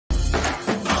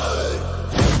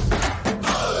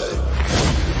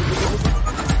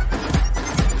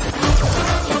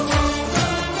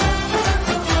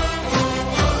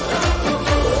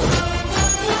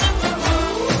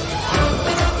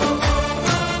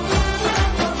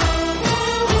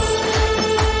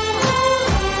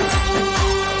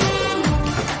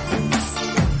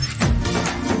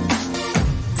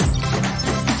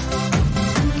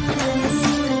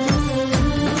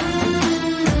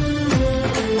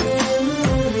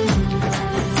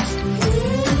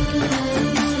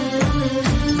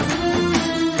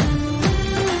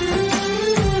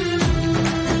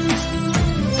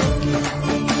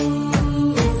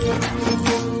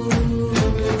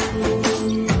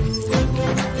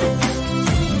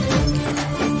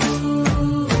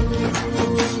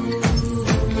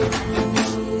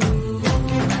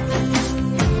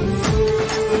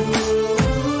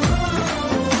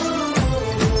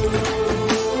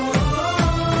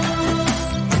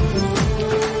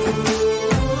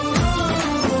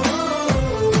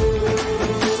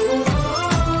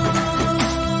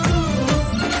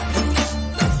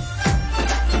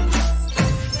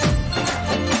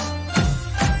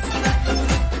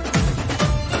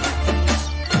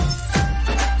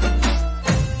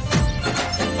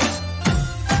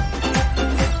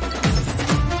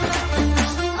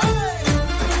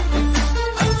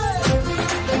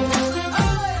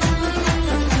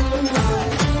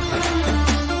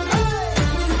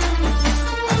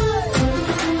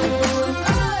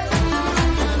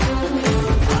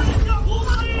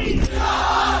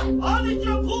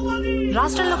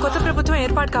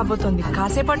ఏర్పాటు కాబోతోంది.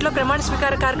 కాసేపట్లో ప్రమాణ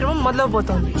స్వీకార కార్యక్రమం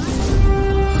మొదలవబోతోంది.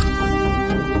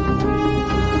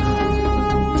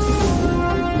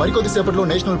 మరికొద్దిసేపట్లో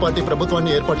నేషనల్ పార్టీ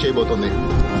ప్రభుత్వాన్ని ఏర్పాటు చేయబోతోంది.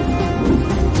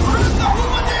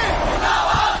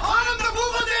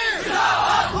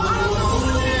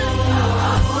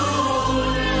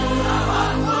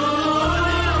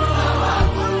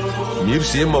 మీరు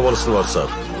సీఎం అవ్వాల్సిన వారు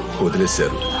సార్,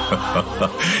 వదిలేశారు.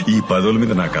 ఈ పదవుల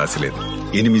మీద నాకు ఆశ లేదు.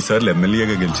 8 సార్లు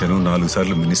ఎమ్మెల్యేగా గెలిచాను, 4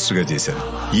 సార్లు మినిస్టర్ గా చేశాను.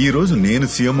 ఈ రోజు నేను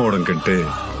సీఎం అవడం కంటే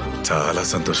చాలా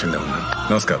సంతోషంగా ఉన్నాను.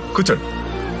 నమస్కారం, కూర్చోండి.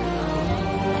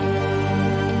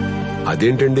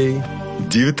 అదేంటండి?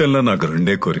 జీవితంలో నాకు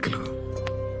 2 కోరికలు.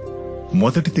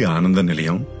 మొదటిది ఆనంద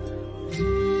నిలయం,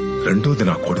 రెండోది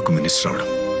నా కొడుకు మినిస్టర్ అవడం.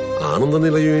 ఆనంద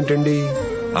నిలయం ఏంటండి?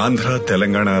 ఆంధ్ర,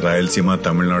 తెలంగాణ, రాయలసీమ,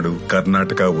 తమిళనాడు,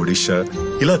 కర్ణాటక, ఒడిశా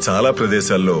ఇలా చాలా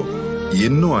ప్రదేశాల్లో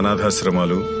ఎన్నో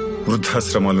అనాథాశ్రమాలు,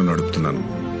 వృద్ధాశ్రమాలు నడుపుతున్నాను.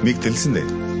 మీకు తెలిసిందే.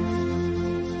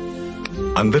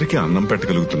 అందరికీ అన్నం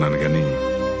పెట్టగలుగుతున్నాను గాని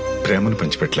ప్రేమను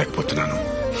పంచిపెట్టలేకపోతున్నాను.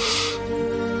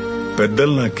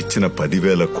 పెద్దలు నాకిచ్చిన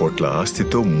 10,000 కోట్ల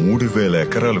ఆస్తితో 3,000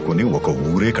 ఎకరాలు కొని ఒక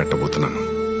ఊరే కట్టబోతున్నాను.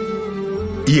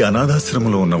 ఈ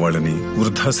అనాథాశ్రమంలో ఉన్న వాళ్ళని,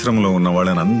 వృద్ధాశ్రమంలో ఉన్న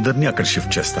వాళ్ళని అందరినీ అక్కడ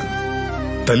షిఫ్ట్ చేస్తాను.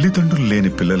 తల్లిదండ్రులు లేని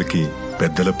పిల్లలకి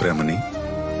పెద్దల ప్రేమని,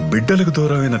 బిడ్డలకు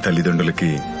దూరమైన తల్లిదండ్రులకి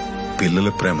పిల్లల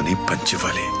ప్రేమని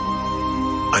పంచివ్వాలి.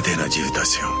 అదే నా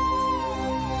జీవితాశయం.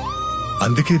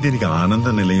 అందుకే దీనికి ఆనంద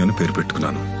నిలయం అని పేరు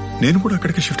పెట్టుకున్నాను. నేను కూడా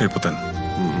అక్కడికి షిఫ్ట్ అయిపోతాను.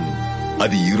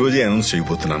 అది ఈ రోజే అనౌన్స్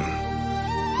చేయబోతున్నాను.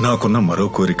 నాకున్న మరో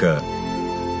కోరిక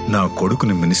నా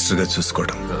కొడుకుని మినిస్టర్గా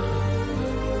చూసుకోవడం.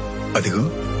 అదిగో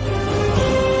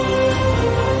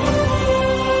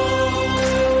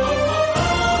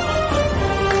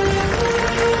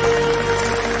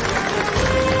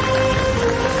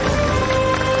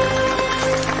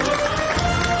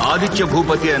ఆదిత్య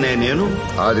భూపతి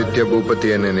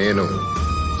అనే నేను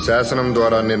శాసనం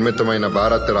ద్వారా నిర్మితమైన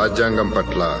భారత రాజ్యాంగం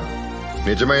పట్ల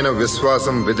నిజమైన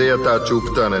విశ్వాసం, విధేయత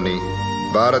చూపుతానని,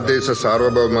 భారతదేశ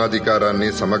సార్వభౌమాధికారాన్ని,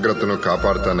 సమగ్రతను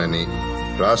కాపాడుతానని,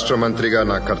 రాష్ట్ర మంత్రిగా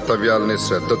నా కర్తవ్యాలని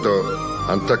శ్రద్ధతో,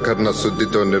 అంతఃకరణ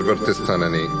శుద్ధితో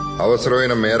నిర్వర్తిస్తానని,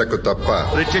 అవసరమైన మేరకు తప్ప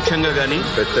ప్రత్యక్షంగా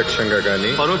గాని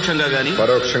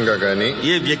పరోక్షంగా గాని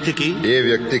ఏ వ్యక్తికి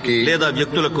లేదా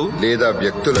వ్యక్తులకు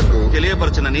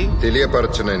తెలియపరచనని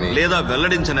లేదా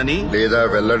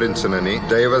వెల్లడించనని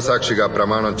దైవ సాక్షిగా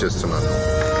ప్రమాణం చేస్తున్నాను.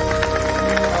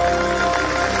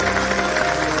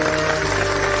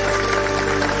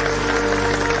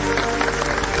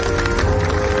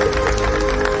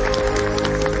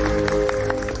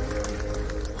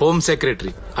 Home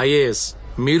secretary, IAS.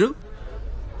 మీరు?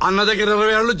 అన్న దగ్గర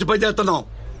 20 ఏళ్ళ నుంచి పనిచేస్తున్నాం.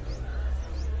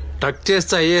 టక్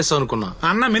చేస్తే ఐఏఎస్ అనుకున్నా.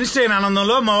 అన్న మినిస్టర్ అయిన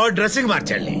ఆనందంలో మా వాడు డ్రెస్సింగ్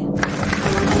మార్చాలి.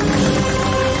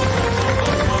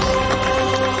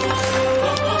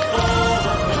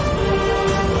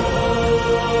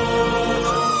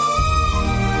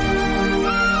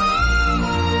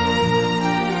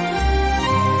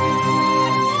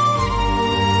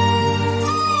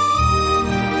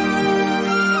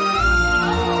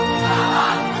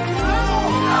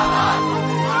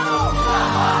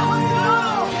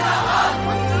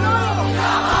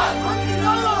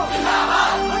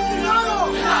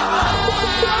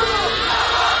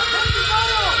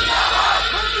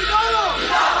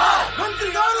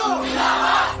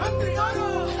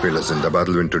 వీళ్ళ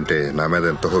జిందాబాద్లు వింటుంటే నా మీద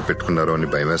ఎంత హోప్ పెట్టుకున్నారో అని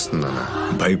భయం వేస్తున్నానా?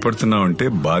 భయపడుతున్నావు అంటే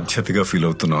బాధ్యతగా ఫీల్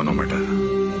అవుతున్నావు అన్నమాట.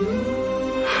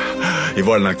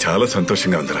 ఇవాళ నాకు చాలా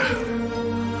సంతోషంగా ఉందిరా.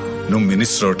 నువ్వు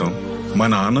మినిస్టర్ అవటం,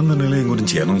 మన ఆనంద నిలయం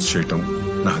గురించి అనౌన్స్ చేయటం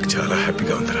నాకు చాలా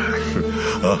హ్యాపీగా ఉందిరా.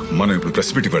 మనం ఇప్పుడు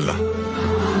ప్రెస్ మీట్కి వెళ్దాం.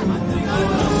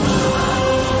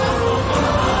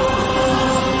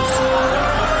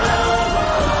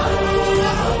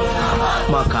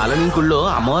 మా కాలనీ గుళ్ళో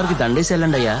అమ్మవారికి దండేసి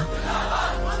వెళ్ళండి అయ్యా.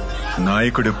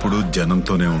 నాయకుడెప్పుడు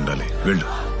జనంతోనే ఉండాలి. వెళ్ళు.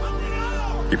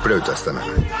 ఇప్పుడే వచ్చేస్తాను.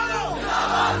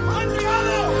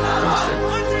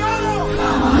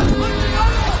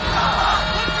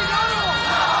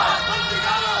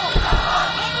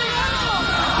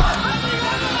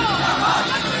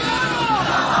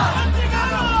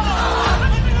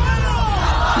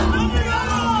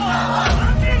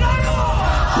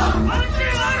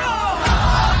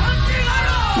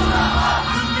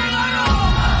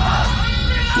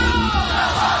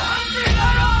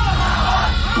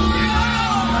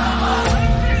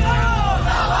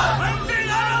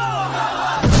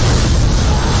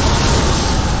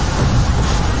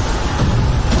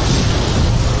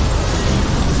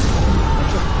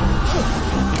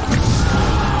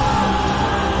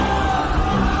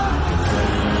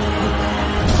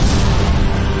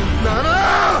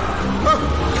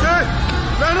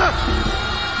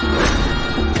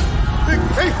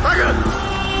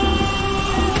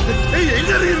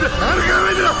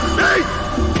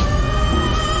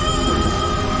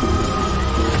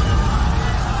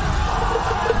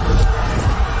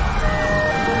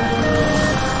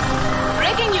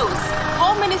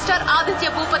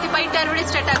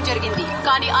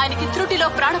 ఆయనకి త్రుటిలో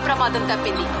ప్రాణ ప్రమాదం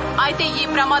తప్పింది. అయితే ఈ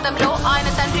ప్రమాదంలో ఆయన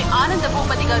తండ్రి ఆనంద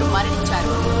భూపతి గారు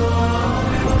మరణించారు.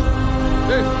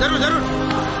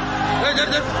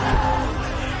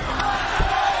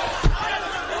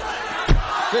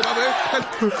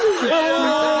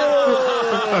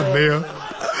 అన్నయ్య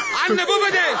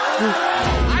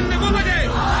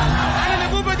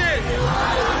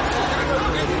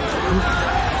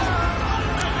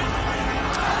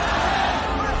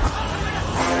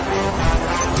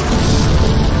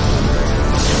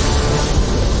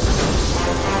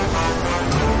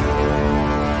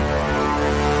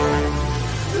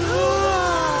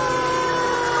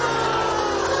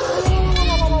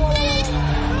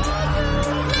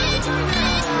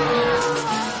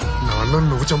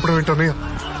నువ్వు చంపడం ఏంటన్నయ్య?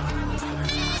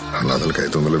 అనాథలకు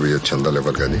 500 వెయ్యి చందాలు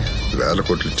ఇవ్వాలి కానీ 1000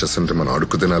 కోట్లు ఇచ్చేస్తుంటే మనం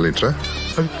అడుక్కు తినాలేంట్రా?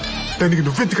 దానికి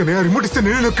నువ్వెందుకనే రిమోట్ ఇస్తే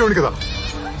నేనే నొక్కేవాడి కదా.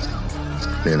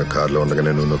 నేను కారులో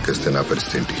ఉండగానే నువ్వు నొక్కేస్తే నా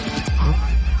పరిస్థితి ఏంటి?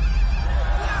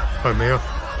 అన్నయ్య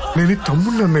నేను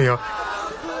తమ్ముడిని అన్నయ్య.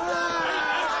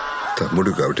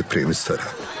 తమ్ముడు కాబట్టి ప్రేమిస్తారా,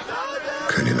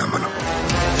 కానీ నా మనం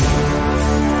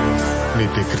నీ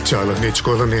దగ్గర చాలా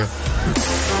నేర్చుకోవాలన్నయ్య.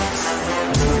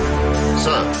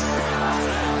 సార్,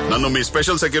 నన్ను మీ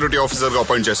స్పెషల్ సెక్యూరిటీ ఆఫీసర్ గా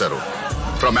అపాయింట్ చేశారు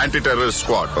from anti terrorist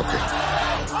squad. Okay,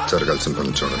 జరగాల్సిన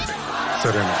పనులు చూడండి.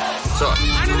 సరేనా సార్?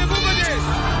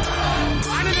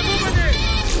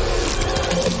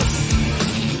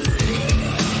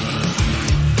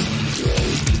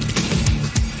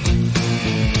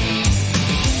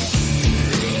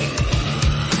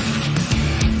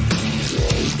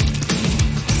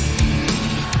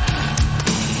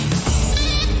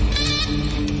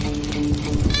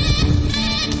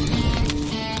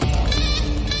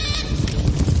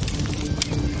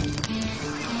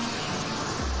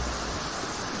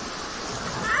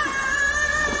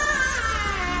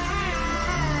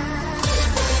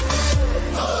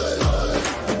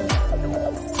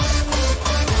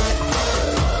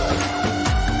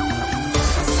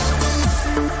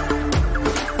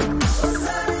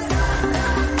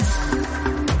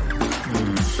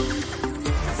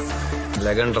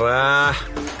 లెగండ్రా,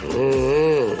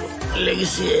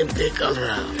 లెగిసి ఏం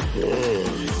పీకాలరా?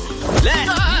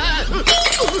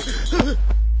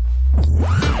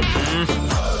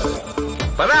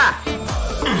 పదా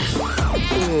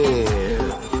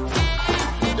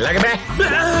లగబే.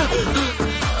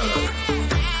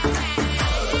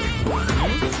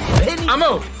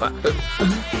 అమ్మో,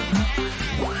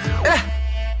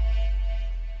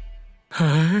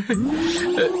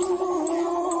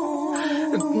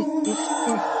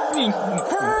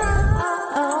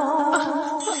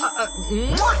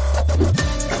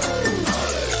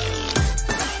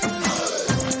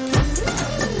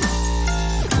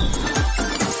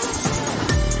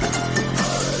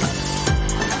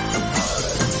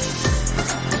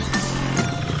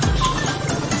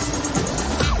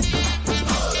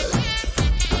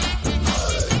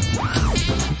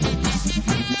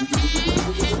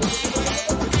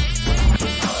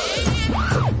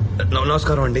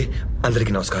 నమస్కారం అండి.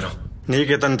 అందరికీ నమస్కారం.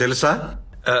 నీకితను తెలుసా?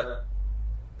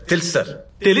 తెలుసు సార్.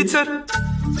 తెలీదు సార్.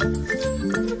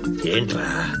 ఏంట్రా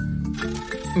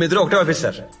మీ ఇద్దరు ఒకటే ఆఫీస్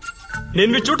సార్? నేను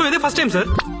మీరు చూడటం ఇదే ఫస్ట్ టైం సార్.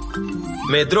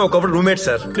 మీ ఇద్దరు ఒకప్పుడు రూమ్మేట్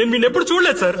సార్. నేను మీరు ఎప్పుడు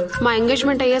చూడలేదు సార్. మా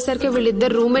ఎంగేజ్మెంట్ అయ్యేసరికి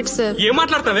వీళ్ళిద్దరు రూమ్మేట్స్ సార్. ఏం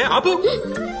మాట్లాడతావే? ఆపు.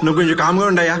 నువ్వు కొంచెం కామ్గా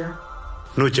ఉండయా.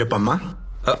 నువ్వు చెప్పమ్మా.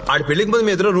 ఆడి పెళ్లికి ముందు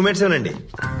మీ ఇద్దరు రూమ్మేట్స్ ఏనండి.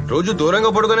 రోజు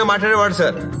దూరంగా పడుకునే మాట్లాడేవాడు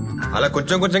సార్. అలా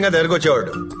కొంచెం కొంచెంగా దగ్గరకు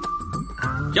వచ్చేవాడు.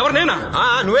 ఎవరు? నేనా?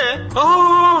 నువ్వే.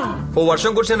 ఓ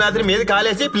వర్షం కూర్చుని రాత్రి మీది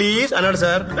కాలేసి ప్లీజ్ అన్నాడు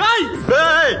సార్.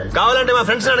 కావాలంటే మా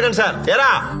ఫ్రెండ్స్ అడగండి సార్.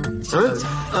 ఎరా?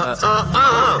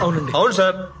 అవును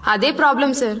సార్. అదే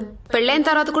ప్రాబ్లం సార్. పెళ్ళైన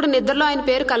తర్వాత కూడా నిద్రలో ఆయన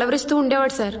పేరు కలవరిస్తూ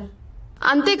ఉండేవాడు సార్.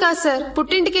 అంతేకాదు సార్,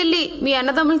 పుట్టింటికి వెళ్ళి మీ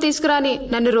అన్నదమ్ములు తీసుకురాని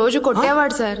నన్ను రోజు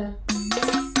కొట్టేవాడు సార్.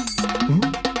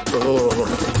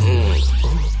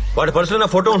 వాడి పర్సులో నా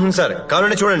ఫోటో ఉంటుంది సార్,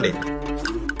 కావాలంటే చూడండి.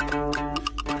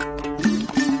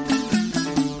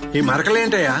 ఈ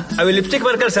మరకలేంటయ్యా? అవి లిప్స్టిక్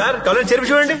మరకలు సార్, కావాలంటే చెరిపి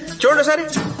చూడండి. చూడండి ఒకసారి.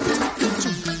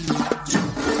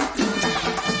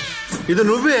 ఇది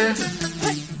నువ్వే.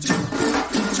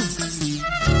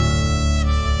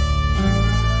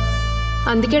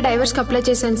 అందుకే డైవర్స్ కి అప్లై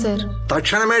చేశాను సార్.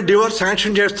 తక్షణమే డివోర్స్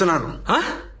శాంక్షన్ చేస్తున్నాను.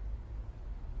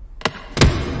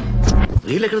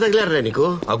 వీళ్ళు ఎక్కడ తగిలారా నీకు?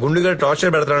 ఆ గుండుగా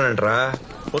టార్చర్ పెడతానంటరా.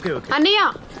 అన్నయ్య,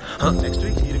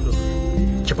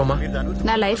 చెప్పమ్మా.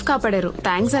 నా లైఫ్ కాపాడారు.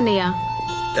 థ్యాంక్స్ అన్నయ్య.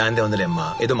 దాంతే ఉందిలేమ్మా,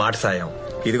 ఏదో మాట సాయం.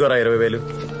 ఇదిగోరా 20,000.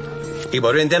 ఈ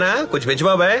బరువు ఎంతేనా? కొంచెం పెంచు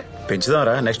బాబాయ్.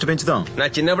 పెంచుదాంరా, నెక్స్ట్ పెంచుదాం. నా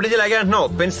చిన్నప్పటి నుంచి ఇలాగే అంటున్నావు,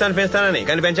 పెంచుతానని,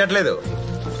 కానీ పెంచట్లేదు.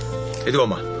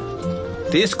 ఇదిగోమ్మా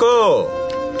తీసుకో.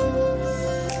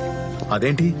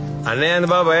 అదేంటి అన్నయ్య అంది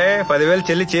బాబాయ్ 10,000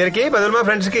 చెల్లి చీరకి 10,000 మా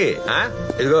ఫ్రెండ్స్ కి.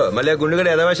 ఇదిగో మళ్ళీ గుండెగడ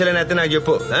ఎదవాశాలని అయితే నాకు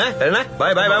చెప్పు.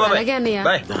 Bye bye bye bye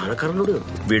bye.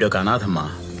 వీడొక అనాథమ్మా.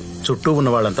 చుట్టూ ఉన్న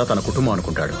వాళ్ళంతా తన కుటుంబం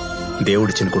అనుకుంటాడు.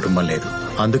 దేవుడిచ్చిన కుటుంబం లేదు.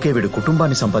 అందుకే వీడు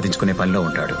కుటుంబాన్ని సంపాదించుకునే పనిలో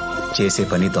ఉంటాడు. చేసే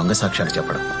పని దొంగ సాక్ష్యాలు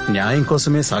చెప్పడం. న్యాయం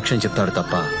కోసమే సాక్ష్యం చెప్తాడు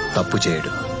తప్ప తప్పు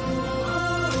చేయడు.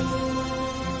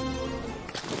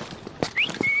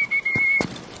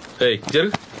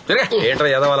 ఏంట్రా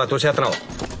ఎదవాలా తోసేస్తున్నావు?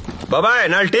 బాబాయ్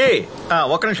నాల్ టీ.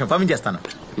 ఒక్క నిమిషం పంపించేస్తాను.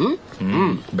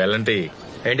 బెల్లం టీ.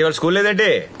 ఏంటి వాళ్ళ స్కూల్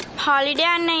లేదండి? హాలిడే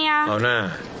అన్నయ్య. అవునా?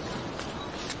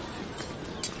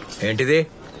 ఏంటిది?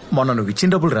 మొన్న నువ్వు ఇచ్చిన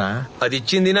డబ్బులు రా. అది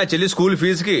ఇచ్చింది నా చెల్లి స్కూల్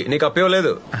ఫీజు కి. నీకు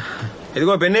అప్పేవలేదు.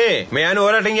 ఇదిగో పెన్ని, మీ ఆయన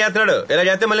ఓవరాటింగ్ చేస్తున్నాడు. ఇలా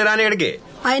చేస్తే మళ్ళీ రాని ఇక్కడికి.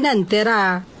 ఆయన అంతేరా.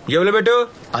 జేబులో పెట్టు.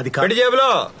 అది పెట్టి జేబులో.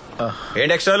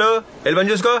 ఏంటి ఎక్స్ట్రాలు? వెళ్ళి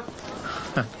పని చూసుకో.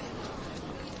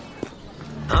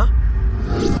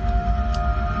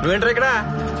 నువ్వేంట్రా ఇక్కడ?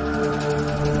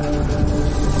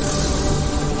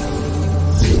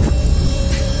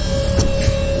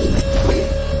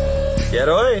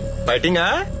 ఏరోయ్ ఫైటింగా?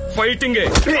 Fighting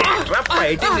fighting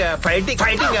fighting fighting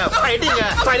fighting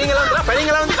fighting ఎలా ఉంది? ఫైటింగ్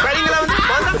ఎలా ఉంది? ఫైటింగ్ ఎలా ఉంది?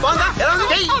 ఎలా ఉంది?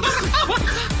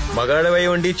 మగాడవై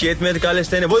ఉండి చేతి మీద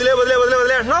కాలేస్తేనే వదిలే వదిలే వదిలే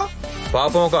వదిలే అంటున్నావు.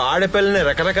 పాపం ఒక ఆడపిల్లని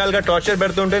రకరకాలుగా టార్చర్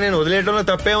పెడుతుంటే నేను వదిలేయడంలో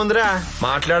తప్పే ఉందిరా.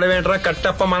 మాట్లాడవేంట్రా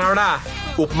కట్టప్ప మనవడా?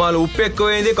 ఉప్మాలు ఉప్పు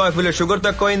ఎక్కువైంది, కాఫీలో షుగర్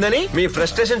తక్కువైందని మీ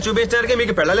ఫ్రస్ట్రేషన్ చూపించడానికి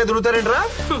మీకు పెళ్ళలే దొరుకుతారేంట్రా?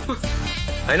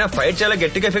 అయినా ఫైట్ చాలా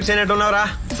గట్టిగా fix అయినట్టున్నావురా.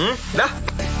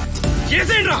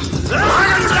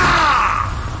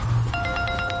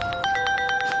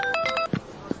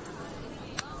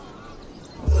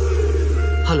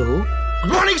 Hello,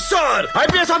 good morning sir.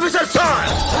 IPS officer sir.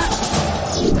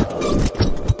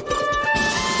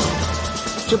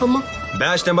 చెప్పమ్మా.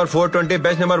 Batch number 420,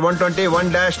 batch number 120,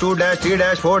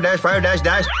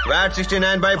 1-2-3-4-5--, VAT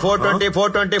 69/420,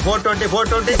 420, 420,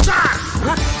 420 sir.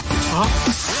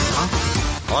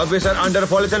 Officer under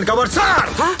police and cover sir.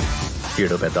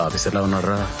 ఈడో పెద్ద ఆఫీసర్ లా ఉన్నాడు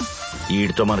రా.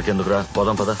 ఈడితో మనకెందుకురా,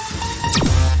 పోదాం పద.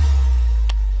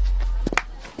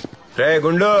 రే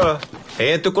గుండు, ఏం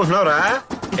ఎత్తుకుంటున్నావురా?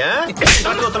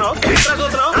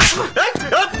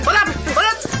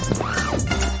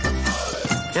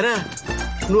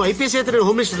 నువ్వు ఐపీఎస్ అయితే నేను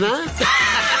హోమ్ మినిస్టర్నా?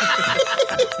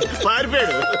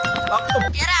 పారిపోయాడు.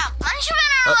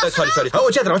 Sorry sorry,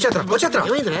 వచ్చేద్రా వచ్చేద్రా వచ్చేద్రా.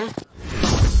 ఏమైందిరా?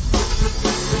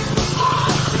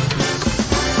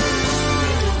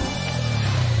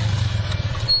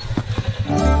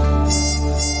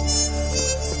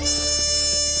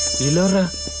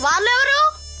 వాళ్ళెవరు?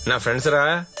 నా ఫ్రెండ్స్ రా.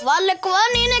 వాళ్ళు ఎక్కువ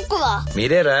నేను ఎక్కువ?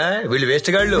 మీరేరా, వీళ్ళు వేస్ట్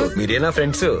గాళ్ళు. మీరేనా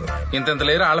ఫ్రెండ్స్? ఇంత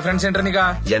లేరు వాళ్ళ ఫ్రెండ్స్ ఏంటనిగా?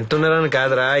 ఎంత ఉన్నారని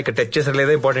కాదురా, ఇక్కడ టచ్ చేసారు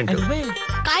లేదా ఇంపార్టెంట్.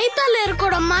 కాగితాలు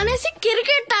ఏరుకోవడం మానేసి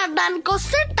క్రికెట్ ఆడడానికి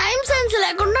వస్తే టైం సెన్స్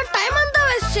లేకుండా టైం అంతా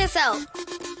వేస్ట్ చేసావు.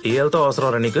 ఏళ్ళతో అవసరం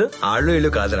రా నీకు? ఆళ్ళు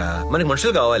ఇల్లు కాదురా, మనకి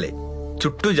మనుషులు కావాలి.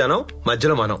 చుట్టూ జనం,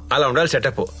 మధ్యలో మనం, అలా ఉండాలి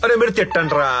సెటప్. అరే మీరు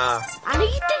తిట్టండ్రా.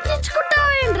 అడిగితే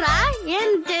తెచ్చుకుంటావేంట్రా?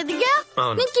 ఎంత ఎదిగా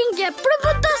నీకు ఇంకెప్పుడు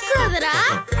బుద్ధి వస్తుందిరా?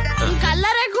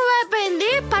 కల్లర్ ఎక్కువైపోయింది,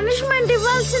 పనిష్మెంట్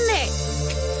ఇవ్వాల్సిందే.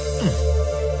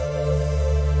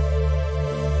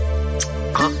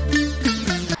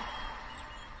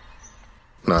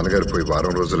 నాన్నగారు పోయి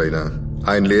వారం రోజులైనా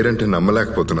ఆయన లేరంటే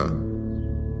నమ్మలేకపోతున్నా.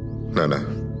 నాన్న,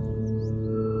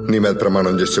 నీ మీద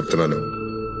ప్రమాణం చేసి చెప్తున్నాను,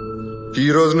 ఈ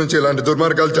రోజు నుంచి ఇలాంటి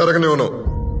దుర్మార్గాలు జరగనివ్వను.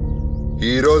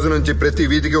 ఈ రోజు నుంచి ప్రతి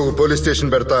వీధికి ఒక పోలీస్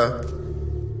స్టేషన్ పెడతా,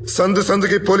 సందు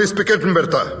సందుకి పోలీస్ పికెట్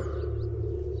పెడతా,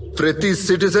 ప్రతి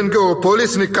సిటిజన్ కి ఒక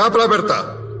పోలీస్ ని కాపలా పెడతా.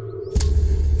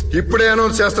 ఇప్పుడే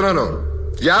అనౌన్స్ చేస్తున్నాను,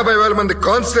 50,000 మంది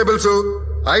కానిస్టేబుల్స్,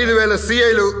 5,000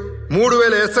 సిఐలు,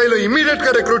 3,000 ఎస్ఐలు ఇమ్మీడియట్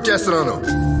గా రిక్రూట్ చేస్తున్నాను.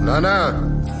 నానా,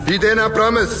 ఇదే నా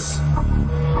ప్రామిస్.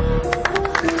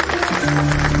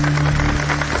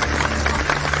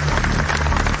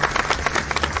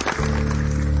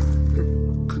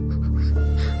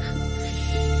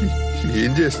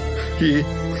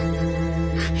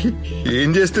 ఏం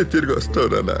చేస్తే తిరిగి వస్తావు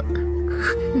నాన్న?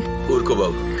 ఊరుకో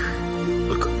బాబు,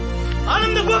 ఊరుకో.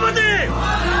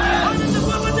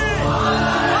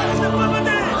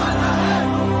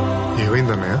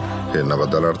 ఏమైందన్నయ్య? ఎన్ని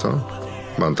అబద్ధాలు ఆడతాం?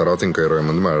 మన తర్వాత ఇంకా 20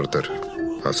 మంది మాట్లాడతారు.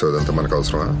 అసోదంతా మనకు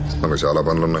అవసరమా? మనకు చాలా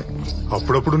పనులున్నాయి.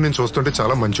 అప్పుడప్పుడు నేను చూస్తుంటే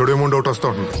చాలా మంచోడేమో డౌట్ వస్తా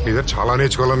ఉంటుంది. ఇదే చాలా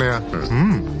నేర్చుకోవాలన్నయ్య.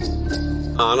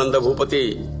 ఆనంద భూపతి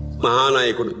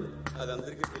మహానాయకుడు.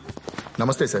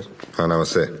 నమస్తే సార్.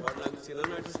 నమస్తే,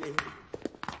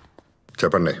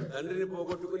 చెప్పండి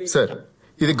సార్.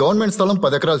 ఇది గవర్నమెంట్ స్థలం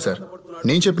 10 ఎకరాలు సార్.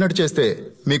 నేను చెప్పినట్టు చేస్తే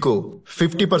మీకు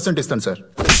 50% ఇస్తాను సార్.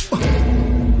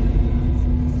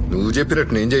 నువ్వు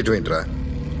చెప్పినట్టు నేను చేయటం ఏంట్రా?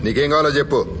 నీకేం కావాలో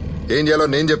చెప్పు, ఏం చేయాలో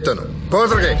నేను చెప్తాను.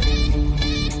 పోతరకే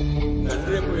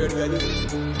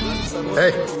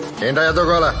ఏంటా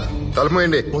ఎదుకోవాలా?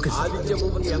 తలమోయండి.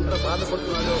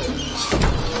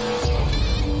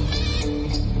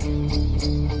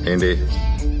 ఏంటి?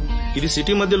 ఇది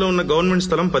సిటీ మధ్యలో ఉన్న గవర్నమెంట్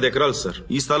స్థలం 10 ఎకరాలు సార్.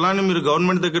 ఈ స్థలాన్ని మీరు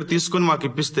గవర్నమెంట్ దగ్గర తీసుకుని మాకు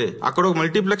ఇప్పిస్తే అక్కడ ఒక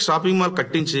మల్టీప్లెక్స్ షాపింగ్ మాల్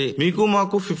కట్టించి మీకు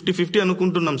మాకు 50-50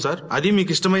 అనుకుంటున్నాం సార్. అది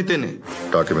మీకు ఇష్టమైతేనే.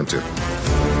 డాక్యుమెంట్స్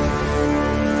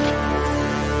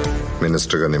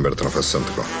మినిస్టర్ గా నేను పెడుతున్నా ఫస్ట్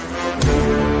సంతకం.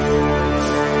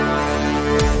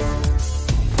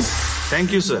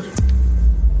 Thank you sir.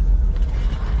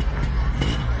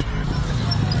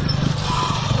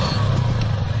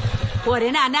 ఒరే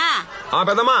నానా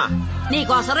పెద్దమ్మా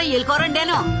నీకోసరం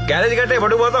ఇల్లుకోరండేను క్యారేజ్ కట్టే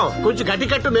పట్టుకుపోతాం. కొంచెం గట్టి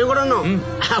కట్టు, మేము కూడా ఉన్నాం.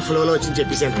 ఆ ఫ్లో లో వచ్చి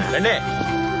చెప్పేసాను. రండి.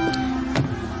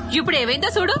 ఇప్పుడు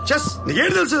ఏమైందో చూడు.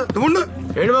 నీకేంటి తెలుసు? నువ్వు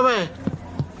ఏంటి బాబాయ్?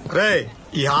 రే,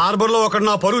 ఈ హార్బర్ లో ఒకడు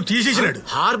నా పరువు తీసేసినాడు.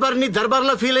 హార్బర్ ని దర్బార్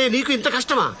లో ఫీల్ అయ్యి నీకు ఇంత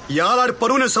కష్టమా? యాలాడి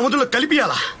పరువుని సముద్రంలో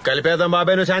కలిపియాలా? కలిపేద్దాం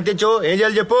బాబాయ్, నువ్వు శాంతించు. ఏం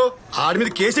చేయాలి చెప్పు. ఆడి మీద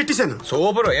కేసు ఎట్టేశాను.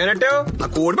 సూపర్. ఏనట్టావు? నా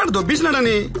కోడి పెట్టి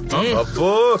దొబ్బేసినాడని. అబ్బో,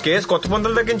 కేసు కొత్త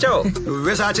పొందలు తగ్గించావు.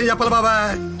 నువ్వే సాక్ష్యం చెప్పాలి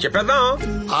బాబాయ్. చెప్పేద్దాం.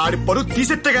 ఆడి పరువు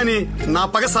తీసెత్తే గాని నా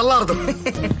పగ సల్లారదు.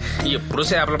 ఎప్పుడు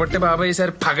చేపలు పట్టే బాబాయ్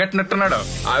ఈసారి పగట్టినట్టున్నాడు.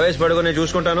 ఆవేశపడుకు నేను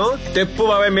చూసుకుంటాను. తెప్పు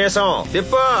బాబాయ్ మేసం.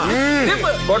 తిప్పు.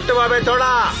 కొట్టు బాబాయ్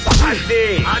తోడా.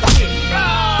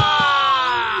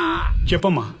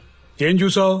 చెప్పమ్మా, ఏం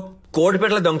చూసావు?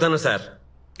 కోడిపెట్ల దొంగతనం సార్.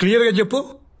 క్లియర్ గా చెప్పు.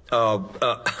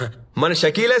 మన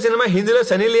షకీలా సినిమా హిందీలో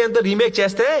సనీ లియోన్ తో రీమేక్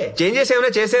చేస్తే చేంజెస్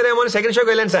ఏమైనా చేసారేమో అని సెకండ్ షోకి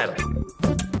వెళ్ళాను సార్.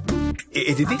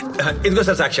 ఇదిగో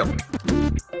సార్ సాక్ష్యం.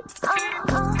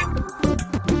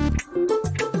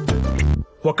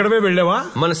 ఒక్కడవే వెళ్ళావా?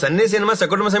 మన సన్నీ సినిమా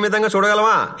సకుటుంబ సమేతంగా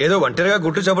చూడగలవా? ఏదో ఒంటరిగా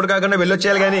గుట్టు చప్పుడు కాకుండా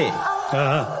వెళ్ళొచ్చేయాలి గాని.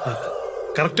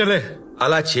 కరెక్టేలే.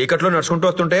 అలా చీకట్లో నడుచుకుంటూ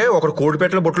వస్తుంటే ఒకడు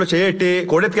కోడిపెట్ల బొట్లో చేయట్టి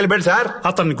కోడెత్తుకెళ్ళిపోయాడు సార్.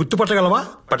 అతన్ని గుర్తుపట్టగలవా?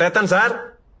 పట్టేస్తాను సార్.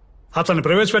 అతన్ని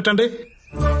ప్రవేశపెట్టండి.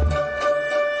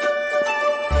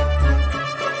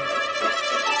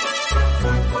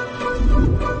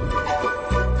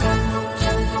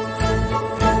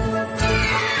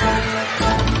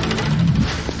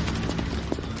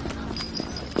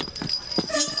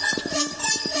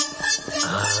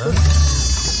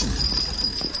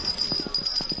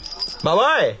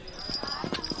 బాబాయ్,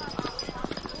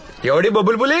 ఎవడి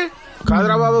బొబ్బులు పులి?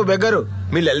 కాదురా బాబు, బెగ్గరు.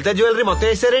 మీ లలిత జ్యువెలరీ మొత్తం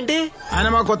వేసారేంటి? ఆయన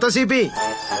మా కొత్త సిపి.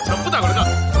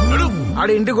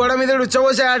 ఆడి ఇంటి గోడ మీద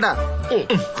ఉచ్చబోసాయట.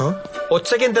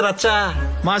 వచ్చకింత రచ్చా?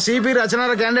 మా సిపి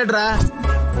రచన క్యాండిడేట్ రా.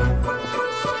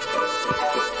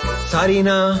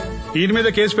 సారీనా? ఈయన మీద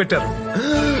కేసు పెట్టారు.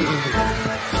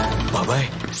 బాబాయ్,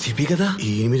 సిపి కదా?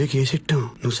 ఈయన మీద కేసు పెట్టాం.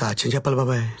 నువ్వు సాక్ష్యం చెప్పాలి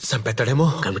బాబాయ్. సంపెత్తాడేమో.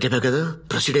 కమిటీ కదా,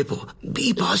 ప్రొసీడ్ అయిపో. Be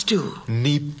positive.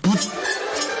 నీ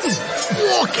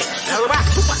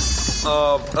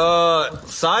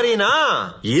సారీనా?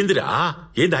 ఏందిరా?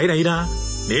 ఏంది అయినా అయినా?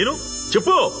 నేను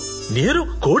చెప్పు. నేను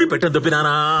కోడి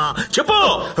పెట్టదొప్పినానా? చెప్పు.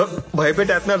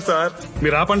 భయపెట్టేస్తున్నారు సార్.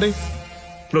 మీరు ఆపండి.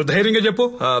 నువ్వు ధైర్యంగా చెప్పు.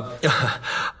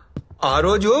 ఆ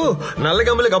రోజు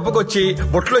నల్లగమ్మల గప్పుకొచ్చి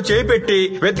బొట్లో చేయి పెట్టి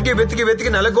వెతికి వెతికి వెతికి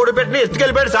నల్ల కోడి పెట్టిని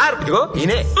ఎత్తుకెళ్ళిపోయాడు సార్. ఇదిగో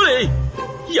ఈయనే.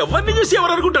 ఎవరిని చూసి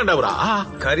ఎవరు అనుకుంటాండవురా?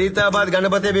 ఖరీదాబాద్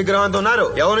గణపతి విగ్రహంతో ఉన్నారు.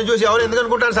 ఎవరిని చూసి ఎవరు ఎందుకు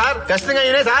అనుకుంటారు సార్? ఖచ్చితంగా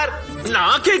ఈయనే సార్.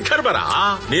 నాకే కర్మరా.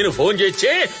 నేను ఫోన్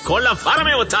చేసి కోళ్ల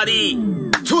ఫారమే వచ్చాది.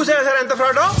 చూసారా సార్ ఎంత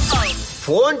ఫ్రాడ్?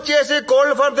 ఫోన్ చేసి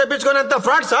కోల్డ్ ఫార్మ్ తెప్పించుకునేంత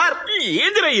ఫ్రాడ్ సార్.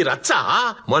 ఏందిరా ఈ రచ్చ?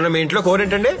 మొన్న మీ ఇంట్లో కోడి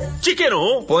ఏంటండి? చికెన్.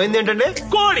 పోయింది ఏంటండి?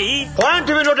 కోడి.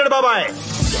 పాయింట్ నోటెడ్ బాబాయ్.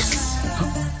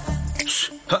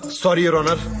 Sorry your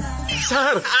honour.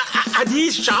 సార్, అది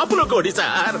షాపులో కోడి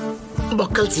సార్.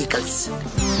 బొక్కల్ సీకల్స్.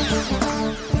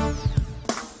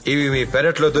 ఇవి మీ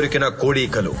పెరట్లో దొరికిన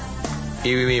కోడీకలు.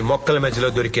 ఇవి మీ మొక్కల మధ్యలో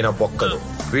దొరికిన బొక్కలు.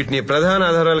 వీటిని ప్రధాన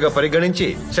ఆధారాలుగా పరిగణించి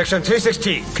section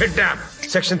 360 kidnap,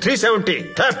 section 370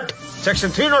 theft,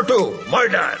 section 302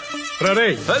 murder.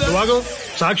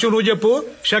 సాక్ష్యం నువ్వు చెప్పు,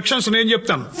 సెక్షన్స్ నేను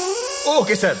చెప్తాను.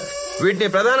 Okay sir. వీటిని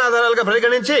ప్రధాన ఆధారాలుగా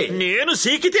పరిగణించి నేను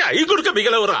సీకితే 5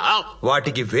 మిగలవురా.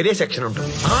 వాటికి వేరే సెక్షన్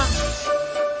ఉంటుంది.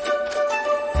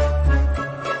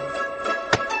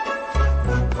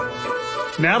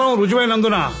 నేరం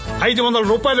రుజువైనందున 500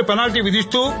 రూపాయలు పెనాల్టీ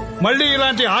విధిస్తూ మళ్లీ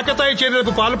ఇలాంటి ఆకతాయి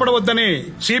చర్యలకు పాల్పడవద్దని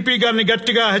సిపి గారిని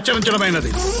గట్టిగా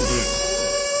హెచ్చరించడమైనది.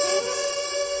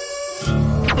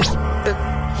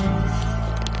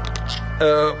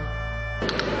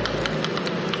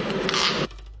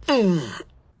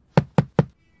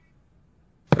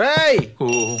 రేయ్,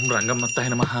 ఓం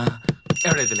రంగమ్మత్తాయన మహా.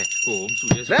 ఎవడైతేలే. ఓం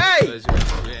రేయ్.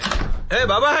 ఏ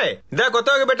బాబాయ్, దా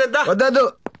కొత్తగా పెట్టేద్దా. వద్దద్దు,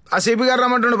 ఆ సిపి గారు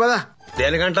రమ్మంటుండు పదా.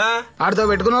 దేనికంట? ఆడితో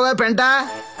పెట్టుకున్నావు కదా పెంట.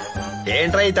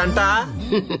 ఏంట్రా ఈ తంట?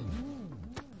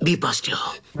 Be positive.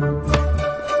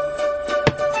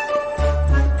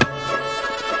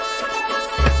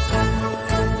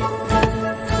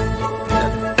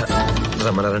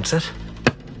 రమ్మన్నారండి సార్.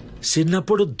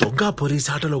 చిన్నప్పుడు దొంగ పోలీస్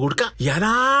ఆటలో గుడక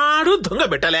ఎనాడు దొంగ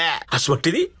పెట్టలే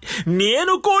అసొట్టిది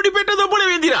నేను కోడి పెట్టదప్పుడు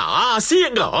ఏందిరా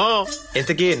అసహ్యంగా.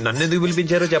 ఇంతకీ నన్నెందుకు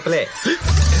పిలిపించారో చెప్పలే.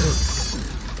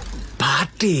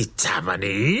 పార్టీ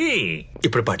ఇచ్చామని.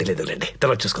 ఇప్పుడు పార్టీ లేదులేండి,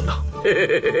 తర్వాత చూసుకుందాం.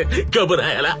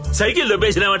 కబురాయాలా సైకిల్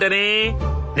దొబ్బేసినావటనే.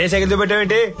 నేను సైకిల్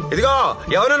దొబ్బెట్టావేంటి? ఇదిగో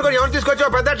ఎవరు అనుకో ఎవరు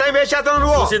తీసుకొచ్చావు, పెద్ద టైం వేస్ట్ చేస్తాను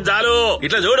నువ్వు. చాలు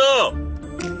ఇట్లా చూడు.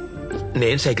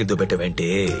 నేను సైకిల్ దొబ్బెట్టావేంటి?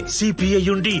 సిపిఐ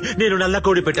ఉండి నేను నల్ల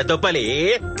కోడి పెట్ట దొబ్బలి.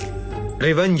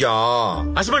 రివెంజా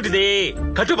అసమంటిది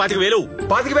కట్టు 25,000.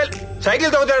 25,000 సైకిల్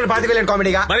తగ్గుతాడు. 25,000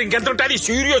 కామెడీగా. మరి ఇంకెంత ఉంటుంది?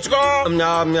 సీరియస్ గా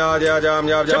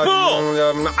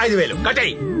 5,000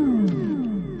 కట్టాయి.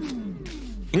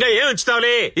 ఇంకా ఏం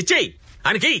ఉంచుతావులే, ఇచ్చేయి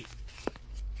ఆయనకి.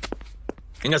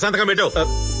 ఇంకా సంతకం పెట్టు.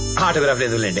 ఆటోగ్రాఫ్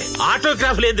లేదులేండి.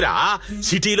 ఆటోగ్రాఫ్ లేదురా.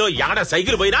 సిటీలో యాడ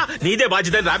సైకిల్ పోయినా నీదే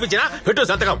బాధ్యత రాపించినా పెట్టు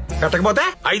సంతకం. పెట్టకపోతే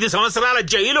 5 సంవత్సరాల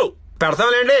జైలు.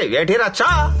 పెడతాంలేండి. ఏంటి రచ్చా?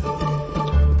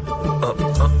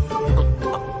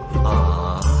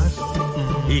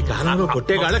 ఈ కాలంలో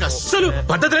కొట్టేగాళ్ళకి అస్సలు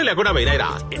పద్ధతులే లేకుండా పోయినాయిరా.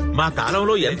 మా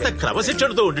కాలంలో ఎంత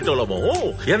క్రమశిక్షణతో ఉండేటోళ్ళము,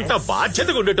 ఎంత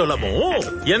బాధ్యతగా ఉండేటోళ్ళము,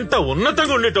 ఎంత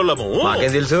ఉన్నతంగా ఉండేటోళ్ళము.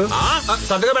 మాకేం తెలుసు?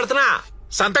 సంతకం పెడుతున్నా.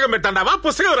 సంతకం పెడతాండావా,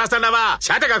 పుస్తకం రాస్తాండావా?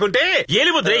 చేత కాకుంటే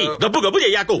ఏలి ముద్రై గబ్బు గబ్బు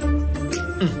చెయ్యాకు.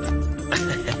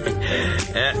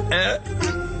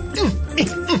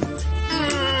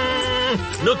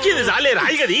 నొక్కింది చాలే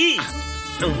రాయి గది.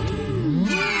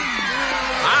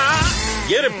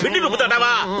 ఏమైనా పిండి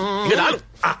నొప్పుతాడావా? ఇంక చాలు.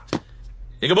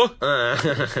 ఇంక పో.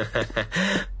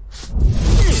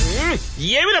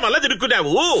 ఏమైనా మళ్ళా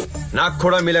తిరుక్కున్నావు? నాకు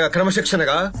కూడా మీలాగా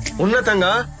క్రమశిక్షణగా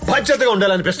ఉన్నతంగా బాధ్యతగా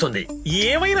ఉండాలనిపిస్తుంది.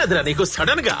 ఏమైనాదిరా నీకు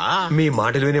సడన్ గా? మీ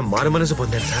మాటలు విని మారు మనసు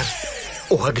పొందాను సార్.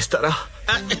 ఊహిస్తారా?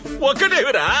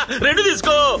 ఒక్కటేవిరా, 2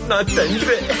 తీసుకో. నా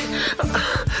తండ్రి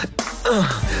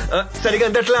సరిగా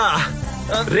అంతట్లా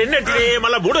 2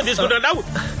 మళ్ళా 3 తీసుకుంటావు.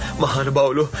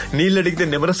 మహానుభావులు నీళ్ళు అడిగితే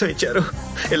నిమరసం ఇచ్చారు.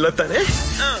 వెళ్ళొస్తానే.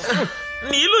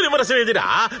 నీళ్లు నిమరసం ఏదిరా,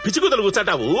 పిచ్చుకుతలు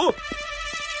కూర్చాటావు.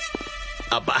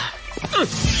 అబ్బా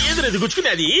ఏంద్రది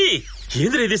గుచ్చుకునేది?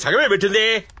 ఏంద్రది సగమే పెట్టిందే.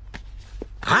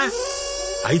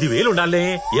 5,000 ఉండాలే,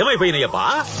 ఏమైపోయినాయబ్బా?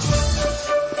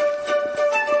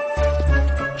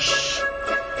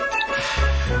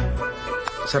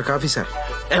 Sir coffee sir.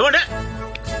 ఏమంటే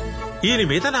ఈయన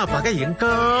మీద నా పగ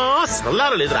ఇంకా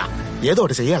సల్లారలేదురా. ఏదో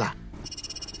ఒకటి చెయ్యాలా?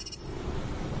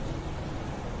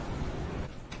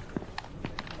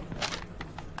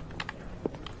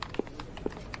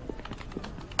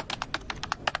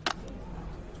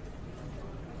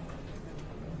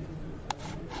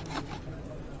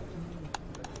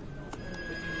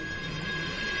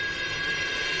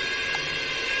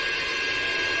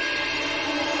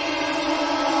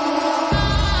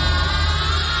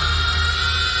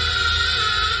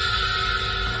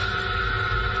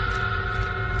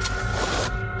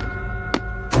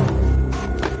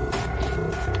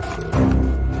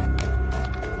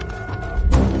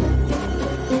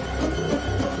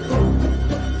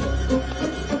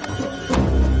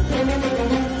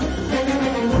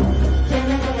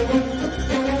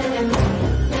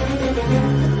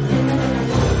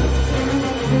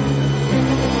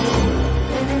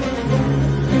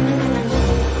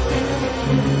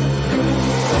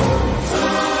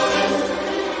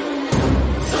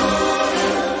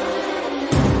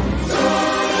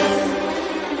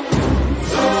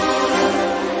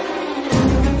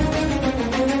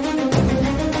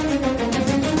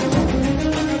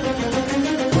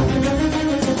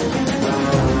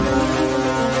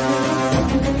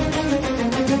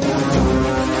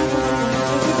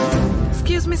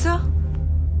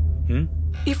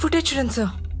 ఈ ఫుటేజ్ చూడండి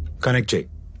సార్. కనెక్ట్ చేయి.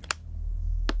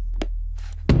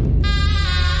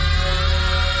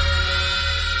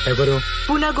 ఎవరు?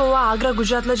 పూనా, గోవా, ఆగ్రా,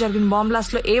 గుజరాత్ లో జరిగిన బాంబ్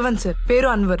బ్లాస్ట్ లో A1 సార్. పేరు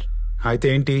అన్వర్. అయితే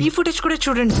ఏంటి? ఈ ఫుటేజ్ కూడా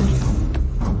చూడండి sir.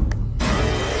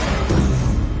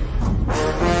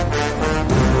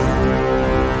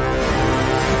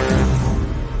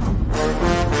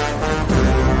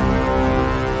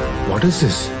 What is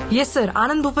this? Yes sir,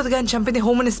 Anand Bhupathi గారిని చంపింది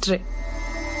హోమ్ మినిస్టరే.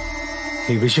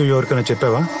 ఈ విషయం ఎవరికైనా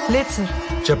చెప్పావా? లేదు సార్.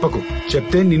 చెప్పకు.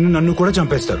 చెప్తే నిన్ను నన్ను కూడా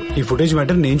చంపేస్తారు. ఈ ఫుటేజ్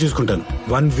మ్యాటర్ నేను చూసుకుంటాను.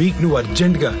 1 వీక్ నువ్వు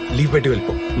అర్జెంట్ గా లీవ్ పెట్టి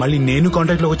వెళ్ళిపో. మళ్ళీ నేను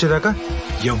కాంటాక్ట్ లోకి వచ్చేదాకా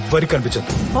ఎవ్వరికి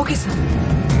కనిపించదు. Okay sir.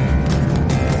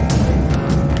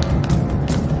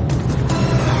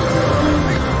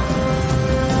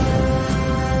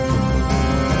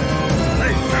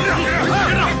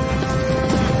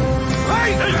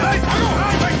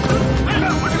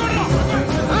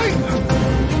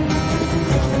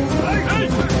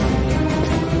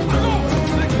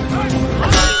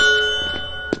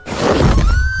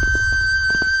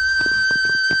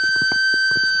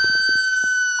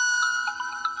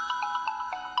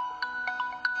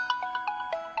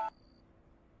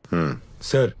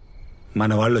 సార్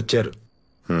మన వాళ్ళు వచ్చారు.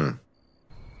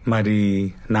 మరి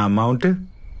నా అమౌంట్?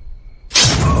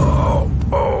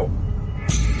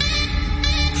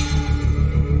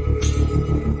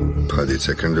 పది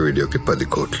సెకండ్ల వీడియోకి 10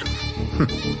 కోట్లు.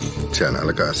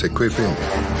 జనాలకు ఆశ ఎక్కువైపోయింది.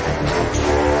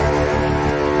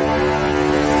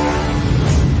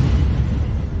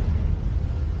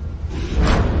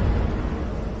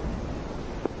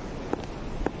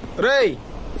 రేయ్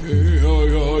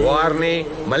వారిని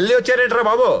మళ్ళీ వచ్చారేట్రా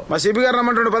బాబు? మా సిపి గారు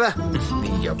రమ్మంటాడు పదా.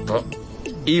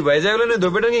 ఈ వైజాగ్ లో నేను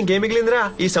దొబ్బడానికి ఇంకేం మిగిలిందిరా?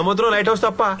 ఈ సముద్రం లైట్ హౌస్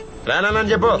తప్ప.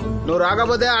 రానని చెప్పు. నువ్వు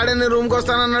రాకపోతే ఆడే నీ రూమ్ కి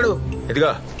వస్తానన్నాడు.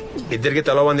 ఇదిగో ఇద్దరికి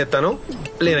తల వంది ఇస్తాను,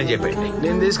 లేనని చెప్పండి.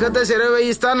 నేను తీసుకొస్తే 20,000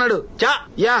 ఇస్తా అన్నాడు. చా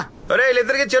యా ఒరే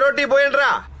వీళ్ళిద్దరికి చెరోటి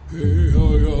పోయిండ్రా.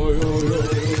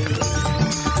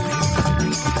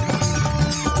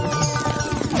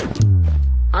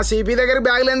 ఆ సిపి దగ్గర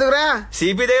బ్యాగులు ఎందుకురా?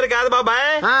 సిపి దగ్గర కాదు బాబాయ్,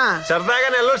 సరదాగా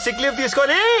నెల్లూరు సిక్ లీవ్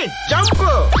తీసుకొని జంప్.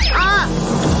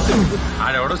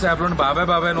 ఆడెవడో సేపలో బాబాయ్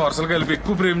బాబాయ్ వరుసలు కలిపి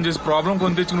ఎక్కువ ప్రేమ చేసి ప్రాబ్లం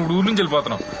కొని తెచ్చి నువ్వు ఊరు నుంచి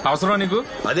వెళ్ళిపోతున్నావు. అవసరం నీకు?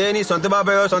 అదే నీ సొంత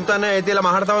బాబాయ్ సొంత అన్నయ్య అయితే ఇలా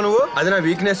మాట్లాడతావు నువ్వు? అది నా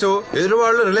వీక్నెస్. ఎదురు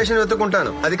వాళ్ళు రిలేషన్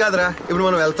వెతుక్కుంటాను. అది కాదురా, ఇప్పుడు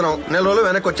మనం వెళ్తున్నాం, నెల రోజులు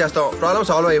వెనక్కి వచ్చేస్తాం, ప్రాబ్లం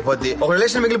సాల్వ్ అయిపోద్ది, ఒక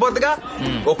రిలేషన్ మిగిలిపోద్దిగా.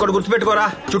 ఒక్కడు గుర్తుపెట్టుకోరా,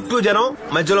 చుట్టూ జనం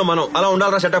మధ్యలో మనం, అలా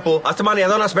ఉండాలరా సెటప్. అస్తమానం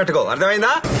ఏదో నాశ పెట్టుకో,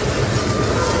 అర్థమైందా?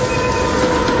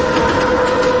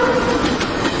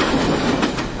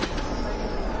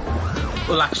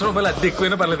 ₹1,00,000 అద్దె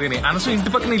ఎక్కువైనా పర్లేదు కానీ అనసు ఇంటి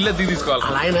పక్కన ఇల్లు అద్దె తీసుకోవాలి.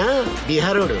 అలా ఆయన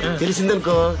బీహారోడు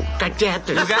తెలిసిందనుకో కట్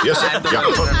చేస్తాడు.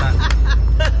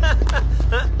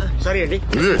 సరే అండి.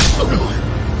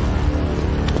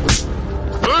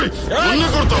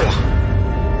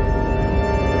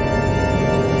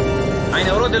 ఆయన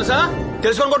ఎవరో తెలుసా?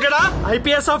 తెలుసుకొని కొట్టాడా?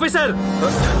 IPS officer.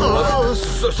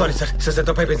 Sorry sir, sir sir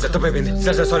తప్పైపోయింది సార్, తప్పైపోయింది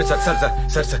sir. Sir sorry sir, sir sir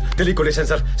sir sir తెలియకొట్టేశాను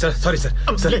sir. Sir sorry sir.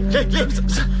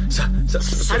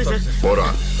 Sorry sir.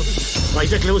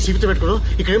 Vizag లేవు సిపితో పెట్టుకున్నావు,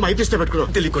 ఇక్కడేమో ఐపీఎస్ తో పెట్టుకున్నావు.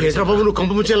 తెలియకొట్టేశారు బాబు, నువ్వు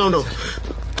కంప ముంచేలా ఉండవు.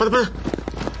 పద పద.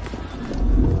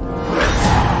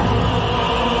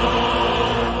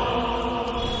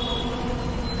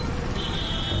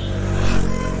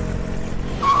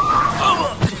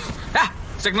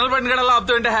 సిగ్నల్ పడిన కూడా అలా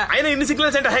ఆపుతూ ఉంటే ఆయన ఎన్ని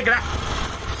సిగ్నల్స్ అంటే ఇక్కడ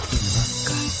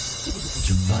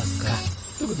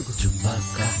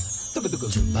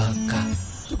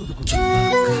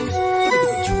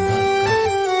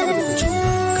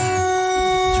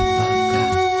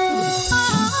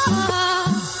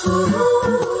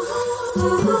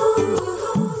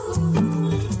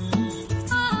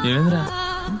ఏమైందిరా?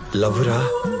 లవ్రా?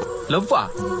 లవ్వా?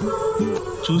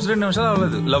 చూసి 2 నిమిషాలు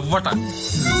అవ్వలేదు, లవ్వట.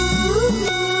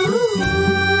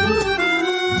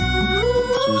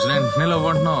 చూసిన వెంటనే లవ్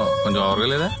అంటున్నావు, కొంచెం ఓవర్గా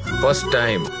లేదా? ఫస్ట్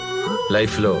టైం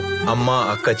లైఫ్ లో అమ్మ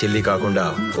అక్క చెల్లి కాకుండా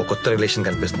ఒక కొత్త రిలేషన్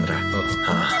కనిపిస్తుందిరా.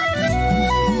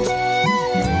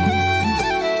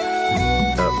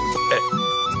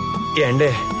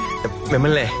 ఏండే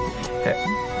మిమ్మల్ని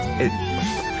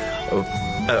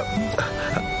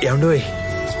ఏమండో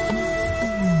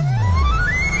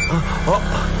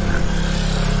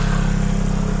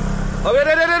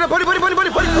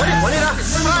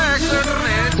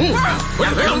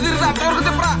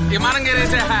విమానం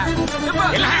గేరేసా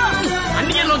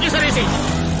అన్ని ఒకేసారి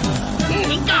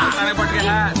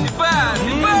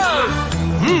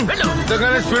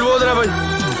స్పీడ్ పోదురా బాయ్.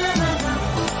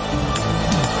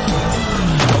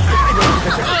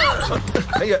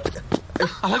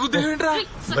 అలా గుద్దేంట్రా?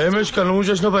 భయం వేసి కళ్ళు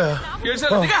మూసేసిన భయ.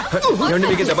 ఏమండి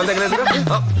మీకు దెబ్బలు తగ్గలేదురా?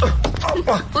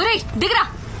 దిగరా.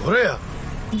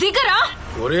 దిగరా.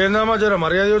 ఒరేందమ్మా జర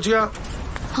మర్యాద వచ్చుగా.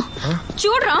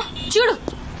 చూడరా, చూడు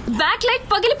బ్యాక్ లైట్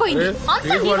పగిలిపోయింది.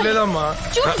 పడలేదమ్మా.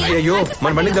 అయ్యో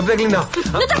మన బండికి దెబ్బ తగిలిందా?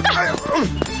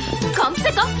 కమ్ సే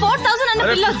కమ్ 4,000 అన్న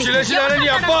పిల్ల.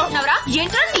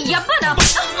 ఏంట్రా నీ అబ్బనా?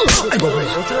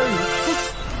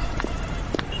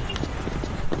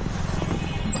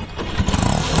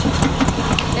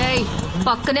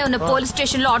 పక్కనే ఉన్న పోలీస్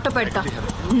స్టేషన్ లో ఆటో పెడతా.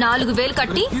 4,000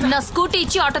 కట్టి నా స్కూటీ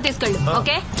ఇచ్చి ఆటో తీసుకెళ్ళు.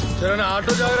 ఓకే?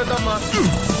 ఆటో జాగ్రత్త అమ్మా.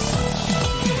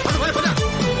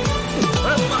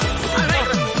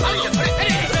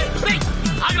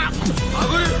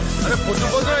 అరే పొద్దు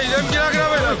పొద్దున ఇదేం గిరాకరా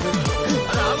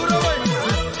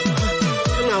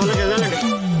వెళ్ళాలండి.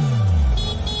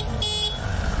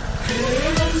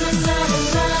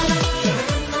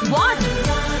 వాట్?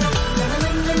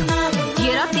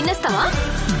 ఏరా తినేస్తావా?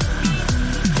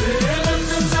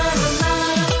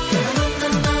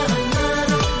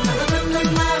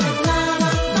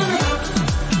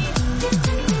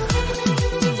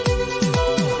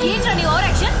 ఏంట్రా నీ ఓవర్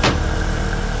యాక్షన్?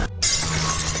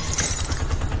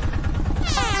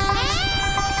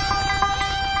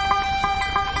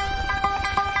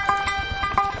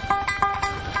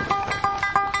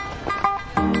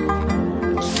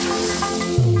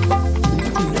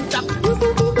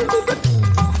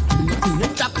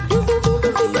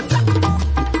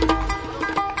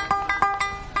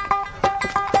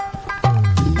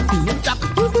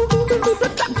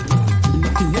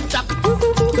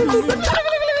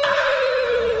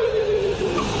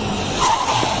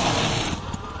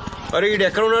 మరి ఈడు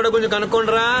ఎక్కడ ఉన్నాడో కొంచెం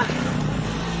కనుక్కోండిరా.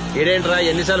 ఈడేంట్రా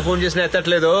ఎన్నిసార్లు ఫోన్ చేసినా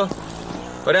ఎత్తట్లేదు.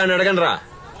 ఒరే అని అడగండి రా.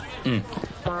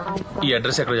 ఈ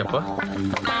అడ్రస్ ఎక్కడ చెప్ప?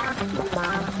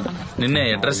 నిన్నే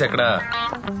అడ్రస్ ఎక్కడ?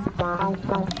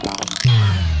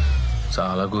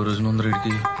 చాలా గురుజు ఉంది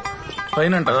వీడికి.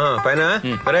 పైన పైన.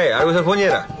 అరే అడుగుసారి ఫోన్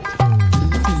చేయరా.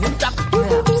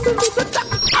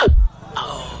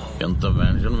 ఎంత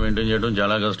పెన్షన్ మెయింటైన్ చేయడం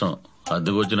చాలా కష్టం.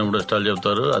 అద్దెకు వచ్చినప్పుడు ఇష్టాలు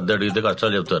చెప్తారు, అద్దె అడిగితే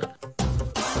కష్టాలు చెప్తారు.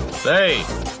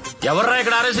 ఎవర్రా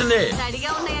ఇక్కడ ఆరేసింది?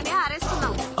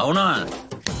 అవునా?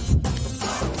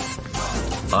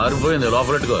 ఆరిపోయింది,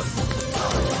 లోపలెట్టుకో.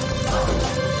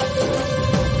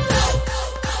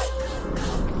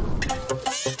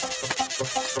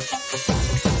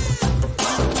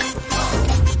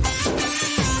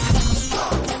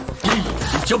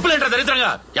 చెప్పులేంట్రా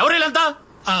దరిద్రంగా? ఎవరేలంతా?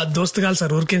 దోస్తు కాదు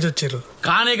సార్, ఊరికేంచి వచ్చారు.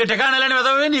 కానీ టెకానలని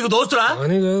వెదవే నీకు దోస్తురా?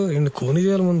 కోని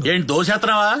చేయాలి ముందు. ఏంటి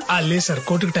దోసేస్తున్నావా? లేదు సార్,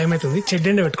 కోర్టుకి టైం అవుతుంది,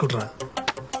 చెడ్డండి పెట్టుకుంటారా.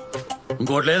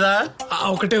 ఇంకోటి లేదా?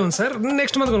 ఒకటే ఉంది సార్,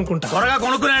 నెక్స్ట్ మంత్ కొనుక్కుంటా. త్వరగా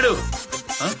కొనుక్కున్నాడు.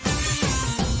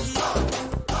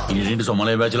 ఏంటి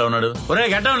సొమ్మలే బ్యాచ్ లో ఉన్నాడు? ఒరే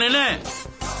గడ్డం నేనే.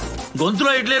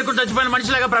 గొంతులో ఇడ్లు ఏరుకుని చచ్చిపోయిన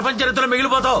మనిషిలాగా ప్రపంచ చరిత్రలో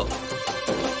మిగిలిపోతావు.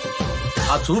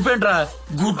 ఆ చూపేంట్రా,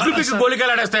 గుడ్లు పిచ్చి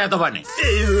గోళికాయలు ఆడేస్తాయి అతో పాడిని.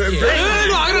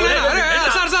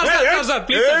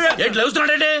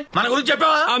 లేవుస్తున్నాడంటే మన గురించి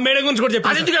చెప్పావా? మేడం గురించి కూడా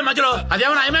చెప్పాను. ఎందుకే మధ్యలో?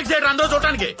 అదేమన్నా ఐమాక్స్ థియేటర్ అందరూ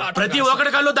చూడటానికి? ప్రతి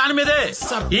ఒక్కటి కళ్ళు దాని మీదే.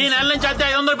 ఈ నెల నుంచి అయితే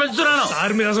 500 పెంచుతున్నాను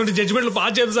సార్. మీరు అసలు జడ్జిమెంట్లు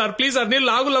పాస్ చేయదు సార్, ప్లీజ్ సార్. నేను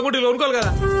లాగు కొనుక్కోవాలి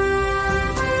కదా.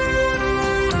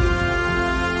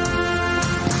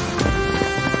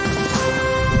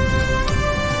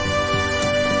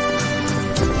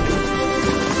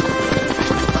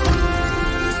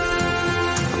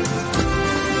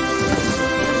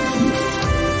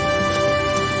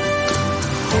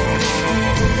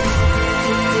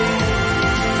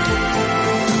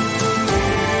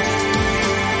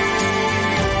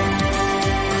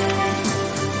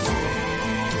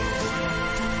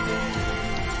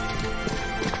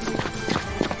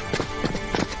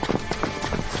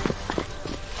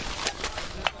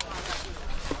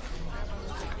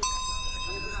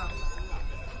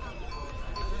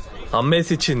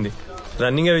 అమ్మేసి ఇచ్చింది.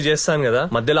 రన్నింగ్ అవి చేస్తాను కదా,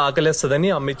 మధ్యలో ఆకలేస్తుందని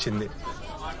అమ్మిచ్చింది.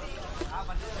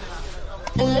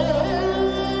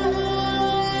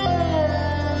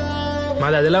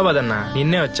 మాది ఆదిలాబాద్ అన్నా,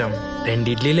 నిన్నే వచ్చాం.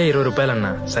 2 ఇడ్లీలే 20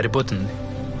 రూపాయలన్నా, సరిపోతుంది.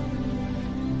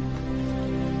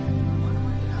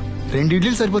 2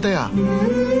 ఇడ్లీలు సరిపోతాయా?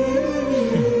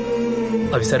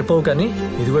 అవి సరిపోవు కానీ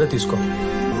ఇది కూడా తీసుకో.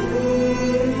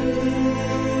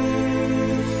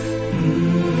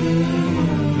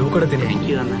 నువ్వు కూడా తిన.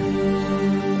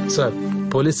 Sir,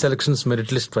 police selections merit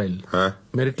list file.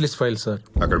 Merit list file sir.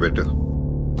 అక్కడ పెట్టు.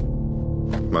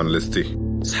 మన లిస్ట్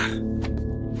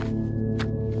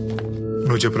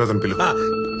నువ్వు చెప్పిన అతను పిలు.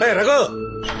 రఘు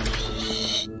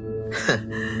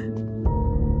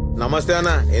నమస్తే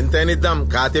అన్న. ఎంతైనా ఇద్దాం,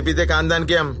 కాతే పీతే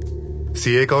కాందానికి.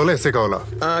 సిఏ కావాలా ఎస్ఏ కావాలా?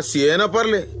 సిఏనా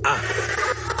పర్లే.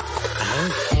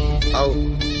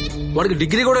 వాడికి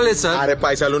డిగ్రీ కూడా లేదు సార్. అరే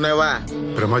పైసలు ఉన్నాయవా?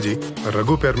 బ్రహ్మాజీ,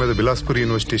 రఘు పేరు మీద బిలాస్పూర్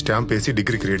యూనివర్సిటీ స్టాంప్ వేసి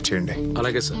డిగ్రీ క్రియేట్ చేయండి.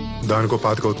 అలాగే సార్. దానికో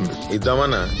 25 అవుతుంది.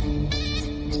 ఇద్దామన్నా.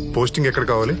 పోస్టింగ్ ఎక్కడ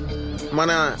కావాలి?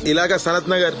 మన ఇలాగా సనత్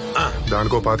నగర్.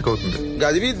 దానికో 25 అవుతుంది.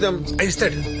 గదివి ఇద్దాం.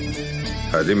 ఇస్తాడు.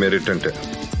 అది మెరిట్ అంటే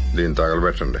దీన్ని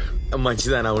తగలబెట్టండి.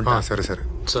 మంచిదానా? సరే సరే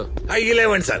సార్.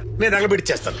 అయ్యలేవండి సార్, నేను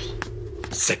తగలబెట్టిచ్చేస్తాను.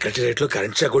 సెక్రటరియట్ లో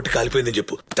కరెంట్ షాక్ కొట్టి కాలిపోయిందని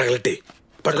చెప్పు. తగలట్టి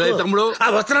తమ్ముడు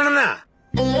వస్తున్నానన్నా.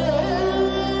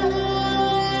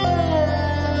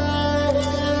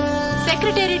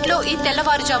 సెక్రటేరియట్ లో ఈ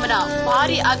తెల్లవారుజామున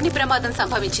భారీ అగ్ని ప్రమాదం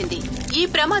సంభవించింది. ఈ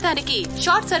ప్రమాదానికి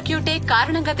షార్ట్ సర్క్యూటే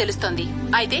కారణంగా తెలుస్తోంది.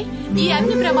 అయితే ఈ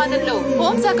అగ్ని ప్రమాదంలో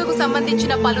హోంశాఖకు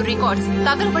సంబంధించిన పలు రికార్డ్స్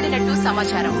తగలబడినట్టు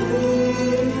సమాచారం.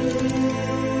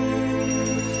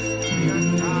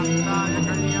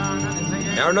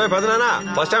 ఏమండో పెద్దనాన్న,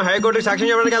 ఫస్ట్ టైం హైకోర్టుకి సాక్ష్యం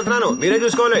చెప్పడానికి వెళ్తున్నాను, మీరే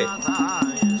చూసుకోవాలి.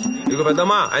 ఇదిగో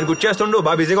పెద్దమ్మా, ఆయన గుర్చేస్తుండు,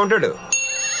 బాగా బిజీగా ఉంటాడు.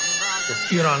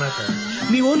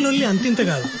 నీ ఓన్ లొల్లి అంతింత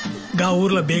కాదు. గా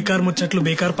ఊర్లో బేకార్ ముచ్చట్లు,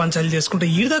 బేకార్ పంచాలు చేసుకుంటే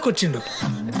ఈడదాకొచ్చిండు.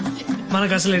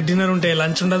 మనకు అసలు డిన్నర్ ఉంటే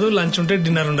లంచ్ ఉండదు, లంచ్ ఉంటే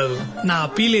డిన్నర్ ఉండదు. నా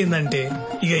అపీల్ ఏందంటే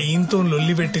ఇక ఈయంతో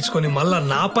లొల్లి పెట్టించుకొని మళ్ళా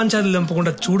నా పంచాయతీలు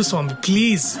దంపకుండా చూడు స్వామి,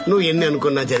 ప్లీజ్. నువ్వు ఎన్ని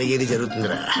అనుకున్నా జరిగేది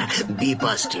జరుగుతుందిరా. Be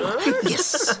positive.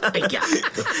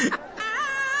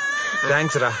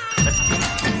 థ్యాంక్స్ రా.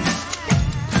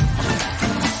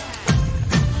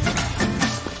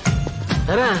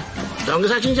 దొంగ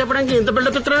సాక్ష్యం చెప్పడానికి ఇంత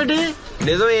బిల్డప్ ఇస్తున్నావు?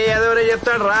 నిజం ఏదోరే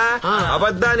చెప్తాడు రా,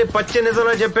 అబద్ధాన్ని పచ్చి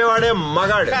నిజంలో చెప్పేవాడే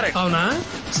మగాడు. అవునా?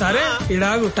 సరే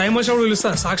ఇడాగు, టైం వచ్చినప్పుడు పిలుస్తా,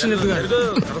 సాక్ష్యం చెప్తుగా.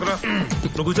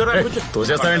 నువ్వు కూర్చోరా.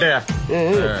 తోసేస్తావేంటే?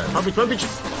 పంపించు.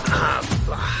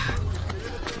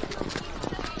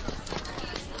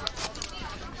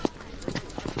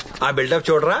 ఆ బిల్డప్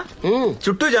చూడరా,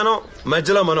 చుట్టూ జనం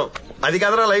మధ్యలో మనం, అది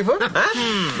కదరా లైఫ్.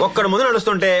 ఒక్కడు ముందు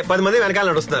నడుస్తుంటే 10 మంది వెనకాల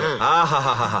నడుస్తున్నారు.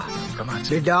 ఆహాహాహా.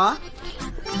 బిడ్డా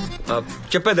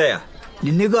చెప్పేదయ్యా,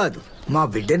 నిన్ను కాదు మా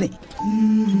బిడ్డని.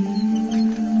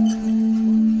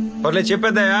 పర్లేదు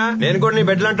చెప్పేదయ్యా, నేను కూడా నీ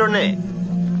బిడ్డలు అంటుండే.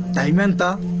 టైం ఎంత?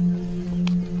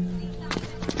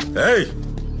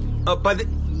 10.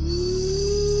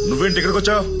 నువ్వేంటి ఇక్కడికి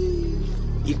వచ్చావు?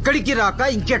 ఇక్కడికి రాక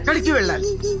ఇంకెక్కడికి వెళ్ళాలి?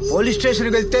 పోలీస్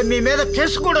స్టేషన్కి వెళ్తే మీ మీద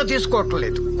కేసు కూడా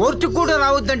తీసుకోవట్లేదు. కోర్టుకు కూడా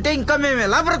రావద్దంటే ఇంకా మేము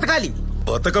ఎలా బ్రతకాలి?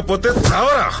 బతకపోతే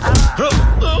చావరా.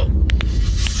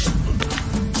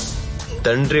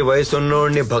 తండ్రి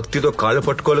వయసున్నోడిని భక్తితో కాళ్ళు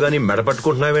పట్టుకోలు గాని మెడ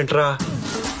పట్టుకుంటున్నావేంట్రా?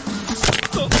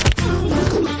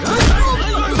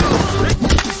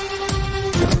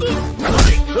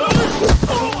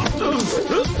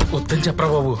 వద్దని చెప్పరా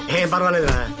బాబు. ఏం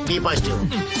పర్వాలేదురా, బీ పాజిటివ్.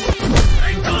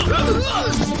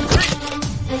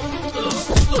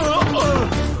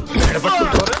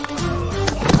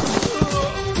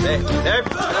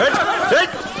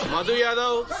 మధు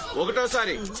యాదవ్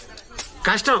ఒకటోసారి,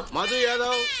 కష్టం. మధు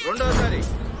యాదవ్ రెండోసారి,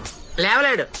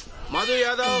 లేవలేడు. మధు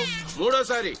యాదవ్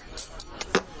మూడోసారి.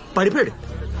 పడిపోయాడు.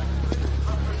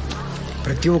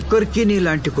 ప్రతి ఒక్కరికి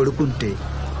నీలాంటి కొడుకుంటే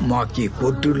మాకీ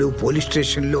కోర్టులు పోలీస్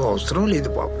స్టేషన్లు అవసరం లేదు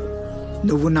బాబు.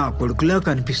 నువ్వు నా కొడుకులా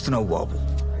కనిపిస్తున్నావు బాబు.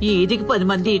 ఈదికి 10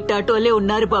 మంది ఇట్టాటోలే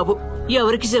ఉన్నారు బాబు.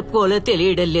 ఎవరికి చెప్పుకోవాలో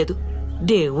తెలియడం లేదు.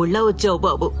 దేవుళ్ళ వచ్చావు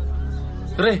బాబు.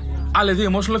 రే వాళ్ళేది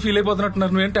ఎమోషనల్ ఫీల్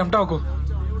అయిపోతున్నట్టున్నారు. నువ్వేం టెంప్ట్ అవ్వకు.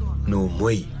 నువ్వు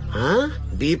మొయ్.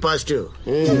 Be positive.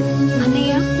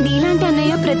 అన్నయ్య, నీలాంటి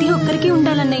అన్నయ్య ప్రతి ఒక్కరికి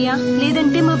ఉండాలన్నయ్య,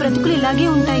 లేదంటే మా బ్రతుకులు ఇలాగే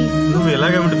ఉంటాయి. నువ్వు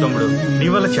ఇలాగే ఉండు తమ్ముడు, నీ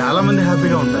వల్ల చాలా మంది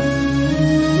హ్యాపీగా ఉంటారు.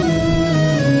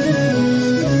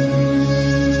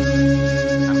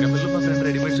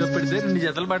 రెడీమేడ్ షాప్ పెడితే 2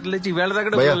 జతల బట్టలు తెచ్చి ఈవేళ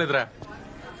దగ్గర భయ్యా, లేదురా.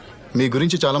 మీ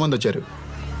గురించి చాలా మంది వచ్చారు.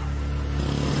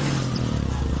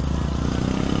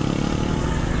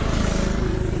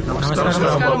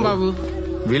 నమస్కారం బాబు.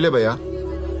 వీళ్ళే భయ్యా.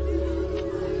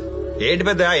 ఏంటి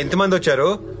పెద్ద ఎంతమంది వచ్చారు?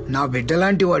 నా బిడ్డ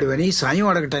లాంటి వాడివని సాయం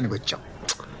అడగటానికి వచ్చాం.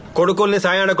 కొడుకుల్ని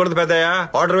సాయం అడగకూడదు పెద్దయ్యా,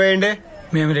 ఆర్డర్ వేయండి.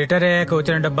 మేము రిటైర్ అయ్యాక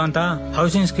వచ్చిన డబ్బంతా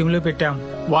హౌసింగ్ స్కీమ్ లో పెట్టాం.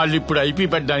 వాళ్ళు ఇప్పుడు ఐపీ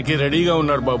పెట్టడానికి రెడీగా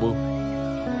ఉన్నారు బాబు.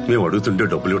 మేము అడుగుతుంటే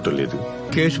డబ్బులు ఇవ్వటం లేదు.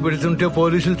 కేసు పెడుతుంటే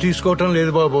పోలీసులు తీసుకోవటం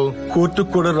లేదు బాబు.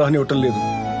 కోర్టుకు కూడా రానివ్వటం లేదు.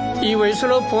 ఈ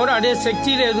వయసులో ఫోన్ ఆడే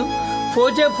శక్తి లేదు.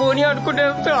 పోతే ఫోన్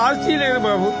ఆడుకుంటే ఆస్తి లేదు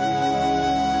బాబు.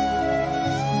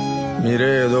 మీరే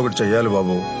ఏదో ఒకటి చెయ్యాలి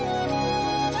బాబు.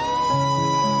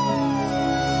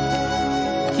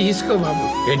 తీసుకో బాబు.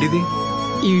 ఏంటిది?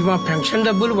 ఇవి మా పెన్షన్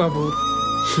డబ్బులు బాబు.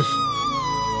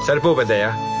 సరిపో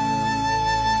పెద్దయ్యా.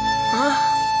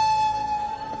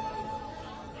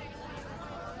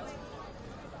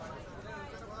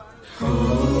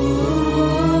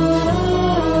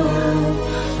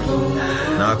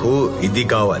 నాకు ఇది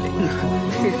కావాలి.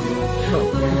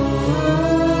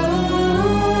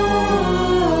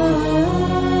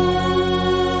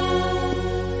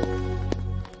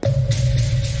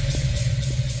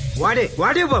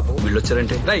 వాడే బాబు. వీళ్ళు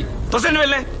వచ్చారంటే రై తొసండి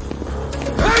వెళ్ళే.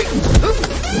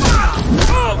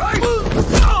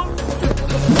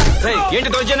 ఏంటి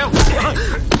తోచాను?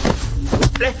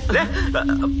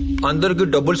 అందరికి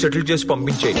డబ్బులు సెటిల్ చేసి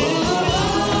పంపించేయి.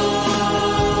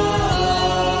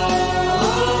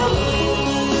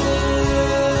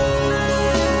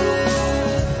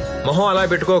 మొహం అలా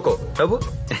పెట్టుకోకు. నవ్వు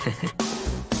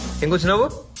ఇంకొచ్చి నవ్వు.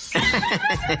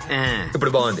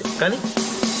 ఇప్పుడు బాగుంది కానీ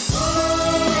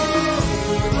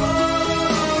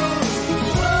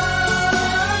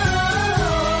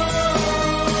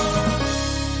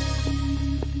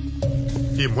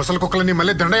ఈ ముసలి కుక్కలన్నీ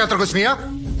మళ్ళీ దండయాత్రకు వచ్చినాయా?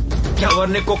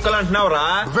 ఎవరిని కుక్కలు అంటున్నావురా?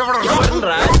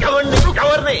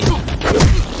 ఎవరిని?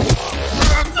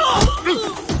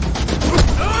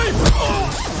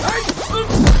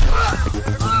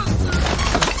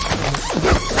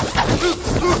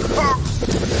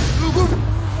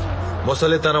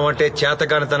 ముసలితనం అంటే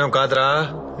చేతకానితనం కాదురా,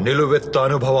 నిలువెత్తు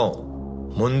అనుభవం.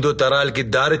 ముందు తరాలకి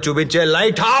దారి చూపించే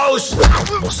లైట్ హౌస్.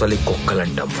 ముసలి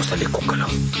కుక్కలంట, ముసలి కుక్కలు.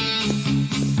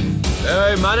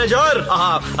 మేనేజర్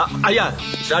అయ్యా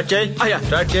స్టార్ట్ చేయి. అయ్యా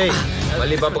స్టార్ట్ చేయి.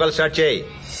 మళ్ళీ పంపకాలు స్టార్ట్ చేయి.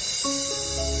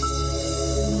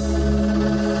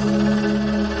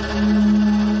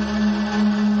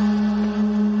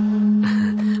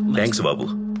 థ్యాంక్స్ బాబు.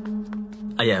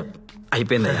 అయ్యా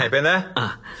అయిపోయిందా?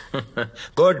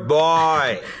 Good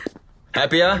bye.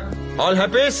 హ్యాపీయా? All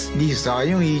happies? నీ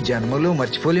సాయం ఈ జన్మలో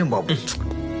మర్చిపోలేం బాబు.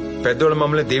 పెద్దోళ్ళు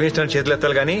మమ్మల్ని దీవించడానికి చేతులు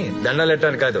ఎత్తాలి కానీ దండాలు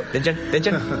ఎట్టడానికి కాదు. దించండి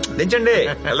దించండి దించండి.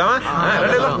 వెళ్దామా?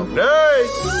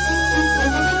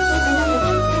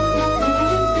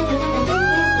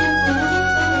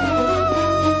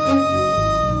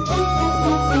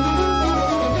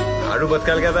 ఆడు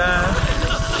బతకాలి కదా.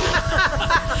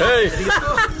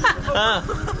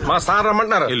 మా సార్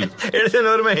రమ్మంటున్నారు.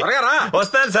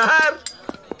 వస్తాను సార్.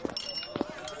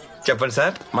 చెప్పండి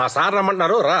సార్. మా సార్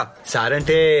రమ్మంటున్నారు. రా. సార్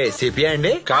అంటే సిపిఐ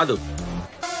అండి? కాదు.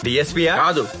 డిఎస్పీయా?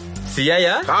 కాదు.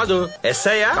 సిఐయా? కాదు.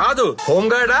 ఎస్ఐయా? కాదు.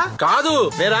 హోంగార్డా? కాదు.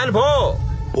 నేను రాను పో.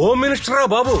 హోమ్ మినిస్టరా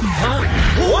బాబు?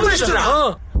 హోమ్ మినిస్టరా?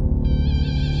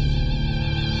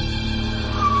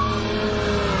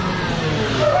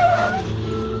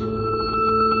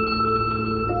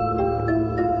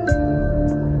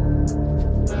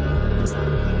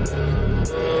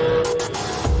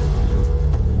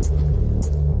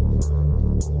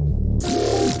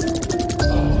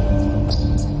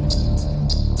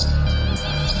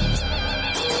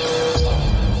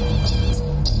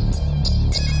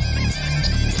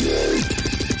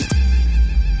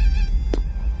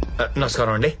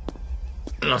 నమస్కారం అండి.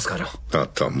 నమస్కారం. నా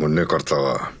తమ్ముడిని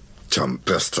కొడతావా?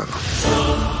 చంపేస్తాను.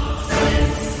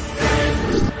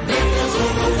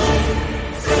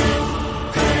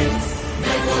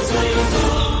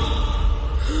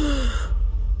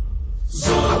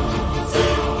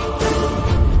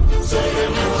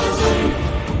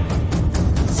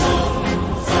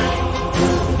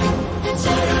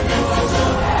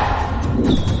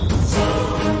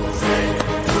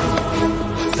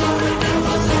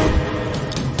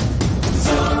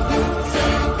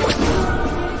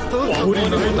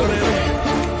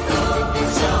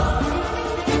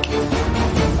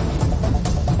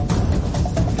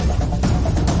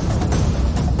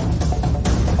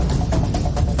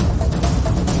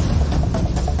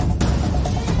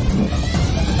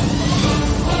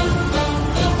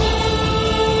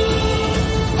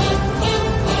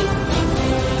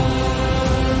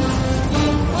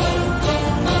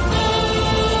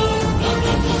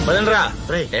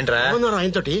 ఏంట్రా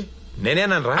ఆయనతోటి?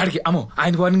 నేనేనరా? అమ్మో,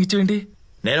 ఆయన వార్నింగ్ ఇచ్చేయండి.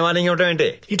 నేను వార్నింగ్ ఇవ్వటం ఏంటి?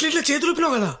 ఇట్లా ఇట్లా చేతులు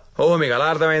ఊపినావు కదా. ఓ, మీకు అలా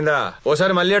అర్థమైందా?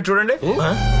 ఓసారి మళ్ళీ అటు చూడండి.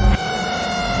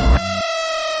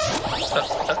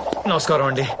 నమస్కారం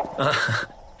అండి.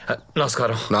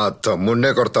 నమస్కారం. నా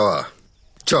తమ్ముడినే కొడతావా?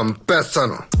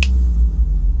 చంపేస్తాను.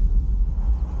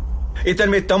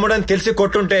 ఇతను మీ తమ్ముడని తెలిసి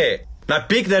కొట్టుంటే నా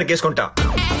పీక్ దరికేసుకుంటా.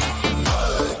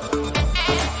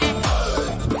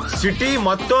 సిటీ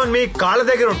మొత్తం మీ కాళ్ళ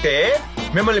దగ్గర ఉంటే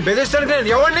మిమ్మల్ని బెదిరిస్తానికి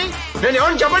నేను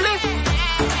ఎవరిని చెప్పండి.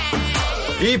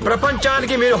 ఈ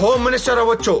ప్రపంచానికి మీరు హోమ్ మినిస్టర్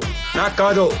అవ్వచ్చు, నాకు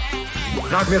కాదు.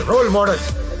 నాకు మీరు రోల్ మోడల్,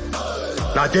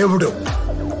 నా దేవుడు.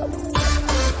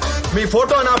 మీ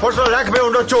ఫోటో నా పర్సులో లేకపోయి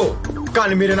ఉండొచ్చు,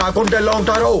 కానీ మీరు నా గుండెల్లో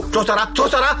ఉంటారు. చూస్తారా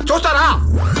చూస్తారా చూస్తారా?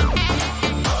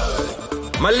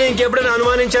 మళ్ళీ ఇంకెప్పుడైనా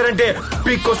అనుమానించారంటే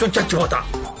పీక్ కోసం చచ్చిపోతా.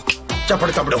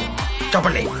 చెప్పండి తమ్ముడు,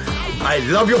 చెప్పండి. I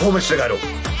love you home minister గారు.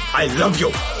 I love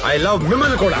you. I love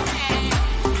మిమ్మల్ని కూడా.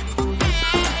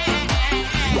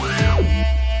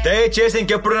 దయచేసి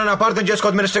ఇంకెప్పుడు నన్ను అపార్థం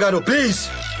చేసుకోవద్దు మినిస్టర్ గారు, please.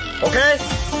 Okay,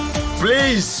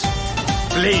 please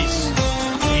please.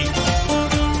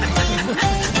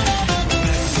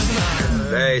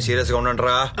 Serious గా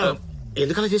ఉండండిరా.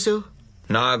 ఎందుకలా చేసావు?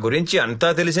 నా గురించి అంతా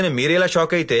తెలిసిన మీరేలా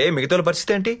షాక్ అయితే మిగతా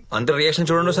పరిస్థితి ఏంటి? అందరి రియాక్షన్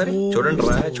చూడండి ఒకసారి. చూడండి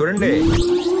రా, చూడండి.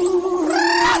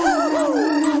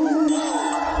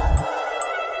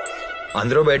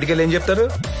 అందరూ బయటికి వెళ్ళి ఏం చెప్తారు?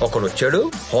 ఒకడు వచ్చాడు,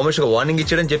 హోమ్ మినిస్టర్ వార్నింగ్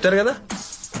ఇచ్చాడని చెప్తారు కదా.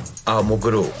 ఆ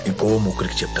ముగ్గురు ఇంకో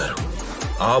ముగ్గురికి చెప్తారు,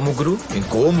 ఆ ముగ్గురు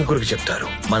ఇంకో ముగ్గురికి చెప్తారు.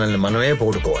 మనల్ని మనమే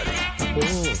పోగొట్టుకోవాలి.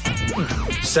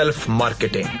 Self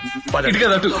marketing.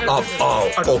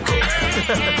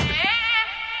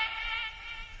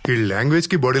 ఈ లాంగ్వేజ్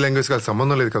కి బాడీ లాంగ్వేజ్ కి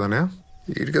సంబంధం లేదు కదనే.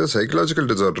 వీడికి ఏదో సైకలాజికల్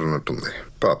డిజార్డర్ ఉన్నట్టుంది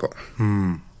పాపం.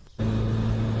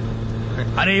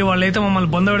 అరే వాళ్ళైతే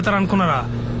మమ్మల్ని బొంద పెడతారు అనుకున్నారా?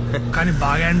 కానీ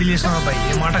బాగా హ్యాండిల్ చేసిన అబ్బాయి,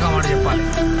 ఏ మాట కామాట చెప్పాలి.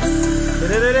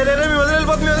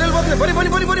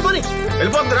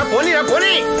 వెళ్ళిపోతుందిరా, పోనీరా,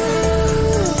 పోనీ.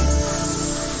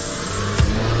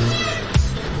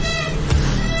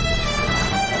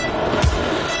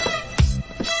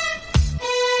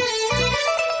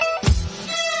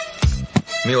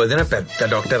 మీ వదిన పెద్ద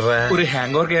డాక్టర్ రా.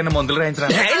 హ్యాంగ్ ఓవర్ ఏమైనా మందులు రాయించరా?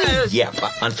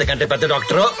 అంతకంటే పెద్ద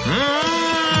డాక్టర్.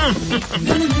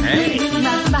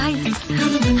 బాయ్.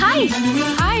 Hi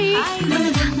hi.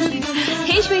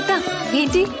 హే శ్వేత,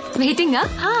 ఏంటి వెయిటింగా?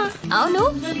 అవును,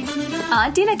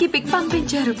 ఆంటీ నాకు ఈ పిక్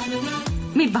పంపించారు.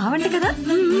 మీరు బాగుంట కదా?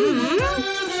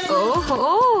 ఓహో,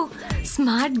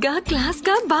 స్మార్ట్ గా క్లాస్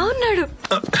గా బాగున్నాడు.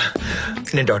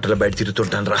 నేను డాక్టర్ల బయట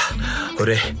తిరుగుతుంటాను రా.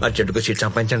 ఒరే, అర్జెంటుగా సీట్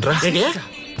సంపాదించండి రా.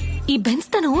 ఈ బెన్స్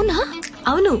తన ఓనా?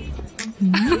 అవును.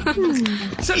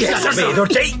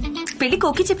 పెళ్లికి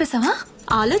ఓకే చెప్పేసావా?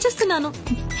 ఆలోచిస్తున్నాను.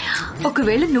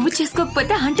 ఒకవేళ నువ్వు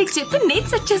చేసుకోకపోతే ఆంటీకి చెప్పి నేను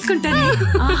సెట్ చేసుకుంటాను.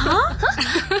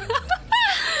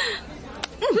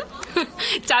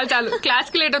 చాలు చాలు, క్లాస్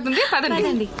కి లేట్ అవుతుంది,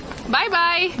 పదండి. Bye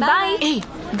bye bye.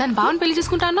 దాని బావని పెళ్లి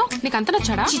చేసుకుంటాను. నీకు అంత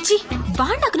నచ్చాడా? చిచ్చి,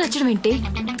 వాడు నాకు నచ్చడం ఏంటి?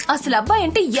 అసలు అబ్బాయి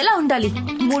అంటే ఎలా ఉండాలి?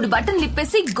 3 బటన్లు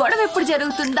ఇప్పేసి గొడవ ఎప్పుడు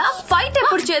జరుగుతుందా, ఫైట్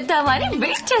ఎప్పుడు చేద్దామా అని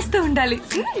వెయిట్ చేస్తూ ఉండాలి.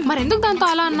 మరెందుకు దాంతో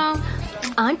అలా అన్నా?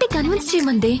 Aunty convince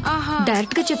చేయమంది.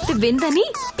 డైరెక్ట్ గా చెప్తే విందని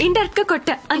ఇండైరెక్ట్ గా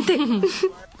కొట్టా, అంతే.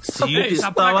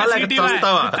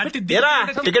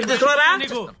 టికెట్ తీసుకున్నారా?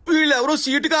 వీళ్ళెవరో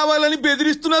సీటు కావాలని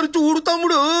బెదిరిస్తున్నారు చూడు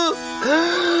తమ్ముడు.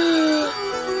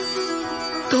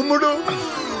 తమ్ముడు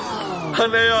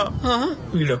అన్నయ్య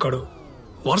వీడొకడు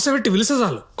వరుస పెట్టి పిలిస్తే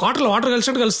చాలు కోటలో వాటర్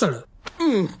కలిసినట్టు కలుస్తాడు.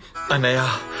 అన్నయ్య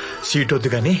సీట్ వద్దు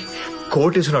గాని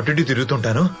కోటేసిన అటు ఇటు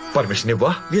తిరుగుతుంటాను, పర్మిషన్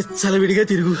ఇవ్వా? విడిగా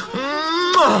తిరుగు.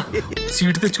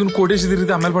 సీట్ తెచ్చుకుని కోటేసి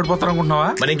తిరిగితే అమ్మాయిలు పడిపోతారు అనుకుంటున్నావా?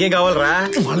 మన ఇంకేం కావాలరా?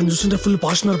 వాళ్ళని చూస్తుంటే ఫుల్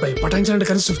పార్ట్నర్ పై పటాయించాలంటే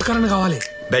కానీ స్విఫ్ట్ కార్ కావాలి.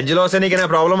 బెంజ్ లో వస్తే నీకేనా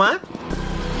ప్రాబ్లమా?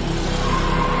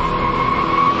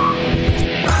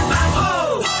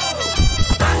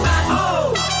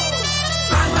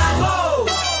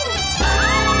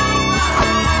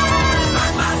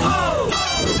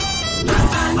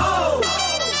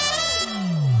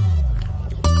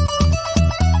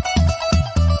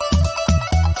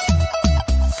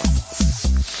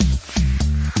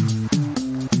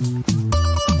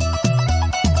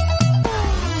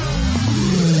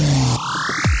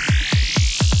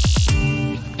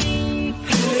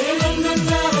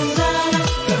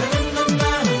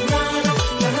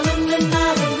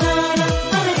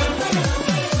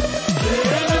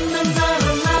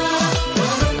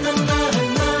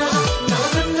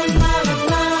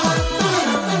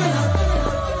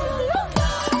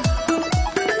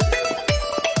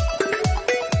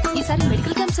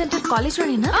 కాలేజ్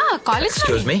లోనేనా? కాలేజ్.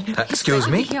 Excuse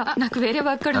me. నాకు వేరే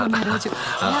వర్క్ కూడా ఉంది రోజు.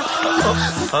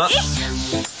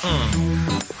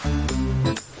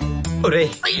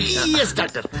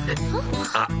 Doctor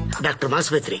doctor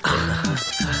మాస్వేత్రి.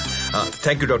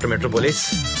 Thank you doctor Metropolis.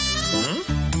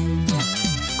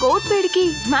 Coat పేడికి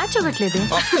match అవ్వట్లేదు.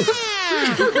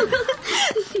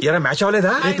 ఎరా మ్యాచ్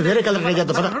అవ్వలేదా? వేరే కలర్ ట్రై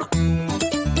చేద్దాం.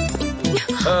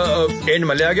 ఏంటి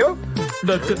మళ్ళీ ఆగావు?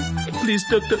 డాక్టర్ ప్లీజ్,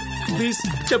 డాక్టర్ ప్లీజ్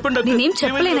చెప్పండి. నేనేం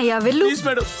చెప్పలేనయ్యా, వెళ్ళు. ప్లీజ్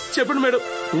మేడం, చెప్పండి మేడం.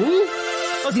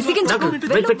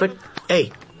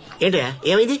 ఏంటయ్యా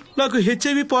ఏమైంది? నాకు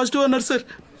HIV పాజిటివ్ అన్నారు సార్.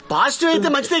 పాజిటివ్ అయితే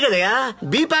మంచిదే కదయా.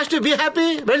 బీ పాజిటివ్, బీ హ్యాపీ,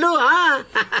 వెళ్ళు.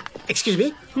 Excuse me,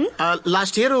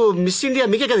 last year miss India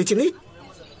మీకే కదా ఇచ్చింది?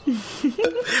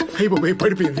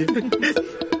 పడిపోయింది.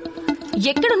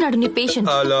 ఎక్కడున్నాడు నీ పేషెంట్?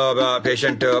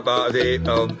 పేషెంట్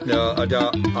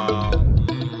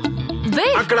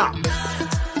అక్కడ.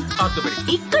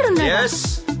 ఇక్కడున్నాడు.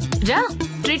 రా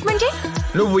ట్రీట్మెంట్ చేయి.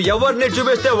 నువ్వు ఎవరిని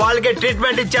చూపిస్తే వాళ్ళకే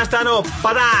ట్రీట్మెంట్ ఇచ్చేస్తాను.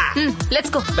 పదా,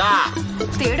 లెట్స్ గో.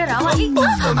 తేడా రావాలి.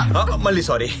 మళ్ళీ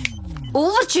సారీ.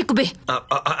 ఓవర్ చెక్ బే.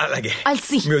 అలాగే. I'll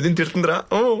see. మీ వదిన తిడుతుందిరా.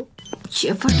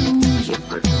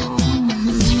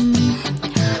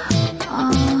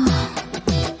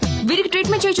 వీరికి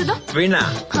ట్రీట్మెంట్ చేయి చూద్దాం. వీణా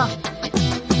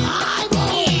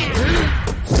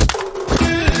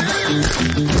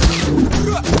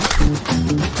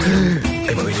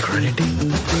ఏంటి?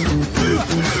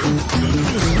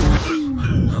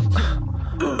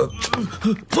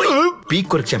 పీక్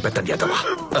కొరకు చంపేస్తాను చేద్దామా?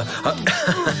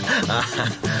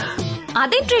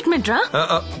 అదే ట్రీట్మెంట్ రా.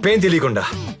 పెయిన్ తెలియకుండా.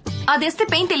 అదేస్తే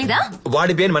పెయిన్ తెలీదా?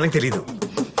 వాడి పెయిన్ మనకు తెలీదు.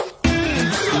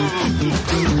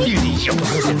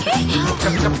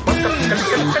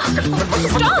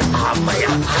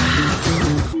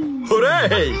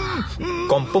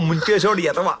 కొంప ముంచేసోడు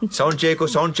ఎదవా. సౌండ్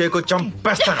చేయకు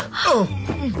చంపేస్తాను.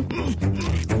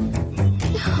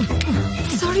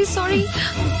 Sorry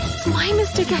my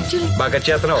mistake actually. బాగా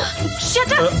చేస్తున్నావు.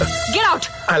 Shut up, get out.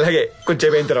 అలాగే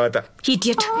కొంచెం అయిన తర్వాత.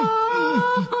 ఇడియట్.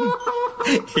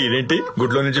 ఇదేంటి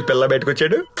గుడ్లో నుంచి పిల్ల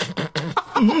బయటకొచ్చాడు?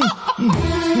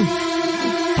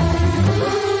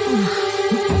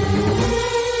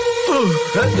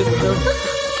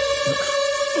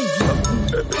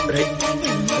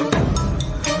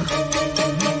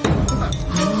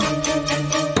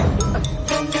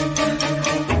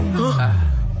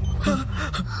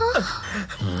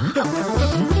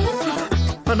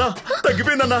 అన్నా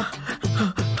తగ్గిపోయిందన్నా.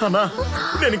 అన్నా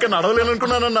నేను ఇంకా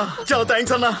నడవలేననుకున్నానన్నా. చాలా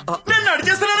థ్యాంక్స్ అన్నా. నేను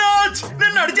నడిచేస్తున్నాను.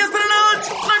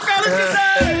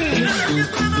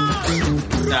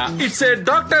 It's a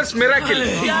doctor's miracle.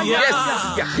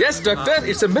 Yes, doctor.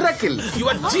 It's a miracle. You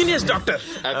are genius, doctor.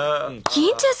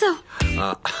 ఏం చేసావు?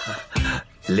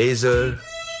 Laser,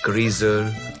 greaser,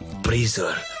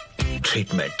 Brezza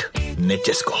treatment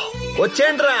నెచ్చేసుకో.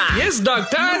 వచ్చేండ్రా. Yes,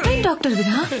 doctor. Doctor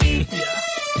విరా.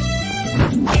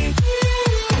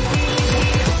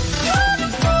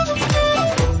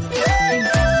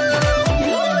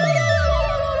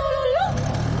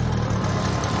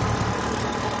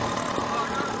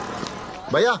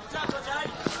 భయ్యా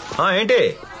ఏంటి?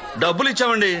 డబ్బులు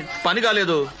ఇచ్చామండి, పని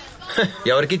కాలేదు.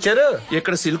 ఎవరికి ఇచ్చారు?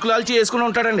 ఇక్కడ సిల్క్ లాల్చి వేసుకుని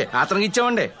ఉంటాడండి, అతనికి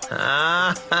ఇచ్చామండి.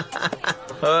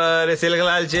 సిల్క్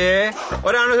లాల్చి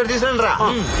ఒరే తీసుకురండి రా.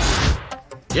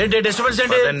 ఏంటి డిస్టర్బెన్స్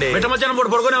ఏంటి? మిట్ట మధ్యాహ్నం పూట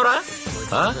పడుకునేవరా?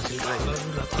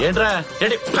 ఏంట్రా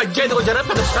ఏంటి పంచాయతీకి వచ్చారా?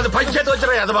 పంచాయతీకి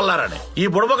వచ్చారా ఎదబల్లారని? ఈ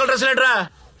బుడబొక్కల డ్రెస్ ఏంట్రా?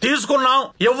 తీసుకున్నాం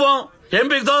ఇవ్వం, ఏం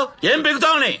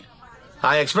బిగుతావు అని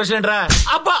ఆ ఎక్స్ప్రెషన్ ఏంట్రా?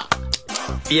 అబ్బా,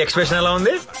 ఈ ఎక్స్ప్రెషన్ ఎలా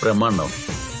ఉంది? బ్రహ్మాండం.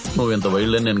 నువ్వు ఇంత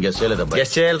వైల్డ్ అని నేను గెస్ చేయలేదబ్బా.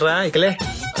 గెస్ చేయాలరా ఇకలే.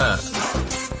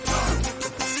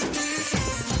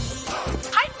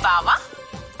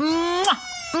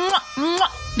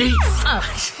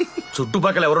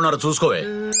 చుట్టుపక్కల ఎవరున్నారో చూసుకోవే.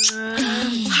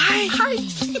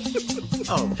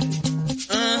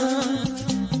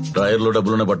 డ్రాయర్ లో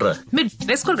డబ్బులున్నా పట్టరా.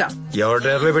 వేసుకోరుగా. ఎవరు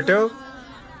డ్రైవర్ లో పెట్టావు?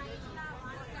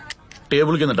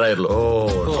 టేబుల్ కింద డ్రాయర్ లో.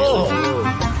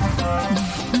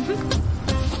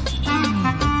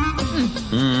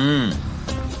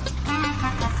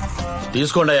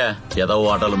 తీసుకోండి అయ్యా, ఏదో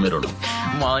ఆటలు మీరు.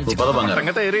 పద బంగారం.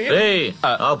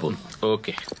 ఆపు.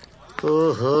 ఓకే.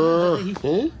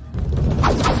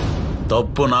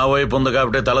 తప్పు నా వైపు ఉంది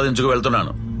కాబట్టి తలదించుకు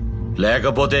వెళ్తున్నాను,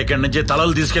 లేకపోతే ఇక్కడి నుంచి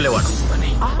తలలు తీసుకెళ్లేవాడు.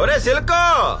 ఒరే సిల్క్,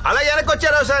 అలా వెనక్కి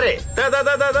వచ్చారా ఒకసారి?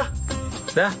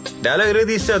 డైలాగ్ ఇరుగు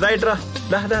తీస్తావు. దాయిట్రా.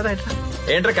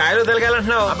 ఏంట్రా కాయలు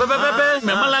తెలగాలంటున్నావు?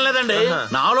 మిమ్మల్ని అనలేదండి,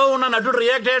 నాలో ఉన్న నటుడు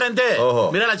రియాక్ట్ అయ్యాడంతే.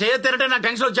 మీరు అలా చేయొద్దంటే నాకు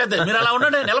టెన్షన్ వచ్చేది. మీరు అలా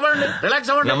ఉండండి, నిలబడండి,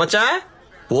 రిలాక్స్ అవ్వండి. నమ్మచ్చా?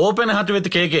 ఓపెన్ హార్ట్ విత్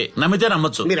కేకే. నమ్మితే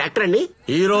నమ్మచ్చు. మీరు యాక్టర్ అండి?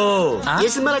 హీరో. ఏ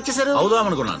సినిమాలు వచ్చేసారు?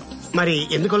 అవుదామనుకున్నాను. మరి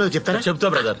ఎందుకో చెప్తారా? చెప్తా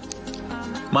బ్రదర్.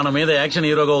 మన మీద యాక్షన్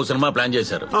హీరోగా ఒక సినిమా ప్లాన్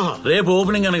చేశారు. రేపు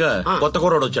ఓపెనింగ్ అనగా కొత్త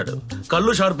కుర్రాడు వచ్చాడు,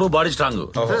 కళ్ళు షార్ప్, బాడీ స్ట్రాంగ్.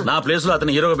 నా ప్లేస్ లో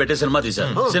అతను హీరోగా పెట్టే సినిమా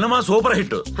తీశారు. Cinema super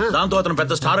hit. దాంతో అతను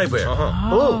పెద్ద స్టార్ అయిపోయాడు.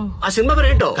 ఆ సినిమా పేరు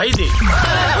ఏంటో? ఖైదీ.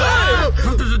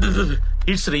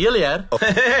 ఇట్స్ రియల్ యార్.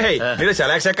 మీరు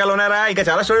చాలా చెక్కలు ఉన్నారా? ఇంకా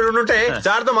చాలా స్టోరీలు ఉంటే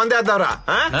చార్తో మంది వేద్దాంరా.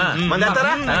 మంది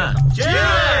వేస్తారా?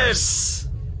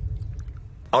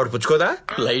 ఆవిడ పుచ్చుకోదా?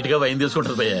 లైట్ గా వైన్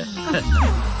తీసుకుంటుంది భయ్యా.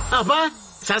 అబ్బా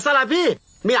సరసాలాపి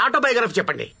మీ ఆటోబయోగ్రఫీ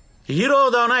చెప్పండి. హీరో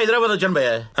అవుదామని హైదరాబాద్ వచ్చాను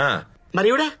భయ్యా. మరి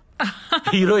ఇవిడ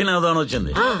హీరోయిన్ అవుదామని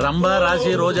వచ్చింది. రంభా,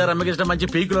 రాశి, రోజా, రమ్యకృష్ణ మంచి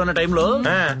పీక్ లో ఉన్న టైంలో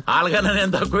ఆల్గానే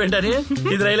నేను తక్కువ ఏంటని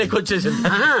ఇది రైలు ఎక్కువ వచ్చేసింది.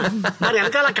 మరి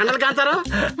వెనకాల కండలు కాంతారు.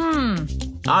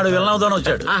 ఆడు విలన్ అవుదామని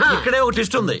వచ్చాడు. ఇక్కడే ఒక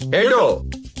ట్విస్ట్ ఉంది. ఏంటో?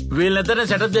 వీళ్ళిద్దరిని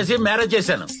సెటప్ చేసి మ్యారేజ్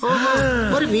చేశాను.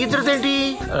 మరి మీ ఇద్దరిదేంటి?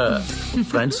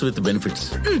 Friends with benefits.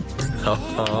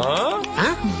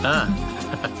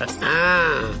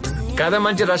 కథ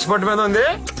మంచి రష్ పట్టు మీద ఉంది.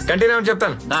 కంటిన్యూ అని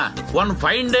చెప్తాను. One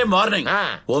fine day morning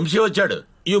Vamsi వచ్చాడు.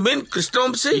 You mean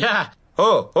Krishna Vamsi?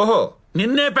 ఓహో,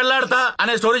 నిన్నే పెళ్లాడతా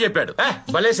అనే స్టోరీ చెప్పాడు.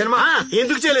 భలే సినిమా.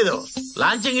 ఎందుకు చేయలేదు?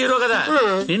 లాంచింగ్ హీరో కదా.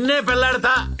 నిన్నే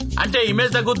పెళ్లాడతా అంటే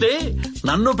ఇమేజ్ తగ్గుద్ది,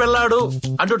 నన్ను పెళ్లాడు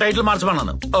అంటూ టైటిల్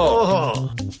మార్చమన్నాను.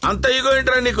 అంత ఈగో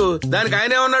ఏంట్రా నీకు? దానికి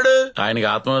ఆయనే ఉన్నాడు. ఆయనకి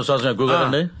ఆత్మవిశ్వాసం ఎక్కువ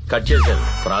కదండి. కట్ చేశారు.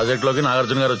 ప్రాజెక్ట్ లోకి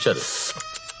నాగార్జున గారు వచ్చారు.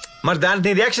 మరి దానికి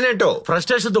నీ రియాక్షన్ ఏంటో?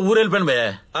 ఫ్రస్ట్రేషన్ తో ఊరెళ్ళిపోయాను భయ్యా.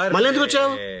 మళ్ళీ ఎందుకు వచ్చావు?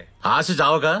 ఆశ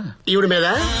చావక ఈవిడ మీద,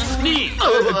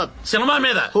 సినిమా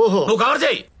మీద. నువ్వు కవర్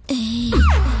చేయి,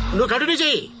 నువ్వు కంటిన్యూ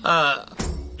చెయ్యి.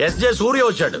 ఎస్జే సూర్య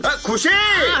వచ్చాడు. ఖుషి.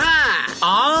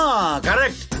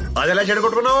 కరెక్ట్. అదెలా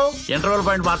చెడగొట్టుకున్నావు? Interval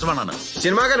point మార్చమన్నాను.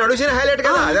 సినిమాగా నడుసిన హైలైట్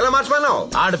కదా, అదెలా మార్చమన్నావు?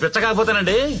 ఆడు పిచ్చ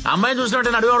కాకపోతేనండి అమ్మాయిని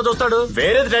చూసినట్టు నడువేవాడు చూస్తాడు.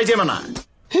 వేరేది ట్రై చేయమన్నా.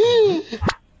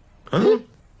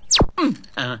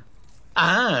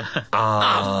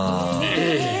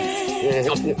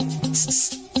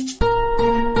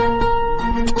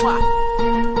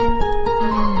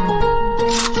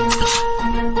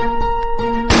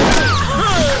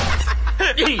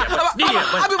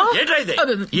 ఏంటైతే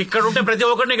ఇక్కడ ఉంటే ప్రతి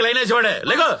ఒక్కరు నీకు లైన్ వేసేవాడే.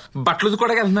 లేగో. బట్టలు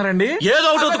కూడా వెళ్తున్నారండి. ఏదో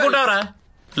ఒకటి ఉతుకుంటావరా.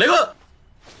 లేగో.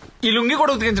 ఈ లుంగి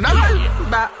కూడా ఉతికించనా?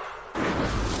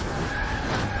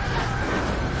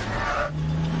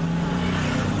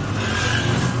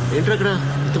 ఏంట్రా ఇక్కడ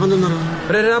ఎంతమంది ఉన్నారు?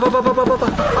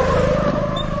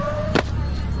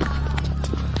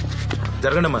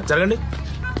 జరగండి అమ్మా, జరగండి.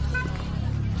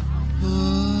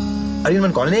 అది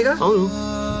మన కాలనీగా? అవును.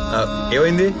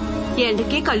 ఏమైంది?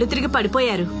 ఎండకి కళ్ళు తిరిగి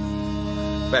పడిపోయారు.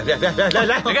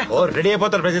 రెడీ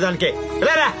అయిపోతారు ప్రతిదానికి.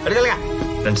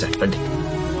 రండి సార్, రండి.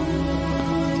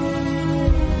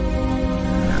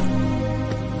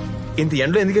 ఇంత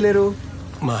ఎండలో ఎందుకు వెళ్ళారు?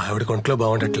 మా ఆవిడ ఒంట్లో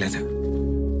బాగుండట్లేదు.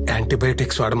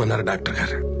 యాంటీబయాటిక్స్ వాడమన్నారు డాక్టర్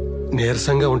గారు.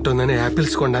 నీరసంగా ఉంటుందని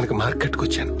యాపిల్స్ కొనడానికి మార్కెట్ కు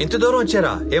వచ్చాను. ఇంత దూరం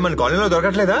వచ్చారా? ఏమన్నా కాలనీలో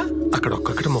దొరకట్లేదా? అక్కడ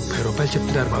ఒక్కొక్కటి 30 రూపాయలు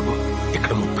చెప్తున్నారు బాబు.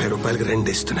 ఇక్కడ 30 రూపాయలకి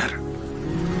 2 ఇస్తున్నారు.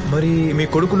 మరి మీ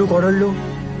కొడుకులు కోడళ్ళు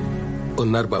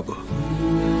ఉన్నారు బాబు.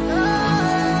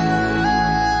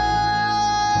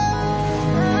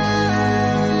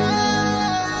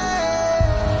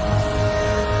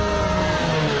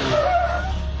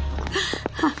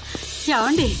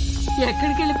 ఏమండి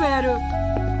ఎక్కడికి వెళ్ళిపోయారు?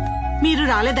 మీరు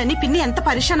రాలేదని పిన్ని ఎంత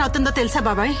పరిశాన్ అవుతుందో తెలుసా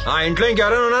బాబాయ్? ఆ ఇంట్లో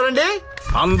ఇంకెవరైనా ఉన్నారండి?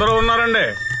 అందరూ ఉన్నారండి.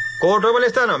 1,00,00,000 రూపాయలు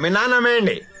ఇస్తాను, మీ నాన్న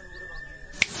అమ్మేయండి.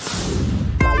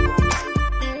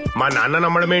 మా నాన్న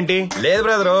నమ్మడం ఏంటి? లేదు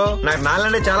బ్రదరు, నాకు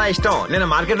నాన్నంటే చాలా ఇష్టం. నేను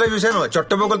మార్కెట్ లో చూశాను,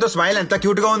 చుట్టబొక్కలతో స్మైల్ ఎంత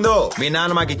క్యూట్ గా ఉందో. మీ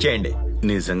నాన్న మాకు ఇచ్చేయండి.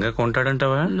 నిజంగా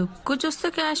కొంటాడంటావా? లుక్ చూస్తే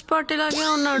క్యాష్ పార్టీ లాగే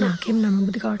ఉన్నాడు. నాకేం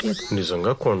నమ్మబుద్ధి కావట్లేదు.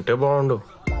 నిజంగా కొంటే బాగుండు.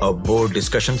 అబ్బో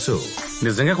డిస్కషన్స్.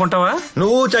 నిజంగా కొంటావా?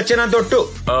 నువ్వు చచ్చిన తొట్టు.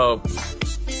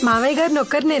 మావయ్య గారిని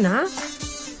ఒక్కరినేనా?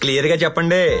 క్లియర్ గా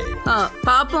చెప్పండి.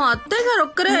 పాపం అత్తయ్య గారు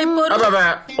ఒక్కరే అయిపోరు.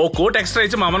 ఓ కోట్ ఎక్స్ట్రా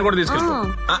ఇచ్చి మా అమ్మని కూడా తీసుకెళ్తా.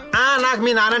 నాకు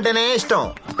మీ నాన్నంటేనే ఇష్టం.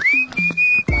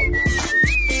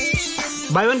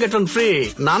 By 1 get 1 free.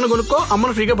 నాన్న కొనుక్కో,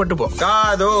 అమ్మను ఫ్రీగా పట్టుకో.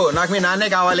 కాదు, నాకు మీ నాన్నే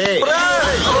కావాలి.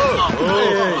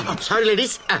 సారీ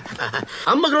లేడీస్,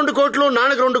 అమ్మకు 2 కోట్లు,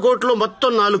 నాన్నకు 2 కోట్లు,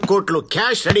 మొత్తం 4 కోట్లు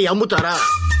క్యాష్ రెడీ. అమ్ముతారా?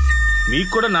 మీకు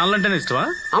కూడా నాన్నంటేనే ఇష్టమా?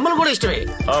 అమ్మలు కూడా ఇష్టమే.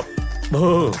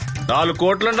 4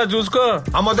 కోట్లంటా చూసుకో.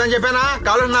 అమ్మొద్దని చెప్పానా?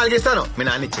 కావాలని 4 ఇస్తాను, మీ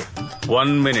నాన్న ఇచ్చే.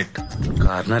 1 మినిట్.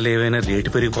 కారణాలు ఏవైనా రేటు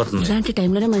పెరిగిపోతుంది. ఇలాంటి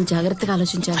టైంలోనే మనం జాగ్రత్తగా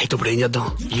ఆలోచించాలి. అయితే ఇప్పుడు ఏం చేద్దాం?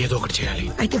 ఏదో ఒకటి చేయాలి.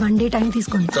 అయితే 1 డే టైం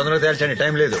తీసుకోండి. తొందరగా తేల్చండి,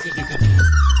 టైం లేదు.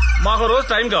 మాకు రోజు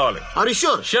టైం కావాలి. Are you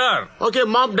sure? Sure. Okay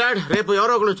mom dad, రేపు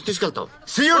ఎవరో ఒకరు వచ్చి తీసుకెళ్తాం.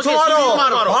 See you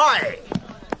tomorrow. Bye.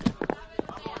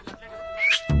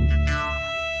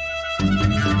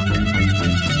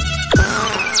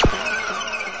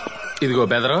 ఇదిగో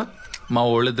బెదరు, మా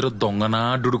వాళ్ళిద్దరు దొంగన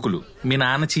డుడుకులు. మీ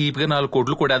నాన్న చీప్ గా 4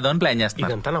 కోట్లు కొడేద్దామని ప్లాన్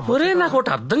చేస్తున్నారు. ఒరే నాకు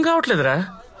ఒకటి అర్థం కావట్లేదురా,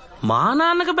 మా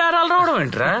నాన్నకి బేరాలు రావడం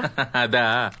ఏంట్రా? అదా,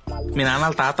 మీ నాన్న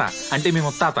తాత అంటే మీ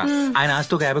ముత్తాత, ఆయన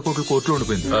ఆస్తి ఒక 50 కోట్లు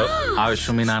ఉండిపోయింది. ఆ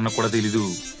విషయం మీ నాన్న కూడా తెలీదు.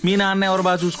 మీ నాన్న ఎవరు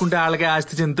బాగా చూసుకుంటే వాళ్ళకే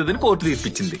ఆస్తి చెందుతుందని కోర్టు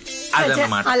తీర్పిచ్చింది.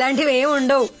 అదన్నమాట. అలాంటివి ఏమి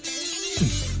ఉండవు.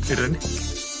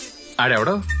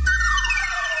 ఆడెవడో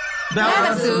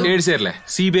ఏడ్సేర్లే,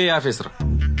 సిబిఐ ఆఫీసర్.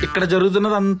 ఇక్కడ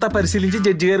జరుగుతున్నదంతా పరిశీలించి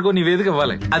జడ్జి గారికి నివేదిక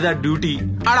ఇవ్వాలి. అది ఆ డ్యూటీ.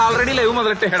 ఆడ ఆల్రెడీ లైవ్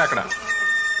మొదలెట్టాడు అక్కడ.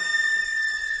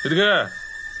 ఇదిగా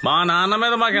మా నాన్న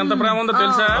మీద మాకు ఎంత ప్రేమ ఉందో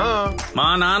తెలుసా? మా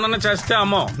నాన్నని చేస్తే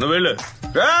అమ్మో, నువ్వు వెళ్ళు.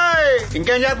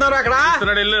 ఇంకేం చేస్తున్నారు అక్కడ?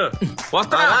 వెళ్ళు,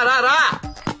 వస్తా.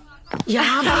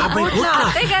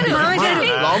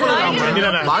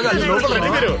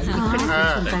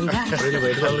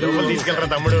 తీసుకెళ్ళరా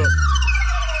తమ్ముడు.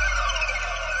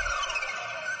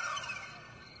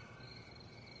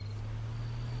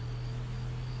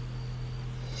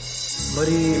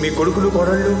 మరి మీ కొడుకులు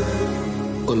కోడళ్ళు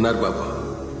ఉన్నారు బాబు.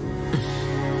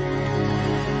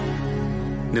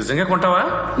 నిజంగా కొంటావా?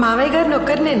 మావయ్య గారిని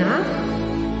ఒక్కరినేనా?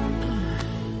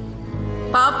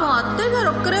 పాపం అత్తయ్య గారు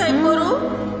ఒక్కరే అయిపోరు.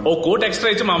 ఓ కోట్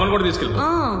ఎక్స్ట్రా ఇచ్చి మా అమ్మని కూడా తీసుకెళ్తా.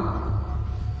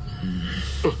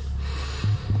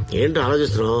 ఏంటో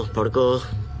ఆలోచిస్తున్నావు? పడుకో.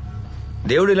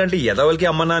 దేవుడు ఇలాంటి ఎదవలకి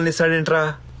అమ్మ నాన్న ఇస్తాడేంట్రా?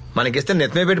 మనకిస్తే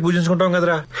నెత్తిమే పెట్టి పూజించుకుంటాం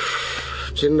కదరా.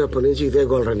 చిన్నప్పటి నుంచి ఇదే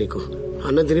గోల్రా నీకు.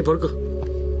 అన్నం తిని పడుకో.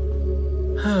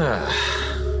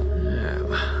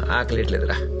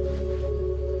 ఆకలిట్లేదురా.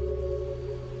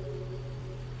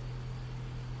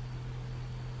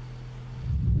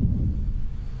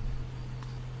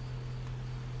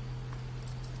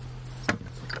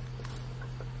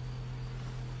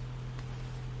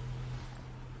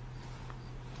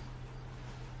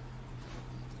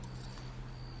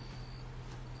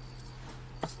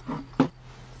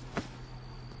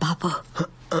 బాబు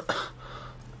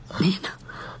నేను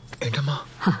ఏంటమ్మా?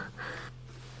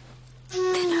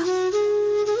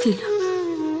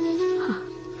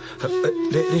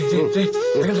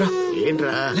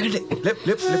 ఏంట్రా?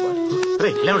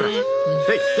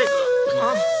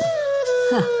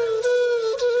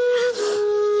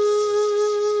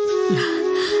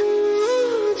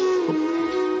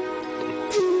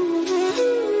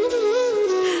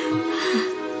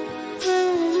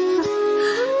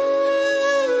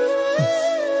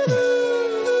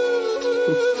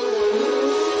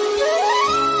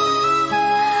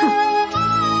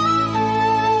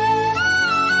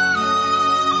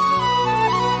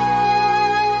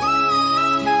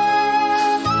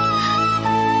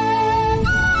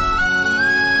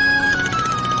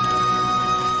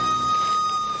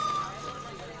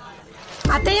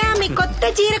 అత్తయ్య మీ కొత్త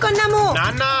చీర కొన్నాము.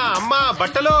 నాన్న, అమ్మ,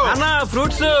 బట్టలు, అన్న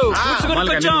ఫ్రూట్స్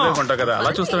కొంటా కదా,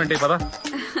 అలా చూస్తామంటే పదా.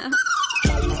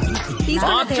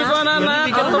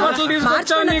 కొత్త బట్టలు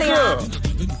తీసుకొచ్చావు నీకు.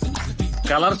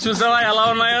 కలర్స్ చూసావా ఎలా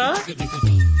ఉన్నాయో?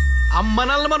 అమ్మ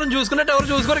నల్ని మనం చూసుకున్నట్టు ఎవరు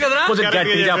చూసుకోరు కదరా. కొంచెం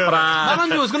గట్టి చెప్పరా. మనం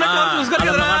చూసుకున్నట్టు ఎవరు చూసుకోరు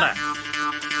కదరా.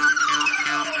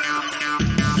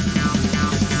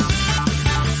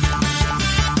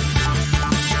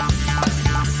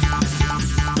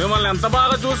 మిమ్మల్ని ఎంత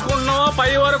బాగా చూసుకుంటున్నావో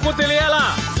పై వరకు తెలియాలా?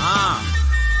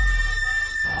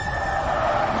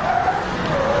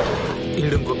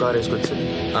 ఇంకో కారు వేసుకొచ్చింది.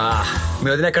 మీ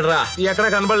వదిన ఎక్కడరా? ఎక్కడ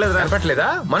కనపడలేదు కనపట్లేదా?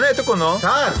 మనం ఎత్తుకుందాం.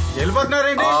 Sir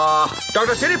వెళ్ళిపోతున్నారేంటి?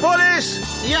 Doctor Siri police.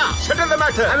 Yeah settle the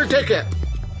matter. I will take care.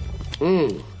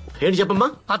 ఏంటి చెప్పమ్మా?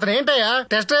 అతను ఏంటయ్యా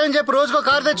టెస్ట్ అని చెప్పి రోజుకో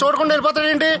కారు తెచ్చి చూడకుండా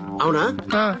వెళ్ళిపోతాడేంటి? అవునా?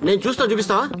 నేను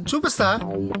చూపిస్తావా? చూపిస్తా.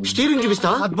 స్టీరింగ్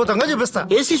చూపిస్తా? అద్భుతంగా చూపిస్తా.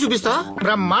 ఏసీ చూపిస్తా?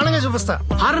 బ్రహ్మాండంగా చూపిస్తా.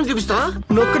 హార్న్ చూపిస్తా?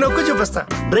 నొక్కి చూపిస్తా.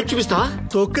 బ్రేక్ చూపిస్తా?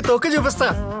 తొక్కి చూపిస్తా.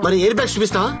 మరి ఎయిర్ బ్యాగ్స్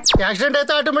చూపిస్తా? యాక్సిడెంట్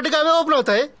అయితే ఆటోమేటిక్ అవే ఓపెన్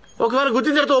అవుతాయి. ఒకవేళ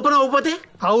గుర్తిన తర్వాత ఓపెన్ అవ్వకపోతే?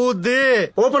 అవుద్ది.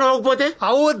 ఓపెన్ అవ్వకపోతే?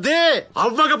 అవుద్ది.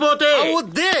 అవ్వకపోతే?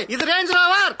 అవుద్ది. ఇది రేంజ్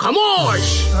రోవర్.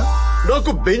 ఖమోష్.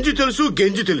 నాకు బెంజ్ తెలుసు,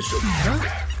 గెంజి తెలుసు.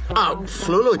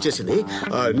 ఫ్లోలో వచ్చేసింది.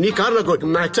 నీ కారు నాకు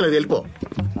నచ్చలేదు, వెళ్ళిపో.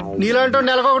 నీలాంటి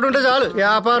నెలకొకటి ఉంటే చాలు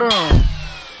వ్యాపారం.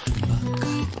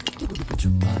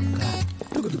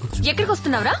 ఎక్కడికి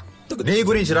వస్తున్నావురా? నీ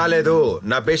గురించి రాలేదు,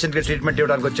 నా పేషెంట్ కి ట్రీట్మెంట్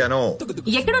ఇవ్వడానికి వచ్చాను.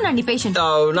 ఎక్కడున్నాండి పేషెంట్?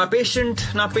 నా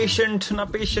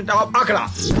పేషెంట్ అక్కడ.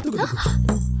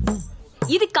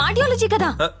 ఇది కార్డియాలజీ కదా?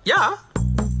 యా.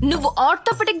 నువ్వు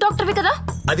ఆర్థోపెడిక్ డాక్టర్వి కదా?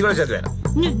 అది కూడా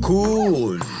చదివాను.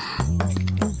 కూల్.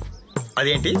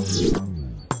 అదేంటి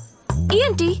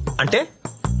ఏంటి అంటే?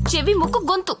 చెవి, ముక్కు,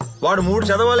 గొంతు. వాడు 3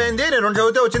 చదవాలైంది, నేను 2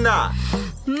 చదివితే వచ్చిందా?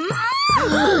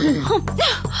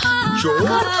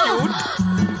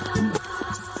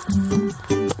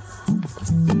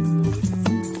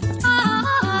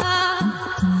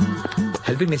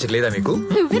 హెల్పింగ్ నేచర్ లేదా మీకు?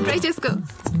 నువ్వే ట్రై చేసుకో.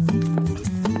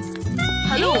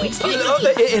 హలో,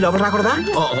 లోపల రాకూడదా?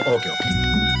 ఓకే.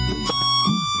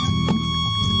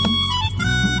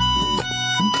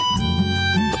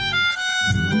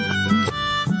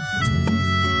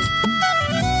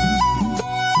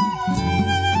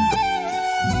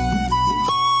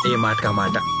 ఏ మాట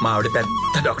మాట, మా ఆవిడ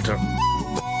పెద్ద డాక్టర్.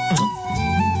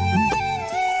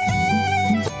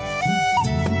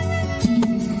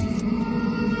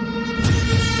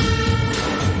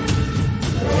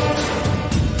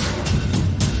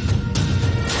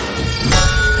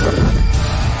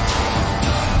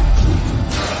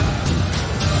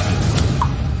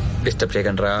 డిస్టర్బ్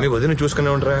చేయకండి రా. మీ వదిన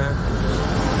చూసుకునే ఉండరా.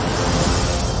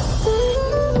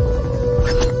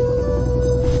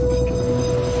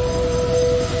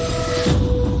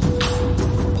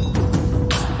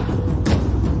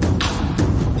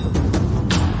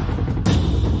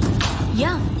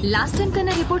 లాస్ట్ టైం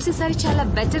కన్నా రిపోర్ట్స్ ఈసారి చాలా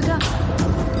బెటర్ గా.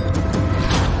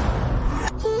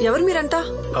 ఎవరు మీరంతా?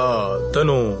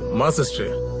 తను మా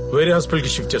సిస్టర్. వేరే హాస్పిటల్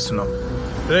కి షిఫ్ట్ చేస్తున్నాం.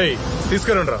 రేయ్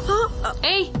తీసుకురండి రా.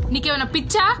 ఏయ్ నీకేమైనా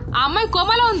పిచ్చా? ఆ అమ్మాయి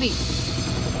కోమాలో ఉంది.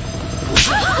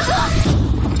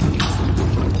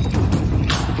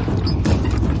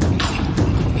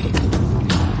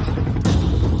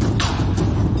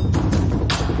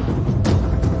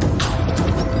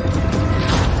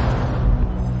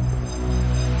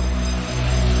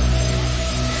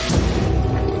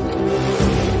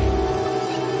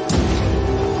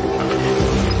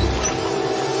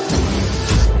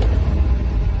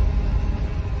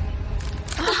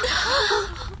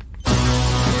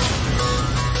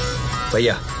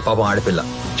 భయ్యా పాపం ఆడపిల్ల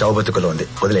చావు బతుకులో ఉంది,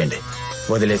 వదిలేయండి.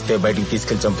 వదిలేస్తే బయటికి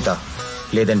తీసుకెళ్లి చంపుతా,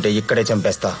 లేదంటే ఇక్కడే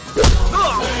చంపేస్తా.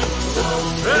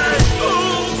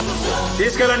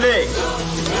 తీసుకెళ్ళండి.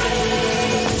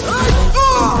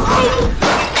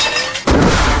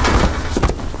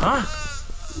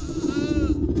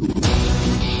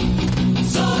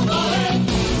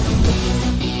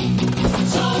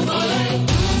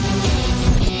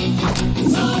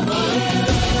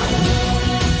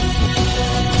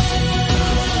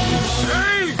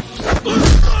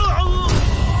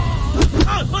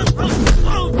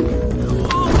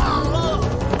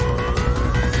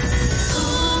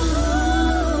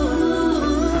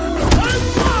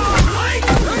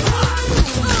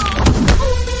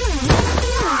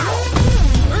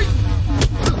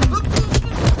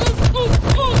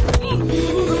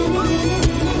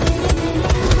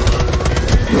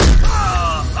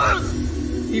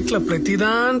 ఇట్లా ప్రతి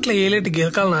దాంట్లో ఏలేటి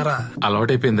గిరకాలనారా?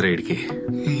 అలవాటైపోయింది రైడ్కి.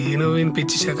 ఈయన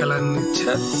పిచ్చి శకలన్నీ.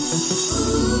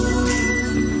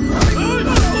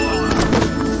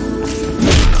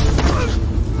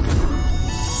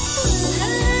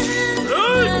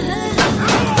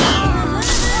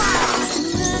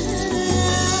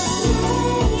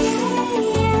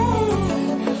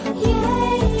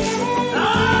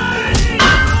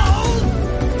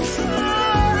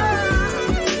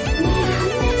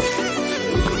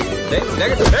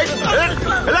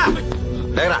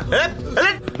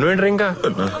 నువ్వేంట్రా ఇంకా?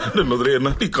 నన్ను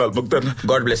వదిలేయన్నా, నీ కాలు మొక్కుతాన్నా.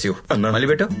 గాడ్ బ్లెస్ యూ అన్నా. మళ్ళీ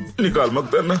పెట్టు. నీ కాలు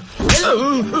మొక్కుతాన్నా.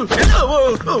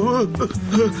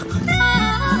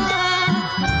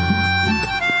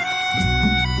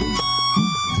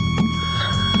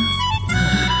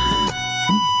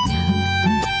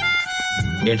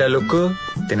 ఏంటా లుక్?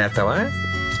 తినేస్తావా?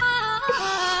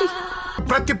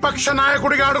 ప్రతిపక్ష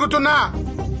నాయకుడిగా అడుగుతున్నా,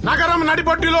 నగరం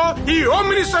నడిబొడ్డులో ఈ హోమ్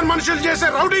మినిస్టర్ మనుషులు చేసే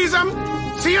రౌడీయిజం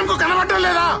సీఎం కు కనబడటం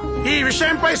లేదా? ఈ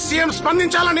విషయంపై సీఎం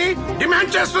స్పందించాలని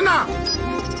డిమాండ్ చేస్తున్నా.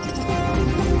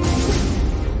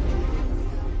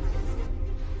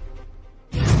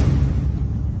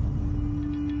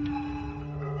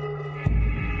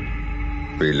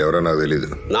 వీళ్ళెవరో నాకు తెలీదు.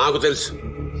 నాకు తెలుసు.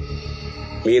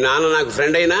 మీ నాన్న నాకు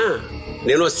ఫ్రెండ్ అయినా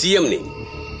నేను సీఎంని.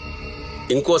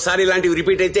 ఇంకోసారి ఇలాంటివి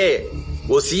రిపీట్ అయితే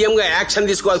ఓ సీఎంగా యాక్షన్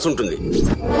తీసుకోవాల్సి ఉంటుంది.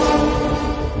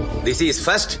 This is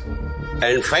first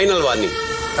and final warning.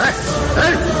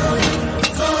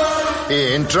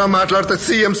 ఏంట్రా మాట్లాడితే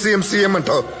సీఎం సీఎం సీఎం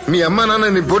అంటావు? మీ అమ్మ నాన్న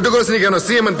నీ బొడ్డు కోసం నీకేమో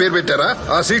సీఎం అని పేరు పెట్టారా?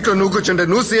 ఆ సీట్ లో నువ్వు కూర్చుంటే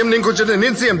నువ్వు సీఎం, నేను కూర్చుంటే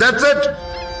నేను సీఎం. That's it.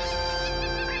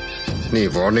 నీ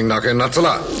వార్నింగ్ నాకేం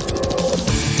నచ్చలా.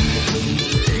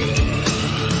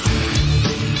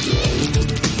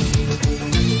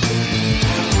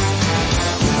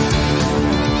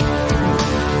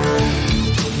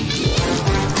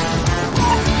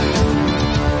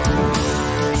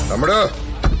 తమ్ముడు,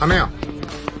 అన్నయ్య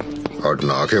వాడు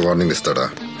నాకే వార్నింగ్ ఇస్తాడా?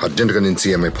 అర్జెంట్ గా నేను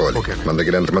సీఎం అయిపోవాలి. మన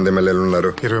దగ్గర ఎంతమంది ఎమ్మెల్యేలు ఉన్నారు?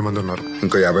 20 మంది ఉన్నారు.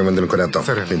 ఇంకో 50 మందిని కొనేద్దాం.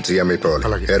 నేను సీఎం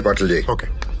అయిపోవాలి. ఏర్పాట్లు చేయి.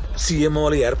 సీఎం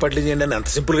వాళ్ళు ఏర్పాట్లు చేయండి అని అంత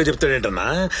సింపుల్ గా చెప్తాడేంటన్నా?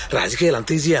 రాజకీయాలు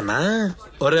అంత ఈజీ అన్నా?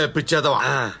 ఒరే పిచ్చేదవా,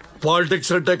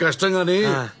 పాలిటిక్స్ అంటే కష్టం గానీ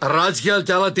రాజకీయాలు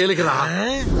చాలా తేలికరా.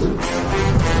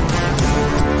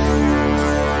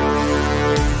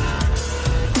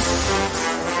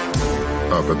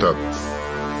 ప్రతాప్,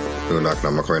 నువ్వు నాకు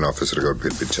నమ్మకమైన ఆఫీసర్ గా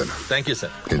పిలిపించాను. Thank you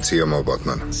sir. నేను సీఎం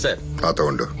అవబోతున్నాను. సార్ నాతో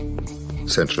ఉండు.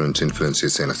 సెంటర్ నుంచి ఇన్ఫ్లుయెన్స్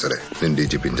చేసైనా సరే నేను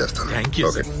డీజీపీని చేస్తాను. Thank you.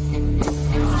 ఓకే.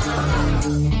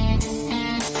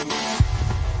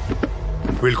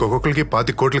 వీళ్ళకి ఒక్కొక్కరికి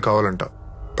 20 కోట్లు కావాలంట.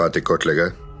 20 కోట్లేగా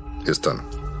ఇస్తాను.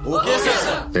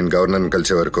 నేను గవర్నర్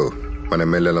కలిసే వరకు మన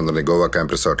ఎమ్మెల్యేలందరినీ గోవా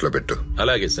క్యాంప్ రిసార్ట్ లో పెట్టు.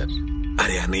 అలాగే సార్.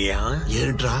 అరే అన్నయ్య,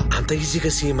 ఏంట్రా అంత ఈజీగా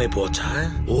సీఎం అయిపోవచ్చా?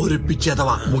 ఓరి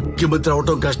పిచ్చేదవా, ముఖ్యమంత్రి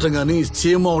అవటం కష్టం గానీ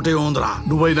సీఎం అవటం ఉందిరా.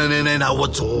 నువ్వైనా నేనైనా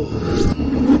అవ్వచ్చు.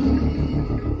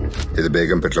 ఇది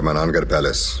బేగంపేటలో మా నాన్నగారి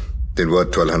ప్యాలెస్. దీని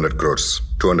వర్త్ 1200 crores.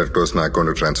 200 crores నా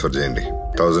అకౌంట్ ట్రాన్స్ఫర్ చేయండి.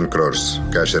 1000 crores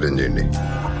క్యాష్ అరేంజ్ చేయండి.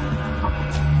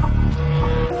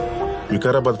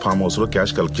 వికారాబాద్ ఫామ్ హౌస్ లో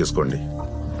క్యాష్ కలెక్ట్ చేసుకోండి.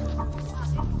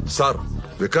 సార్,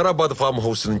 వికారాబాద్ ఫామ్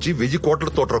హౌస్ నుంచి 1000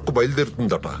 కోట్లతో ట్రక్కు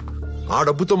బయలుదేరుతుందట. ఆ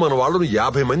డబ్బుతో మన వాళ్ళను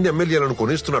 50 మంది ఎమ్మెల్యేలను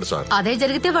కొనిస్తున్నాడు సార్. అదే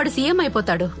జరిగితే వాడు సీఎం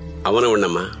అయిపోతాడు.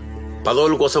 అవునవునమ్మా,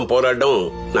 పదవుల కోసం పోరాడడం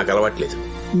నాకు అలవాట్లేదు.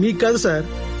 మీకు కాదు సార్,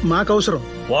 మాకు అవసరం.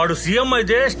 వాడు సీఎం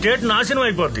అయితే స్టేట్ నాశనం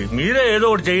అయిపోద్ది. మీరే ఏదో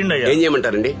ఒకటి చేయండి. ఏం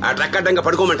చేయమంటారండి? ఆ ట్రక్ అడ్డంగా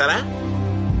పడుకోమంటారా?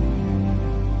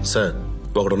 సార్,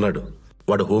 ఒకడున్నాడు.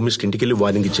 వాడు హోమిస్ట్ ఇంటికి వెళ్ళి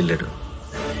వార్నింగ్ ఇచ్చి వెళ్ళాడు.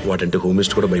 వాడంటే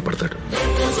హోమిస్ట్ కూడా భయపడతాడు.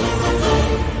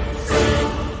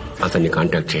 అతన్ని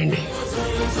కాంటాక్ట్ చేయండి.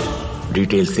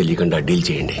 డీటెయిల్స్ తెలియకుండా డీల్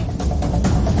చేయండి.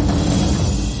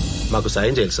 మాకు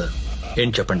సాయం చేయాలి సార్.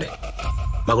 ఏంటి చెప్పండి.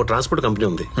 మాకు ట్రాన్స్పోర్ట్ కంపెనీ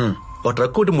ఉంది. ఒక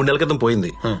ట్రక్ ఒకటి 3 నెలల క్రితం పోయింది.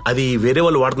 అది వేరే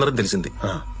వాళ్ళు వాడుతున్నారని తెలిసింది.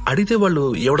 అడిగితే వాళ్ళు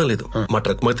ఇవ్వడం లేదు. మా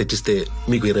ట్రక్ మాకు తెచ్చిస్తే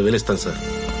మీకు 20,000 ఇస్తాను సార్.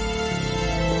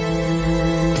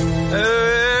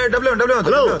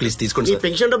 ప్లీజ్ తీసుకోండి.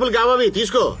 పెన్షన్ డబ్బులు కావాలి,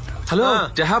 తీసుకో. హలో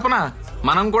జహాపన,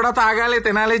 మనం కూడా తాగాలి,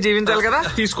 తినాలి, జీవించాలి కదా.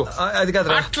 తీసుకో. అది కాదు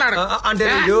అంటే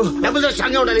డబ్బులు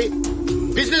స్ట్రాంగ్ గా ఉండాలి.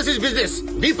 Business is business.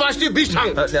 Be positive, be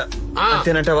strong.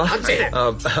 అంతేనంటావా?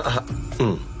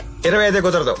 25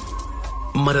 కుదరదు.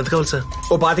 మరి ఎంత కావాలి సార్?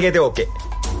 ఓ 25 అయితే ఓకే.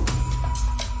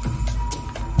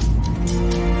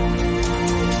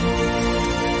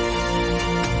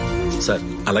 సార్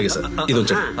అలాగే సార్, ఇది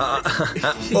ఉంచండి.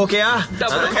 ఓకేయా?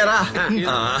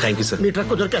 Thank you sir. Me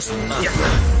truck దొరికేస్తుంది.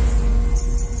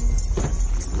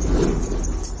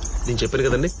 నేను చెప్పాను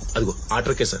కదండి, అదిగో ఆ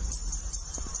ట్రక్కే సార్.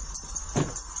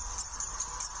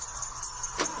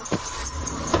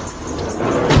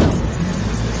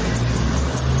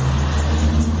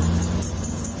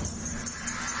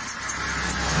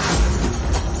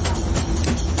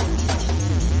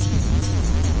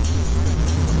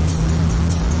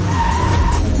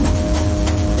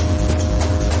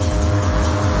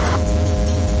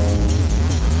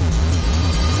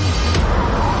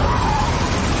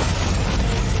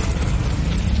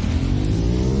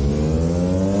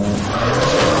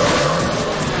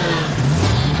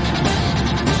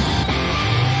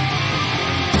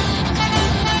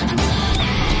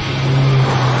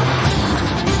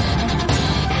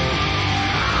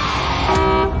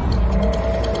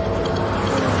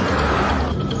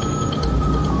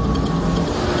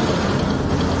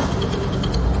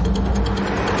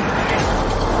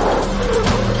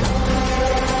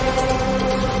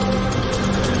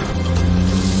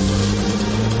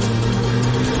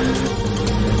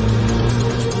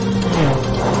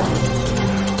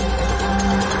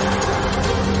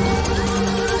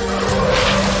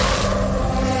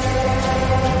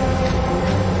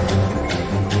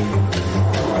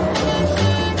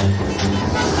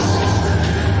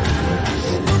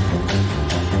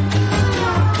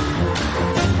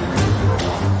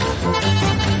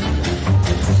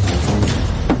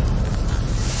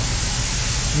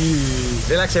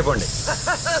 రిలాక్స్ అయిపోండి.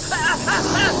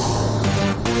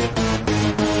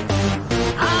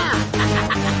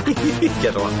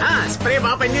 స్ప్రే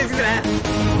బాగా పనిచేసిందిరా.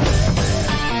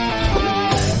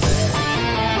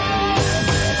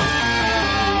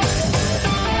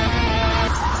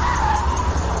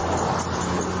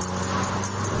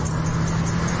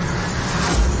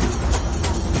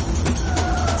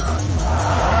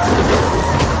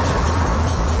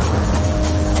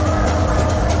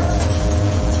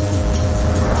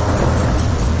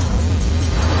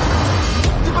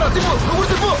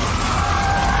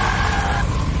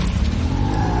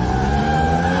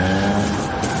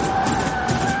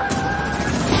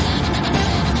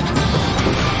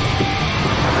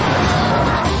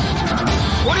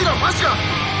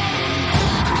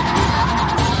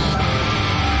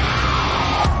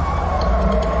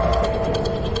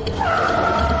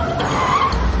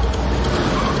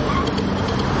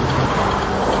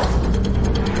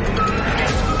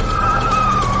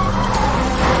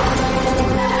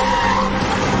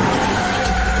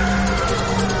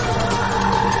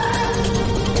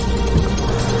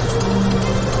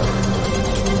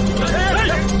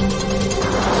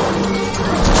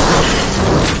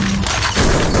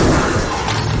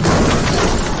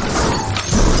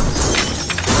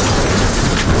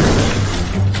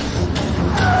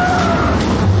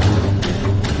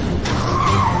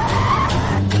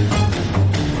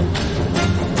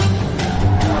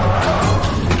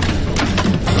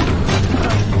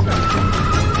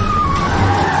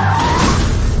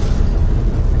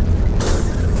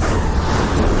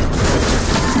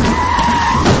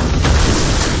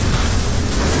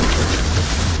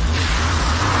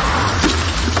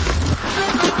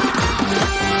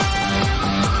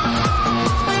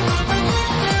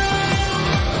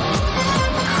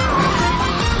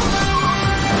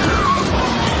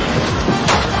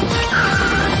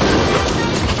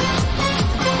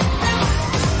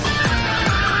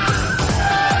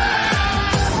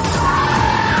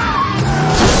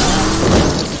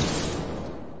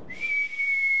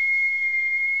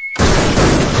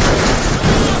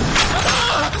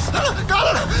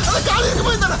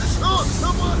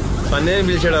 అన్నేం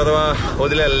పిలిచాడు అదవా,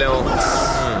 వదిలే వెళ్ళాము.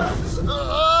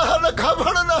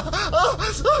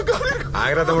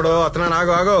 ఆగరా తమ్ముడు, అతను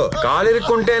నాకు ఆగు. కాలు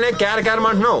ఇరుక్కుంటేనే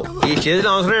క్యారమంటున్నావు. ఈ చేతిలో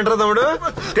అవసరం ఏంట్రా తమ్ముడు?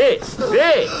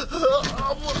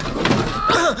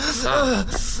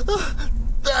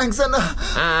 థ్యాంక్స్ అన్నా.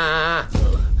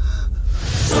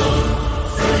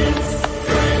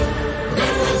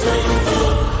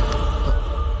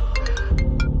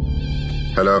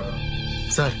 హలో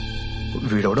సార్,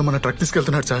 వీడెవడో మన ట్రక్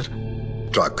తీసుకెళ్తున్నాడు సార్.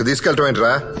 ట్రక్ తీసుకెళ్ళటం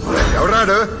ఏంట్రా?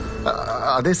 ఎవరాడు?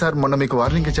 అదే సార్, మొన్న మీకు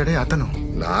వార్నింగ్ ఇచ్చాడే అతను.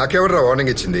 నాకెవర్రా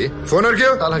వార్నింగ్ ఇచ్చింది? ఫోన్ అడిగా.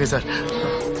 అలాగే సార్.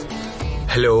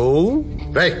 హలో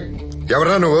రై,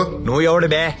 ఎవరా నువ్వు? నువ్వు ఎవడు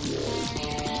బే?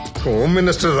 హోమ్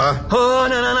మినిస్టర్ రా.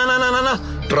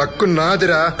 ట్రక్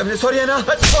నాదిరా. సారీ అన్నా,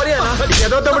 సారీ అన్నా,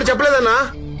 ఏదో తమ్ముడు చెప్పలేదన్నా.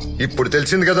 ఇప్పుడు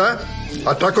తెలిసింది కదా,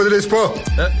 ఆ ట్రక్ వదిలేసిపో.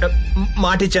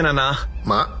 మాట ఇచ్చానన్నా.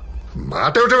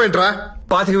 మాట ఇవ్వటం ఏంట్రా?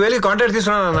 25,000 కాంట్రాక్ట్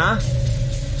తీసుకున్నానన్నా.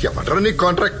 ఎవట్రా నీకు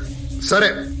కాంట్రాక్ట్? సరే,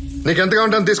 నీకెంతగా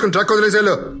ఉంటాను తీసుకుని ట్రక్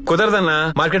వదిలేసేళ్ళు. కుదరదన్నా,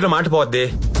 మార్కెట్ లో మాట పోద్ది.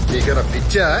 నీకన్నా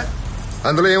పిచ్చా?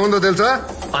 అందులో ఏముందో తెలుసా?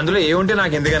 అందులో ఏముంటే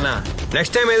నాకు ఎందుకన్నా?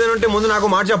 నెక్స్ట్ టైం ఏదైనా ఉంటే ముందు నాకు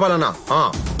మాట చెప్పాలన్నా.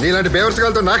 నీలాంటి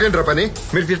బేవర్సగాలతో నాకేంట్రా పని?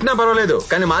 మీరు తిట్టినా పర్వాలేదు,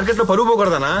 కానీ మార్కెట్ లో పరుగు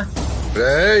పోకూడదన్నా.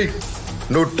 రేయ్,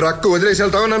 నువ్వు ట్రక్ వదిలేసి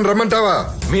వెళ్తావా, నన్ను రమ్మంటావా?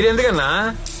 మీరెందుకన్నా?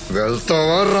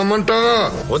 వెళ్తావా రమ్మంటావా?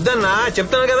 వద్దన్నా,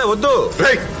 చెప్తాను కదా వద్దు.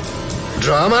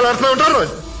 డ్రామాలు ఆడుతూ ఉంటారు.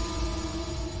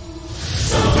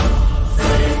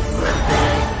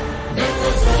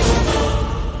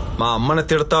 మా అమ్మని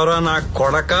తిడతావురా నా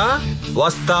కొడక?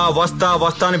 వస్తా వస్తా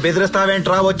వస్తా అని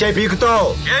బెదిరిస్తావేంట్రా? వచ్చే పీకుతావు.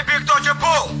 ఏ పీకుతావు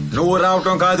చెప్పు. నువ్వు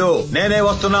రావటం కాదు, నేనే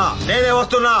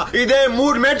వస్తున్నా. ఇదే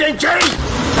మూడ్ మెయింటైన్ చేయి.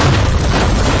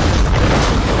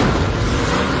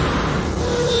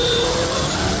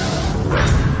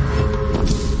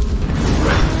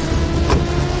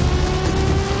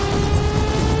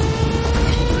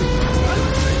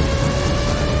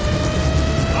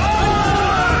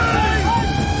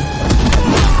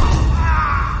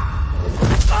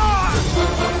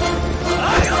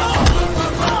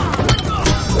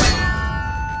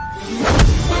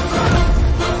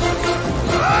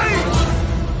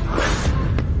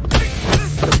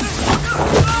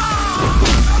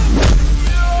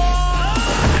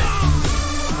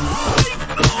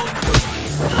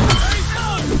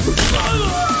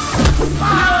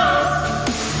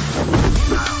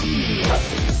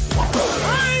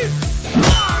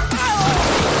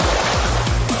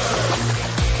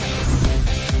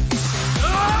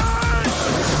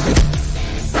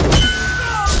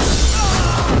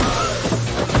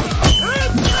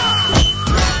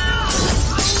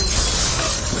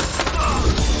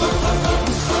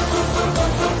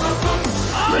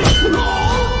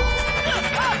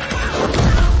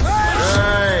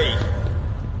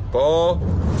 పో.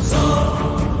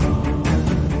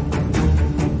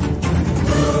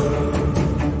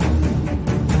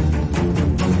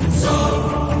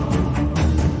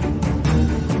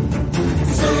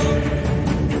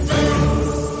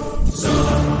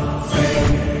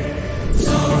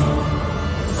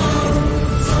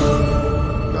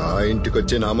 ఇంటికి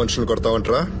వచ్చి నా మనుషులు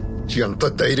కొడతావంటరా? ఎంత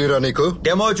ధైర్యరా నీకు?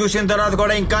 డెమో చూసిన తర్వాత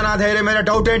కూడా ఇంకా నా ధైర్యమైన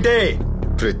డౌట్ ఏంటి?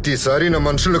 ప్రతిసారి నా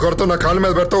మనుషులు కొడతావు, నా కాళ్ళ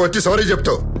మీద పెడతావు, వచ్చి సారీ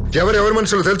చెప్తావు. ఎవరెవరి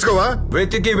మనుషులు తెలుసుకోవా?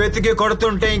 వెతికి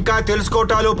కొడుతుంటే ఇంకా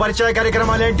తెలుసుకోవటాలు పరిచయ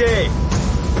కార్యక్రమాలేంటి?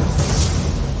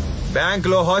 బ్యాంక్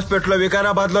లో, హాస్పిటల్ లో,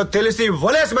 వికారాబాద్ లో తెలిసి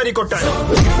వలేసి మరీ కొట్టాడు.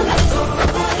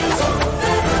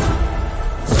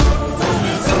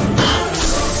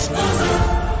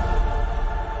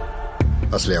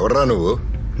 అసలు ఎవడరా నువ్వు?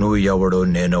 నువ్వు ఎవడో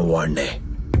నేను వాణ్ణే,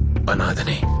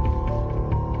 అనాథని.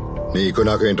 నీకు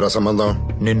నాకు ఏంట్రా సంబంధం?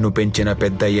 నిన్ను పెంచిన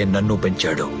పెద్దయ్యే నన్ను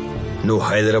పెంచాడు. నువ్వు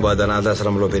హైదరాబాద్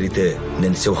అనాథాశ్రమంలో పెరిగితే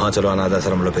నేను సింహాచలం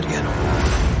అనాథాశ్రమంలో పెరిగాను.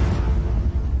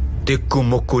 దిక్కు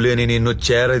మొక్కు లేని నిన్ను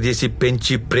చేరదీసి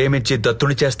పెంచి ప్రేమించి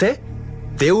దత్తుని చేస్తే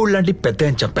దేవుళ్ళంటి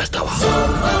పెద్దయ్యని చంపేస్తావా?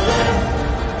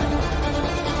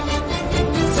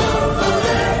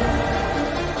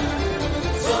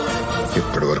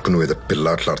 ఇప్పటి వరకు నువ్వు ఏదో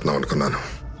పిల్లాట్లాడుతున్నావు అనుకున్నాను.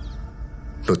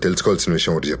 నువ్వు తెలుసుకోవాల్సిన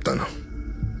విషయం ఒకటి చెప్తాను.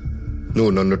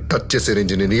 నువ్వు నన్ను టచ్ చేసే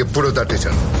రేంజ్ నేను ఎప్పుడూ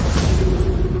దాటేశాను.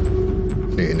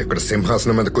 నేను ఇక్కడ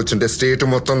సింహాసనం మీద కూర్చుంటే స్టేట్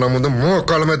మొత్తం నా ముందు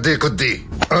మోకాళ్ళ మీద దిగుద్ది.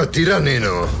 అదిరా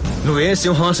నేను. నువ్వే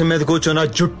సింహాసనం మీద కూర్చున్నా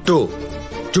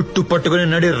జుట్టు పట్టుకుని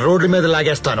నడి రోడ్ల మీద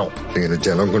లాగేస్తాను. నేను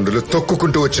జనం గుండెలు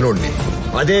తొక్కుకుంటూ వచ్చినోడిని.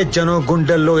 అదే జనం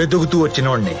గుండెల్లో ఎదుగుతూ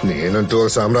వచ్చినోడిని. నేనంటూ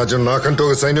ఒక సామ్రాజ్యం, నాకంటూ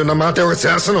ఒక సైన్యం, నా మాట ఒక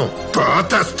శాసనం.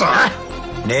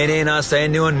 నేనే నా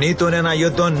సైన్యం, నీతోనే నా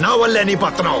యుద్ధం, నా వల్లే నీ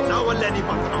పత్రం.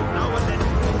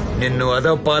 నిన్ను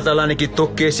అధపాతాళానికి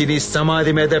తొక్కేసి నీ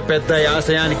సమాధి మీద పెద్ద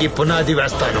ఆశయానికి పునాది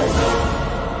వేస్తాను.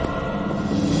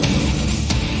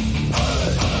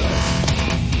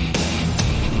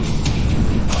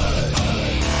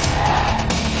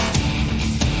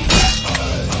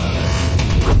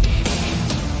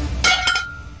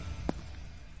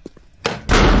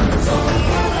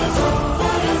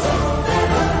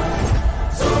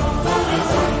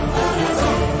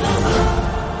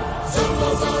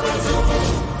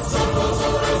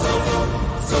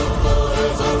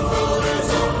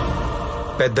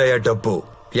 పెద్దయ్య డబ్బు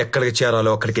ఎక్కడికి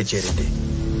చేరాలో అక్కడికి చేరింది.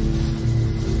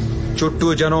 చుట్టూ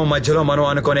జనం, మధ్యలో మనం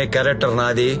అనుకునే క్యారెక్టర్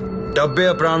నాది. డబ్బే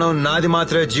ప్రాణం, నాది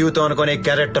మాత్రమే జీవితం అనుకునే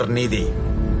క్యారెక్టర్ నీది.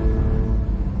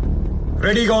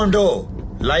 రెడీగా ఉండు,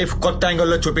 లైఫ్ కొత్త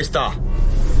యాంగిల్లో చూపిస్తా.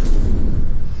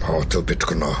 మాతో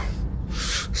పెట్టుకున్నావు,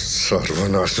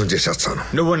 సర్వనాశనం చేసేస్తాను.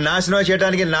 నువ్వు నాశనం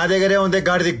చేయడానికి నా దగ్గరే ఉంది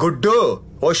గాడిది గుడ్డు.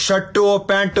 ఓ షర్టు, ఓ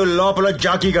ప్యాంటు, లోపల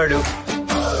జాకీగాడు.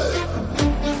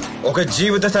 ఒక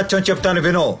జీవిత సత్యం చెప్తాను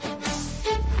విను.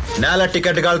 నేల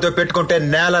టికెట్ గాలితో పెట్టుకుంటే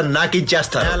నేల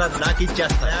నాకిచ్చేస్తా.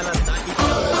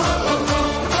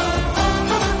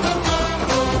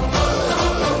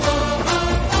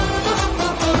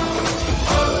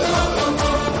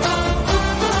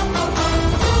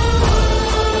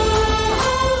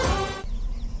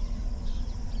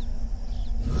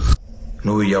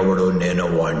 నువ్వు ఎవడో నేను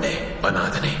వాణ్ణే,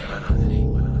 అనాథని.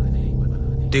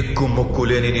 దిక్కు మొక్కు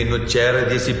లేని నిన్ను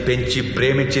చేరదీసి పెంచి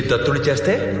ప్రేమించి దత్తుని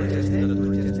చేస్తే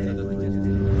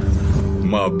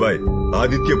మా అబ్బాయి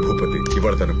ఆదిత్య భూపతి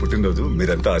ఇవాళ తన పుట్టినరోజు,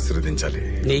 మీరంతా ఆశీర్వదించాలి.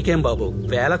 నీకేం బాబు,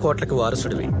 1000 కోట్లకి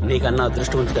వారసుడివి. నీకన్నా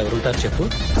అదృష్టవంతుడు ఎవరుంటారు చెప్పు?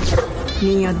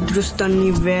 నీ అదృష్టం, నీ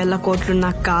 1000 కోట్లు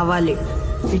నాకు కావాలి.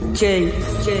 ఇచ్చేయి.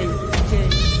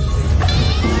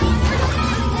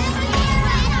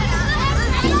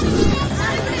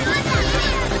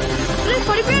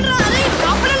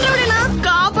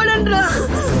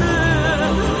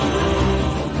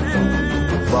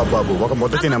 బాబు ఒక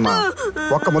ముద్ద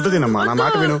తినమ్మా, నా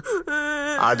మాట విను.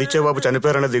 ఆదిత్య బాబు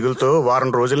చనిపోయారన్న దిగులతో వారం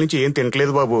రోజుల నుంచి ఏం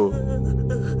తినట్లేదు బాబు.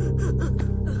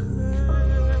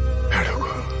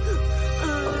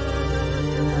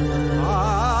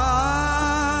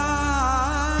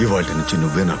 ఇవాళ నుంచి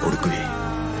నువ్వే నా కొడుకువి,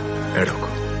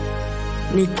 ఏడవకు.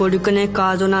 నీ కొడుకునే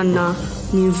కాదు నాన్న,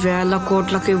 నీ 1000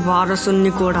 కోట్లకి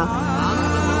వారసుని కూడా.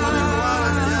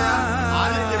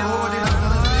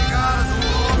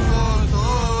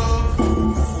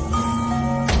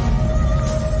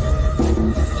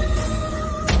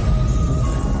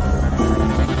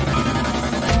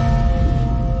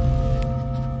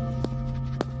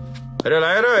 అరే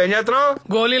లాయరు, ఏం చేస్తున్నావు?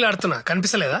 గోళీలు ఆడుతున్నా,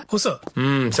 కనిపిస్తలేదా? కూసో.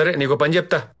 సరే, నీకు పని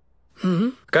చెప్తా.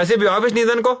 కాసేపు ఆఫీస్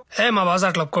నీదనుకో. మా బాస్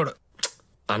అట్లా ఒప్పుకోడు.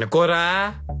 అనుకోరా?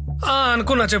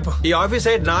 అనుకున్నా, చెప్పు. ఈ ఆఫీస్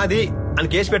సైడ్ నాది అని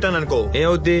కేసు పెట్టాను అనుకో,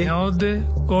 ఏమవుద్ది?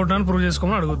 కోర్టును ప్రూవ్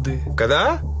చేసుకోమని అడుగుద్ది కదా.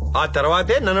 ఆ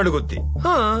తర్వాతే నన్ను అడుగుద్ది.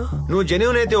 నువ్వు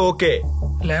జెన్యూన్ అయితే ఓకే,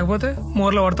 లేకపోతే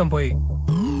మోర్లో పడతాం పోయి.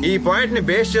 ఈ పాయింట్ ని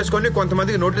బేస్ చేసుకొని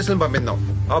కొంతమందికి నోటీసులు పంపిద్దాం.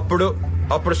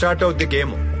 అప్పుడు స్టార్ట్ అవుద్ది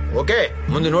గేమ్. ఓకే,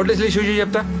 ముందు నోటీసులు ఇష్యూ చేసి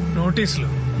చెప్తా. నోటీసులు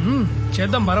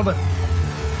చేద్దాం బరాబర్.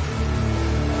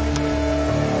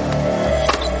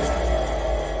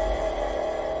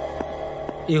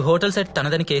 ఈ హోటల్ సెట్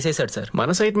తనదని కేసేసాడు సార్.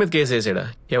 మన సైట్ మీద కేసేసాడా?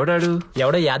 ఎవడాడు?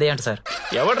 ఎవడో యాదయ్య అంట సార్.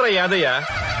 ఎవడ్రా యాదయ్య?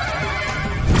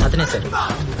 అతనే సార్.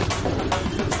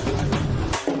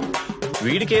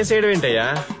 వీడి కేసేయడం ఏంటయ్యా?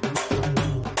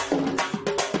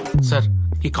 సార్,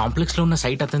 ఈ కాంప్లెక్స్ లో ఉన్న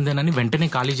సైట్ అతనిదేనని వెంటనే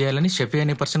ఖాళీ చేయాలని షఫీ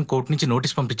అనే పర్సన్ కోర్టు నుంచి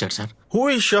నోటీస్ పంపించాడు sir. Who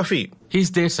is Shafi?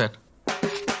 He's there sir.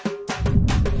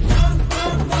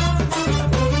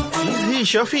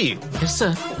 Shafi? Yes, sir.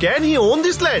 Can he own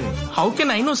this land? How can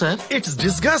I know, sir? It's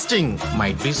disgusting.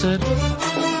 Might be, sir.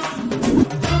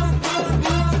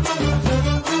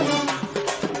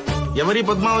 ఎవరి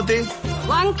పద్మావతి?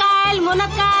 వంకాయలు,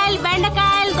 మునక్కాయలు,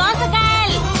 బెండకాయలు,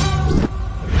 దోసకాయలు.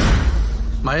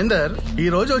 మహేందర్, ఈ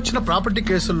రోజు వచ్చిన ప్రాపర్టీ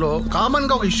కేసుల్లో కామన్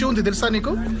గా ఒక ఇష్యూ ఉంది, తెలుసా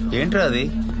నీకు? ఏంట్రా అది?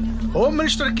 హోమ్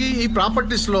మినిస్టర్ కి ఈ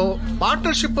ప్రాపర్టీస్ లో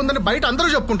పార్ట్నర్షిప్ ఉందని బయట అందరూ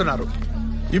చెప్పుకుంటున్నారు.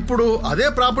 ఇప్పుడు అదే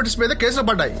ప్రాపర్టీస్ మీద కేసులు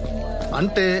పడ్డాయి.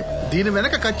 అంటే దీని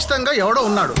వెనక ఖచ్చితంగా ఎవడో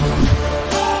ఉన్నాడు.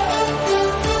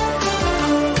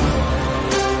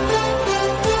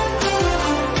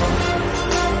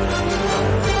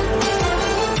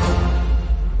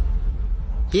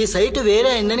 ఈ సైట్ వేరే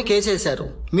అయిందని కేసేశారు.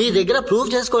 మీ దగ్గర ప్రూవ్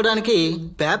చేసుకోవడానికి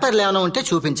పేపర్లు ఏమైనా ఉంటే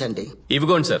చూపించండి.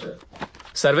 ఇవిగోండి సార్,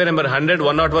 సర్వే నెంబర్ 100,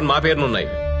 101 మా పేరునున్నాయి.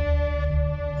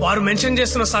 వారు మెన్షన్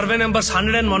చేస్తున్న సర్వే నెంబర్స్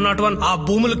 100 and 101 ఆ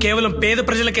భూములు కేవలం పేద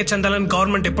ప్రజలకే చెందాలని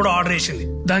గవర్నమెంట్ ఎప్పుడో ఆర్డర్ చేసింది.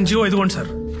 దాని జీవో ఇదిగోండి సార్.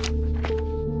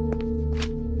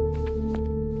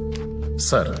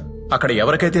 సార్, అక్కడ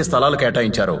ఎవరికైతే స్థలాలు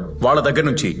కేటాయించారో వాళ్ళ దగ్గర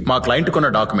నుంచి మా క్లయింట్ కొన్న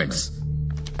డాక్యుమెంట్స్.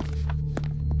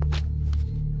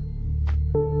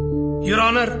 యువర్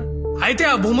ఆనర్, అయితే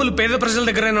ఆ భూములు పేద ప్రజల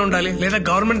దగ్గరైనా ఉండాలి లేదా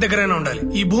గవర్నమెంట్ దగ్గరైనా ఉండాలి.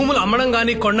 ఈ భూములు అమ్మడం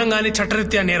గానీ కొనడం గానీ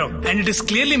చట్టరీత్యా నేరం. And it is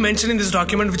clearly mention in this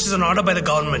document which is an order by the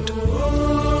government.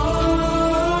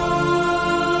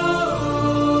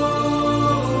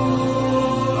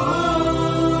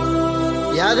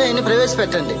 యాదయ్యని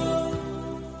ప్రవేశపెట్టండి.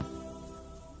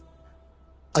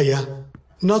 అయ్యా,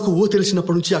 నాకు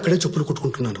తెలిసినప్పటి నుంచి అక్కడే చెప్పులు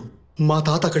కుట్టుకుంటున్నాను. మా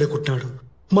తాత అక్కడే కుట్టినాడు,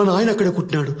 మా నాయన అక్కడే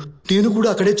కుట్టినాడు, నేను కూడా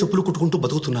అక్కడే చెప్పులు కుట్టుకుంటూ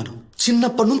బతుకుతున్నాను.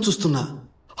 చిన్నప్పటి నుంచి చూస్తున్నా.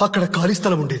 అక్కడ ఖాళీ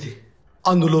స్థలం ఉండేది,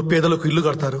 అందులో పేదలకు ఇల్లు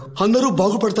కడతారు, అందరూ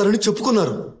బాగుపడతారని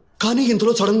చెప్పుకున్నారు. కానీ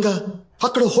ఇంతలో సడన్ గా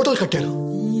అక్కడ హోటల్ కట్టారు.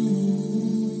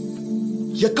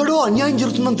 ఎక్కడో అన్యాయం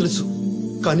జరుగుతుందని తెలుసు,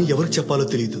 కానీ ఎవరికి చెప్పాలో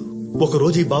తెలియదు.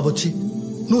 ఒకరోజు ఈ బాబు వచ్చి,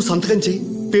 నువ్వు సంతకం చెయ్యి,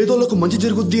 పేదోళ్లకు మంచి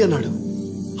జరుగుద్ది అన్నాడు.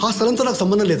 ఆ స్థలంతో నాకు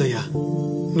సంబంధం లేదయ్యా.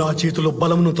 నా చేతిలో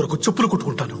బలమును తొరకు చెప్పులు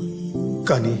కుట్టుకుంటాను.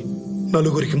 కానీ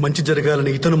నలుగురికి మంచి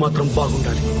జరగాలని ఇతను మాత్రం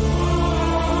బాగుండాలి.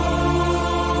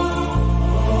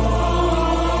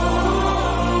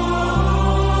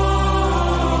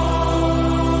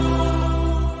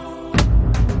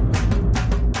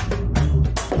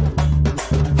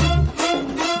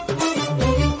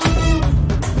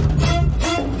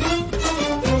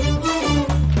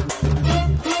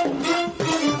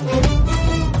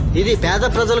 ఇది పేద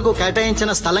ప్రజలకు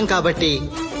కేటాయించిన స్థలం కాబట్టి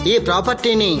ఈ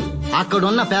ప్రాపర్టీని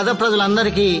అక్కడున్న పేద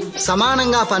ప్రజలందరికీ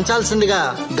సమానంగా పంచాల్సిందిగా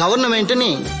గవర్నమెంట్ ని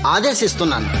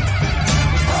ఆదేశిస్తున్నాను.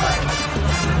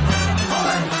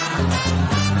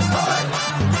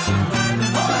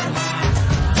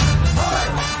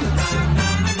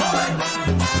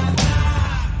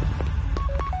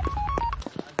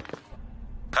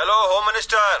 హలో హోమ్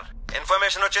మినిస్టర్,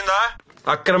 ఇన్ఫర్మేషన్ వచ్చిందా?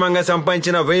 అక్రమంగా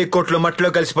సంపాదించిన 1000 కోట్లు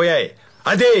మట్టిలో కలిసిపోయాయి.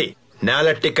 అదే నేల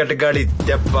టికెట్ గాడి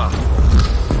దెబ్బ.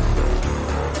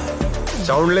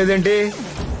 సౌండ్ లేదేంటి?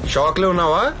 షాక్ లో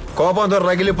ఉన్నావా? కోపంతో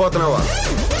రగిలిపోతున్నావా?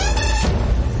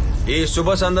 ఈ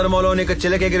శుభ సందర్భంలో నీకు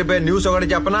చిలకెగిరిపోయే న్యూస్ ఒకటి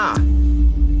చెప్పనా?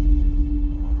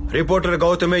 రిపోర్టర్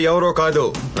గౌతమి ఎవరో కాదు,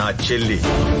 నా చెల్లి.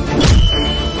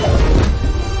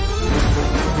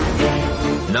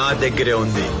 నా దగ్గరే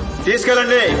ఉంది,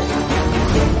 తీసుకెళ్ళండి.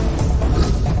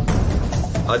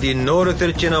 అది నోరు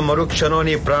తెరిచిన మరుక్షణం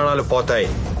నీ ప్రాణాలు పోతాయి.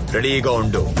 రెడీగా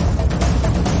ఉండు.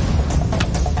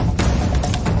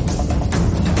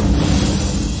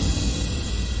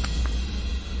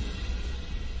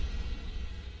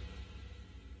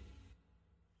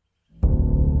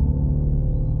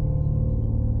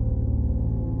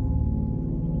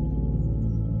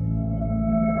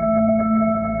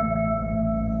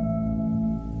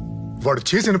 వాడు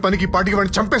చేసిన పనికి పాటికి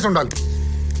వాడిని చంపేసి ఉండాలి.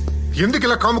 ఎందుకు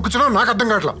ఇలా కాము కూర్చున్నావు నాకు అర్థం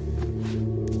కావట్లా.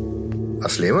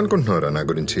 అసలు ఏమనుకుంటున్నారా నా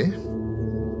గురించి?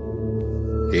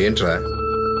 ఏంట్రా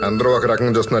అందరూ ఒక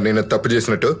రకంగా చూస్తున్నారు, నేను తప్పు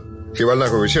చేసినట్టు. ఇవాళ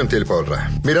నాకు విషయం తెలిపోవాలరా.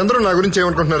 మీరందరూ నా గురించి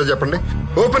ఏమనుకుంటున్నారో చెప్పండి,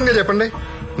 ఓపెన్ గా చెప్పండి.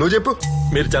 నువ్వు చెప్పు.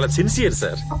 మీరు చాలా సిన్సియర్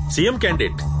సార్, సీఎం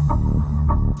క్యాండిడేట్.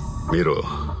 మీరు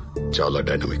చాలా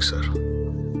డైనమిక్ సార్.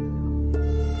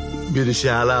 మీరు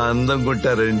చాలా అందంగా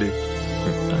ఉంటారండి.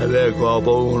 అదే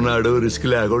కోపం ఉన్నాడు, రిస్క్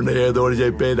లేకుండా ఏదో ఒకటి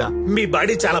చెప్పేదా. మీ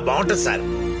బాడీ చాలా బాగుంటుంది సార్.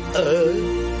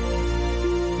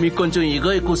 మీకు కొంచెం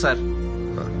ఈగో ఎక్కువ సార్.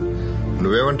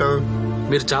 నువ్వేమంటావు?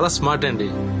 మీరు చాలా స్మార్ట్ అండి.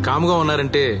 కామ్గా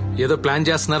ఉన్నారంటే ఏదో ప్లాన్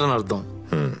చేస్తున్నారని అర్థం.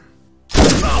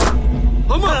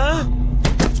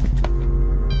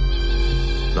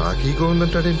 నాకు ఈగో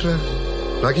ఉందంటాడేంట్రా?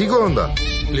 నాకు ఈగో ఉందా?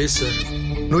 ప్లీజ్ సార్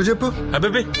నువ్వు చెప్పు.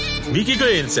 అబ్బాబే మీకు ఈగో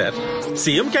ఏంటి సార్?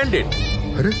 CM candidate.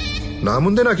 అరే నా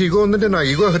ముందే నాకు ఈగో ఉందంటే నా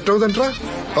ఈగో హెట్ అవుతుంటరా?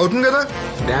 అవుతుంది కదా?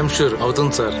 డామ్ షూర్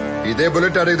అవుతుంది సార్. ఇదే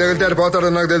బుల్లెట్ ఆడికి తగిలితే ఆడి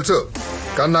పోతాడని నాకు తెలుసు.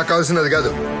 కానీ నాకు కావాల్సినది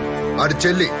కాదు. ఆడి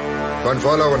చెల్లి. వాడిని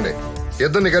ఫాలో అవ్వండి.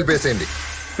 ఇద్దరిని కలిపేసేయండి.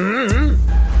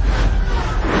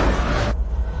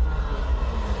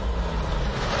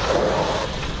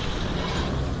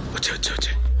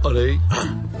 అరే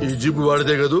ఈ జిప్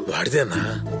వాడితే కదా? వాడిదేనా?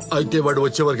 అయితే వాడు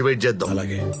వచ్చే వరకు వెయిట్ చేద్దాం.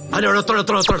 అలాగే. అని వాడు వస్తాడు.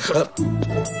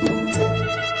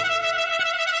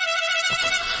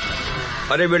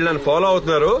 అరే వీళ్ళు నన్ను ఫాలో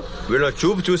అవుతున్నారు. వీళ్ళ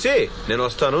చూపు చూసి నేను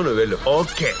వస్తాను, నువ్వు వెళ్ళు.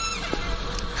 ఓకే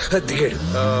దిగాడు.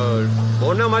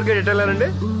 మోనా మార్కెట్ ఎట్ వెళ్ళారండి?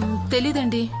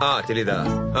 తెలీదండి. తెలీదా?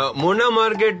 మోనా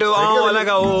మార్కెట్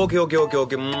అలాగా. Okay okay okay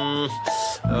okay.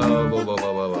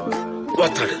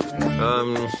 వస్తాడు.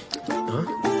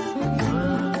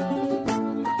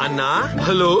 అన్నా.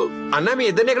 హలో అన్నా, మీ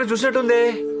ఇద్దరిని ఎక్కడ చూసినట్టుంది.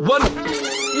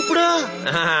 ఇప్పుడు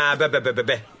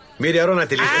మీరెవరో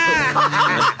నాకు తెలియదు.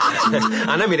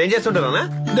 అన్నా మీరేం చేస్తుంటారు అన్నా?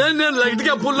 నేను లైట్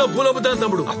గా పూలు అమ్ముతాను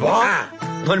తమ్ముడు.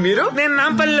 మరి మీరు? నేను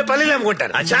నాంపల్లిలో పల్లీలు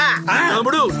అమ్ముకుంటాను.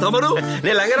 తమ్ముడు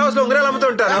నేను లంగర్ హౌస్ లో ఉంగరాలు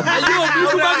అమ్ముతుంటాను.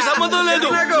 సంబంధం లేదు.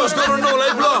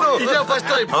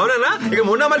 అవునా? ఇక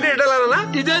మొన్న మార్కెట్ ఎట్టాలన్నా?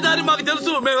 ఇదే దారి మాకు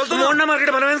తెలుసు. మేము వెళ్తాం. మొన్న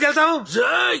మార్కెట్ మనం ఎందుకు వెళ్తాం?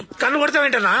 కన్ను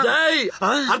కొడతామేంటన్నా?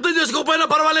 అర్థం చేసుకోకపోయినా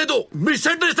పర్వాలేదు. మీ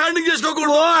సెంటర్ స్టాండింగ్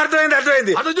చేసుకోకూడదు.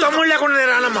 అర్థమైంది. తమ్ముడు లేకుండా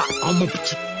నేను రానమ్మా.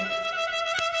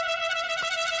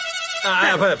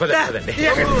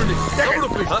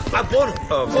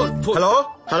 హలో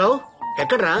హలో,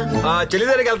 ఎక్కడ్రా? చెల్లి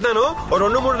దగ్గరికి వెళ్తున్నాను.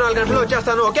 2, 3, 4 గంటలు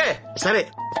వచ్చేస్తాను. ఓకే సరే,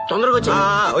 తొందరగా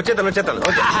వచ్చేస్తాను.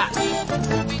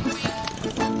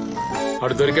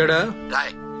 అడు దొరికాడా?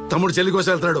 తమ్ముడు చెల్లి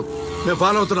కోసం వెళ్తాడు. మేము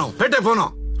ఫాలో అవుతున్నాం. పెట్టే ఫోన్.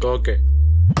 ఓకే.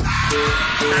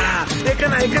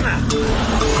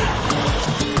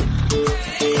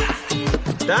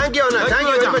 థ్యాంక్ యూ అన్న. థ్యాంక్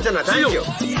యూ వెరీ మచ్ అన్న. Thank you.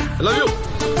 Love you.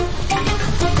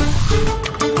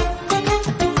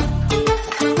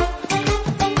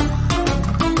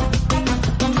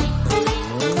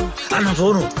 అన్న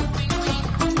ఫోను.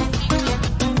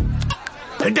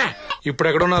 ఇప్పుడు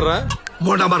ఎక్కడ ఉన్నారా?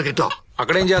 మోటా మార్కెట్ లో.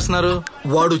 అక్కడేం చేస్తున్నారు?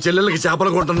 వాడు చెల్లెలకి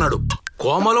చేపలు కొంటున్నాడు.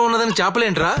 కోమలో ఉన్నదని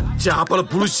చేపలేంట్రా? చేపల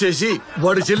పులుసు చేసి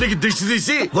వాడి చెల్లికి దిష్టి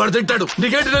తీసి వాడు తింటాడు.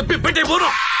 నీకేంటి నొప్పి? పెట్టే ఫోను.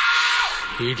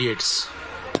 ఈడియట్స్.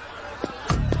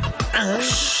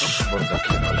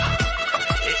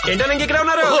 ఏంటన్నా ఇక్కడ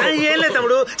ఉన్నారు? ఏం లేదు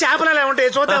తమ్ముడు, చేపలు ఎలా ఉంటాయి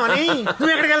చూద్దామని.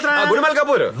 నువ్వు ఎక్కడికి వెళ్తా? గుడిమల్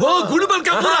కపూర్. గుడిమల్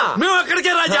కపూర్. మేము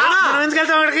ఎక్కడికే రాజా. మనం ఎందుకు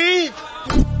వెళ్తాం అక్కడికి?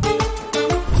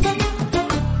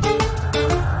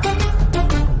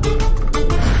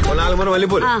 4 మూల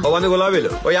మల్లెపూలు, 100 గులాబీలు,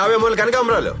 50 మూల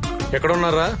కనకాంబరాలు. ఎక్కడ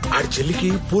ఉన్నారా? ఆడి చెల్లికి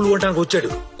పూలు కొట్టడానికి వచ్చాడు.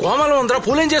 కోమలో ఉందరా?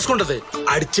 పూలేం చేసుకుంటది?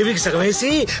 ఆడి చెవికి సగం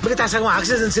వేసి మిగతా సగం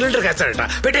ఆక్సిజన్ సిలిండర్ వేస్తాడట.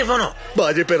 పెట్టే ఫోను.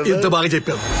 బాగా చెప్పారు. ఎంత బాగా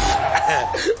చెప్పారు.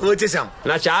 వచ్చేసాం.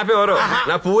 నా చేప ఎవరో,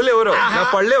 నా పూలు ఎవరో, నా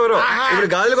పళ్ళు ఎవరో. ఇప్పుడు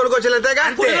గాజులు కొనుక్కొచ్చేంతేగా.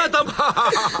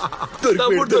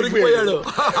 దొరికిపోయాడు.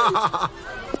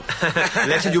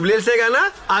 నెక్స్ట్ జూబ్లీహిల్సే గానా?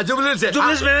 జూబ్లీహిల్స్.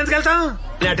 మేము ఎందుకు వెళ్తాం?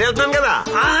 నేను అటు వెళ్తున్నాను కదా.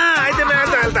 అయితే మేము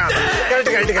వెళ్తాం. కరెక్ట్.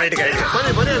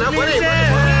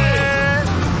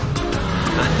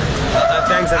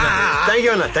 థ్యాంక్స్ అన్న. థ్యాంక్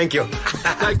యూ అన్న. Thank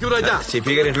you Raja.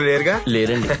 సిపి గారు ఇంట్లో లేరుగా?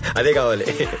 లేరండి. అదే కావాలి.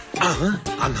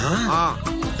 అన్నా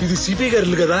ఇది సిపి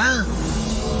గారు కదా?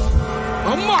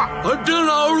 అమ్మా అంటే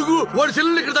నా అడుగు వాడి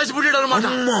చెల్లెలు ఇక్కడ దాచిపెట్టాడు అనమాట.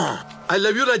 I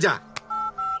love you Raja.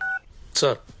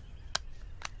 Sir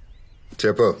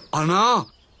చెప్పు అన్నా.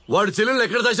 వాడి చెల్లెలు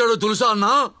ఎక్కడ దాచాడో తెలుసా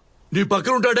అన్నా? నీ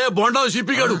పక్కన ఉంటాడే బోండా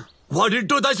సిపి గాడు.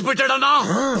 వాడింటో దాచిపెట్టాడన్నా.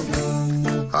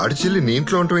 ఆడి చెల్లి నీ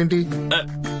ఇంట్లో ఉంటాం ఏంటి?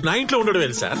 నా ఇంట్లో ఉండడం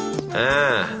ఏంటి సార్?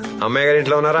 అమ్మాయి గారి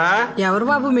ఇంట్లో ఉన్నారా? ఎవరు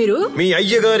బాబు మీరు? మీ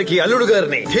అయ్య గారికి అల్లుడు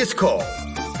గారిని తీసుకో.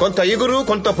 కొంత ఎగురు,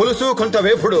 కొంత పులుసు, కొంత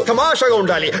వేపుడు. తమాషాగా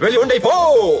ఉండాలి. వెళ్ళి ఉండైపో.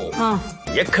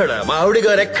 ఎక్కడ మా ఆవిడ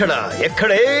గారు?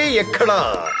 ఎక్కడా?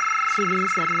 శివే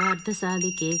సర్వార్థ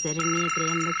సాధికే శరణ్యే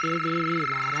త్రయంబకే దేవి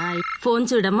నారాయణ. ఫోన్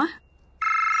చూడమ్మా.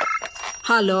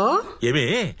 హలో, ఏమే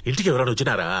ఇంటికి ఎవరైనా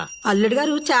వచ్చినారా? అల్లుడు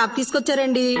గారు చేప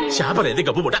తీసుకొచ్చారండి. చేపలేది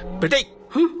గబ్బు ముట్ట పెట్టాయి.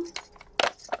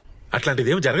 అట్లాంటిది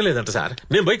ఏం జరగలేదంట సార్.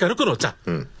 నేను పోయి కనుక్కొని వచ్చా.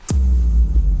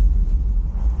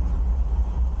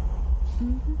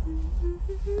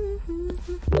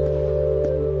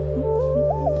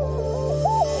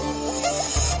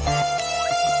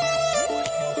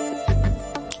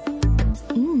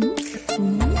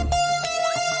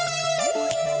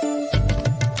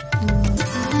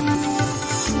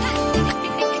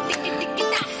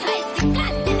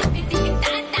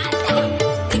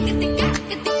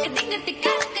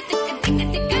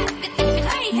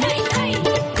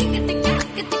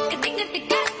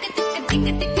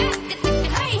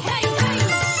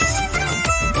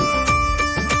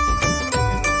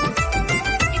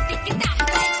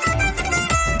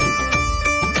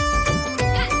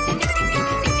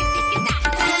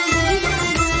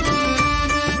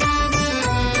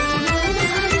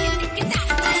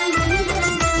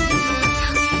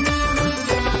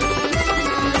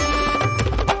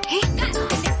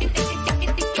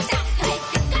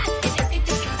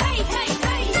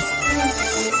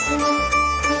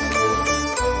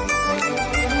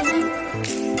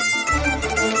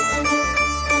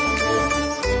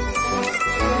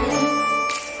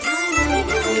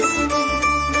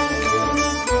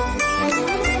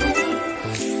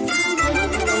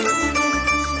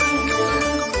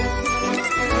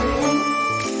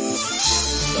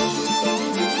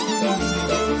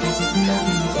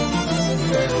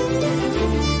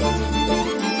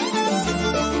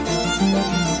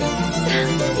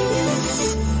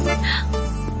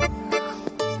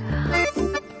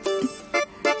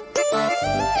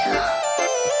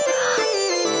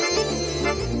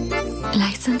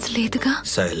 లైసెన్స్ లేదుగా.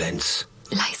 Silence.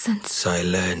 Licence.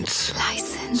 Silence.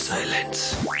 Licence. Silence.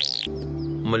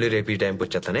 మళ్ళీ రేపు ఈ టైంకి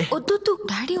వచ్చేస్తానే. వద్దు,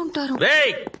 డాడీ ఉంటారు.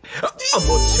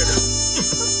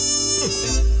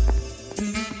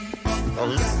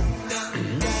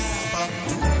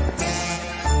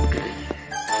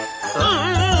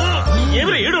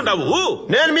 ఏమి ఈడుండవు?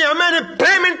 నేను మీ అమ్మాయిని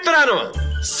ప్రేమించున్నాను.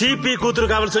 సిపి కూతురు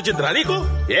కావాల్సి వచ్చిందిరా నీకు?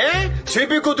 ఏ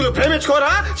సిపి కూతురు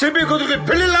ప్రేమించుకోరా? సిపి కూతురికి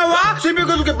పెళ్లిళ్ళవా? సిపి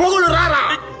కూతురికి బొగులు రారా?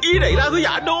 ఈ డైలాగు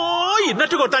యాడో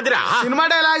ఇన్నట్టు కొట్టాందిరా. Cinema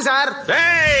dialogue sir.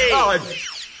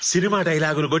 సినిమా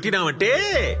డైలాగులు కొట్టినావంటే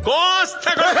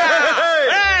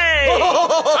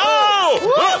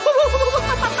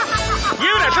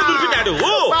ఏమి అట్లా దొరికినాడు?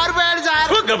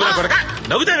 గబురా కొడక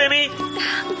నవ్వుతావేమి?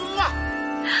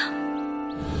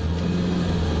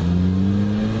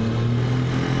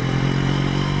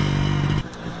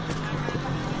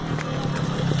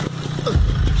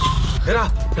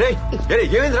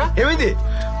 ఏమైందిరా? ఏమైంది?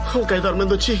 ఒక 5-6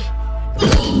 మంది వచ్చి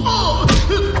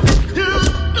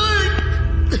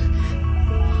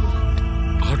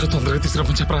ఆటో తొందరగా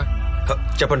తీసుకురామని చెప్పరా.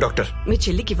 చెప్పండి డాక్టర్. మీ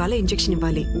చెల్లికి ఇవ్వాలి, ఇంజెక్షన్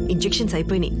ఇవ్వాలి. ఇంజెక్షన్స్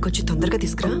అయిపోయినాయి, కొంచెం తొందరగా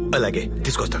తీసుకురా. అలాగే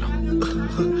తీసుకొస్తాను.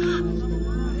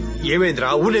 ఏమైందిరా?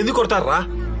 ఊళ్ళో ఎందుకు కొడతారా?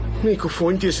 మీకు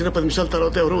ఫోన్ చేసిన 10 నిమిషాల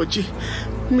తర్వాత ఎవరో వచ్చి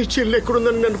మీ చెల్లి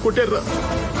ఎక్కడుందని నన్ను కొట్టారా.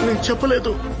 నేను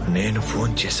చెప్పలేదు. నేను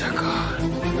ఫోన్ చేశాక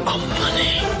అమ్మనే.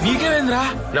 నీకేమైందిరా?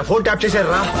 నా ఫోన్ ట్యాప్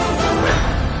చేశారా?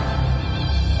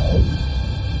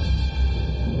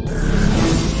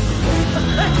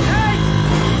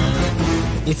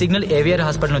 ఈ సిగ్నల్ ఏవిఆర్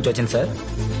హాస్పిటల్ నుంచి వచ్చింది సార్.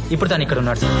 ఇప్పుడు తను ఇక్కడ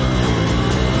ఉన్నాడు సార్.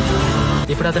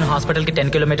 ఇప్పుడు అతను హాస్పిటల్కి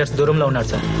 10 కిలోమీటర్స్ దూరంలో ఉన్నాడు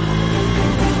సార్.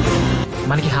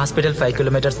 మనకి హాస్పిటల్ 5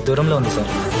 కిలోమీటర్స్ దూరంలో ఉంది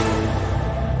సార్.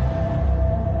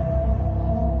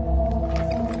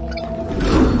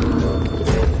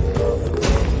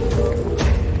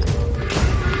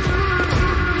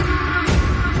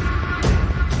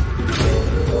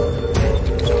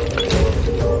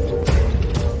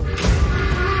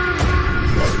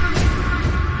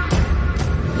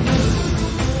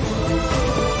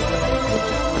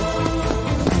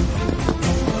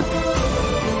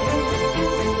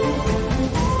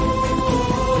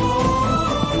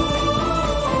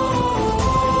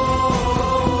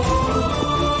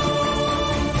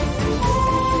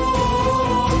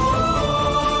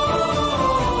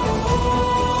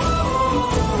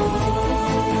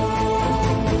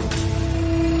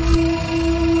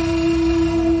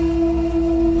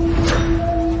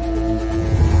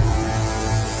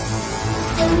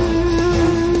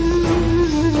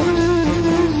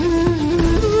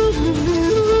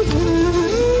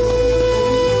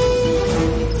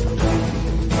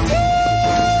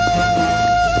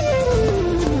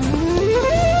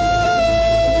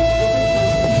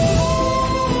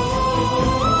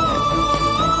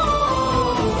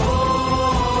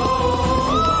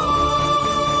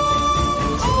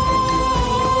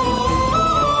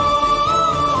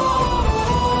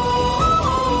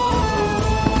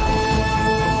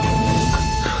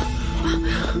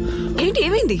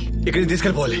 ఇక్కడికి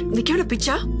తీసుకెళ్ళిపోవాలి. నీకేమైనా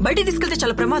పిచ్చా? బయటికి తీసుకెళ్తే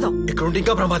చాలా ప్రమాదం. ఇక్కడ ఉంటే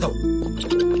ఇంకా ప్రమాదం.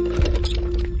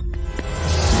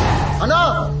 అన్నా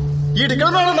ఈడిక్కడ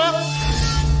ఉన్నాడన్నా.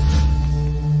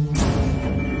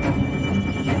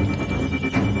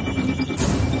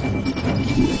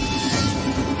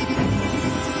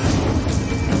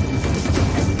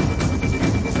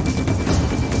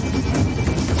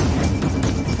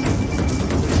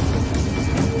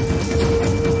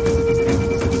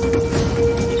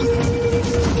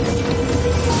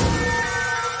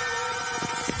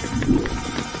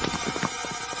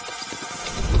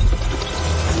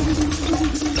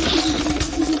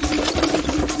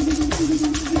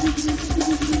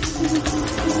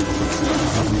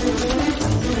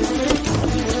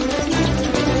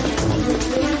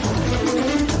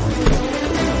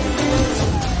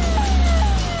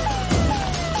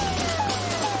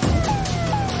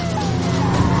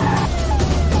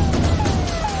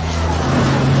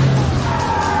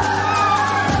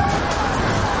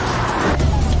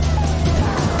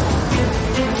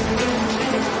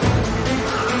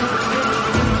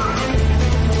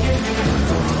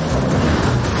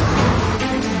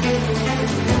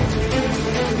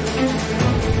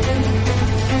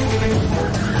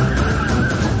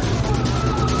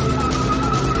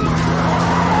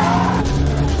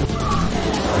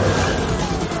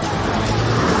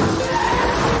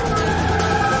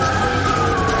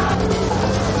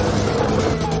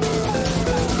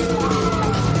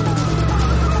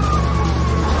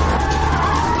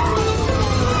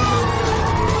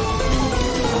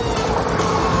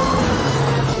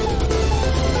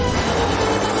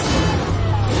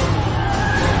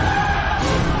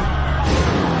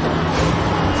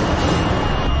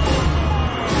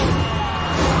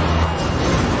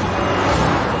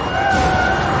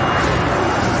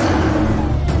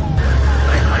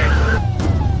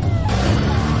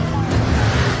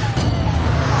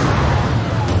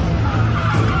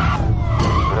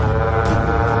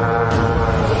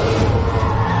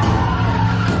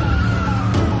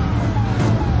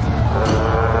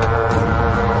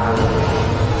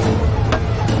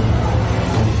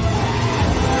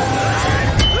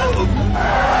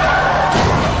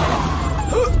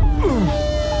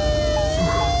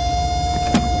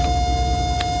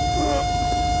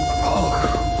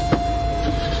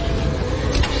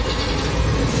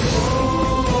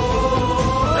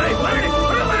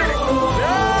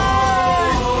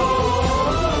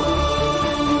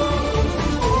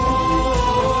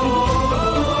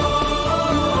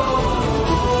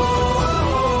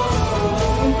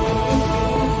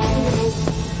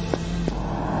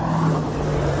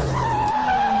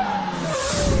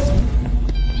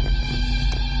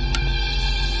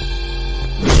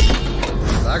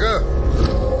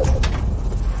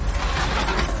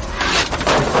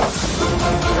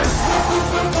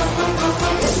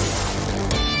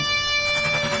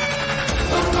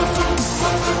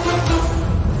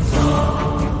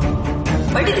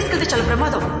 తీసుకెళ్తే చాలా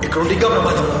ప్రమాదం. ఇక్కడ ఉంటే ఇంకా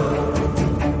ప్రమాదం.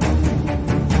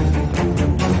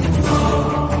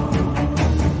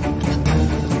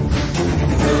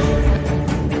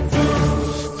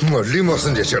 మళ్ళీ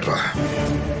మోసం చేశాడ్రా.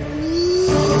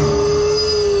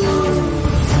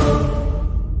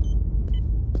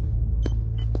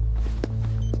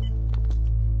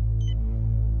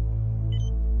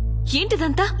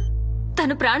 ఏంటిదంతా?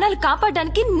 తను ప్రాణాలు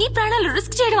కాపాడడానికి నీ ప్రాణాలు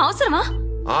రిస్క్ చేయడం అవసరమా?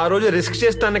 ఆ రోజు రిస్క్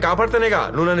చేస్తాన్ని కాపాడుతానేగా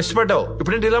నువ్వు నన్ను ఇష్టపడ్డావు.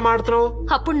 ఇప్పుడేంటి ఇలా మాడుతున్నావు?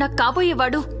 అప్పుడు నాకు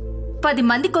కాబోయేవాడు 10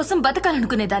 మంది కోసం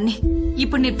బతకాలనుకునేదాన్ని.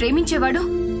 ఇప్పుడు నేను ప్రేమించేవాడు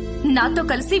నాతో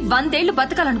కలిసి 100 ఏళ్లు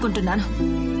బతకాలనుకుంటున్నాను.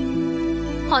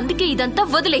 అందుకే ఇదంతా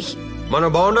వదిలేయి. మనం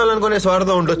బాగుండాలనుకునే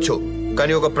స్వార్థం ఉండొచ్చు,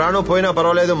 కానీ ఒక ప్రాణం పోయినా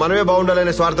పర్వాలేదు, మనమే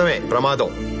బాగుండాలనే స్వార్థమే ప్రమాదం.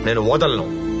 నేను వదలను.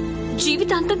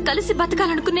 జీవితాంతం కలిసి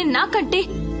బతకాలనుకునే నాకంటే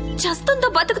చస్తుందో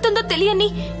బతుకుతుందో తెలియని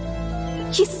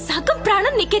ఈ సగం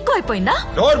ప్రాణం నీకెక్కువ అయిపోయిందా?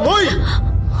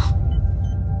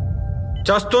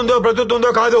 చస్తుందో బ్రతుకుతుందో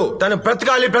కాదు, తను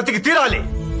బ్రతకాలి, బ్రతికి తీరాలి.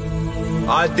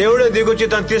 ఆ దేవుడే దిగుచ్చి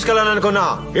తను తీసుకెళ్లాలనుకున్నా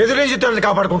ఎదురించి తనని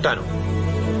కాపాడుకుంటాను.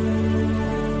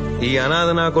 ఈ అనాథ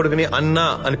నా కొడుకుని అన్నా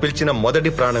అని పిలిచిన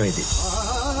మొదటి ప్రాణం ఇది.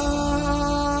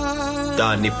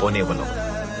 దాన్ని పోనివ్వను.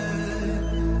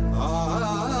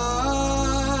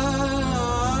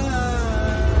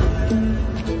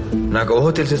 నాకు ఊహ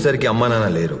తెలిసేసరికి అమ్మా నాన్న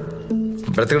లేరు.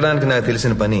 బ్రతకడానికి నాకు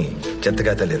తెలిసిన పని చెత్త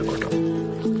కాగితాలు ఏరుకోవటం.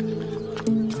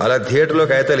 అలా థియేటర్లో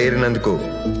కాగితాలు ఏరినందుకు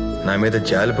నా మీద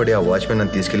జాలిపడి ఆ వాచ్మెన్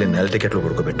నన్ను తీసుకెళ్లి నెల టికెట్లు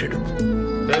పడుకోబెట్టాడు.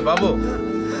 బాబు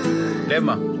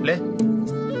లేమ్మా లే.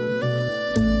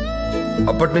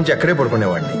 అప్పటి నుంచి అక్కడే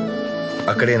పడుకునేవాడిని.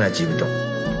 అక్కడే నా జీవితం.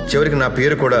 చివరికి నా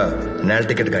పేరు కూడా నేల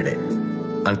టికెట్ గాడే.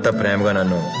 అంత ప్రేమగా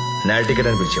నన్ను నేల టికెట్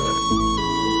అని పిలిచేవాడు.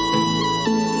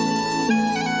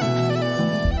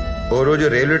 ఓ రోజు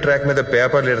రైల్వే ట్రాక్ మీద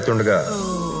పేపర్లు ఎడుతుండగా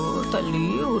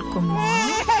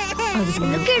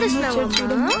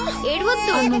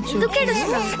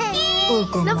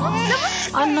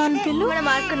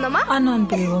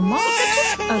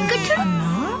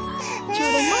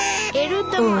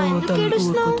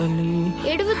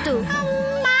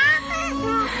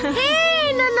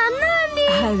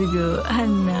అదిగో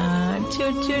అన్నా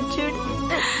చూడు చూడు చూడు.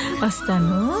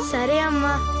 వస్తాను. సరే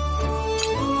అమ్మా.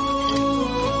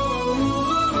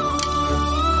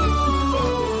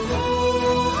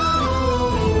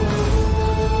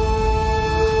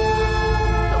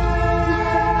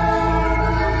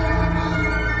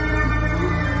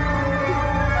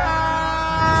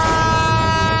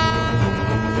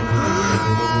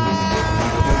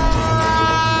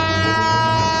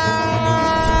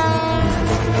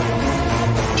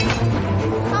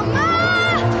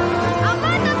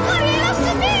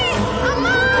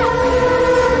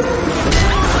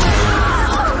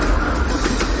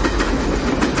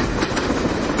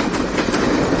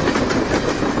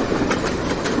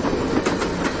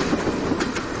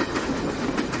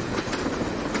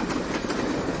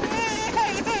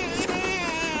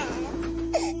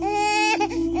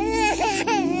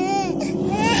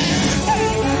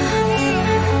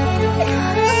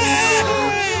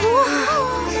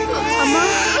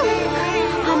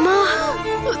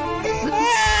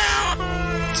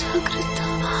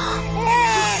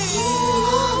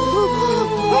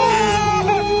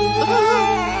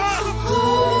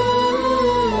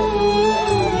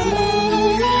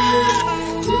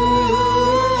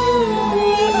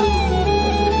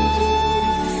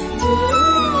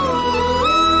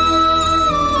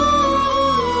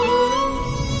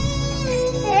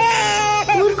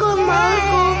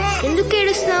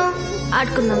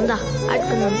 ఆడుకుందాం దా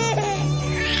ఆడుకుందాం.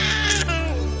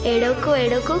 ఏడవకు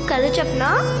ఏడవకు కథ చెప్పనా?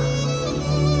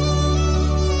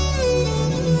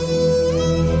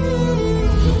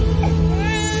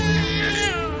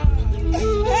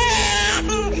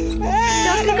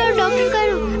 డాక్టర్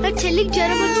గారు నా చెల్లికి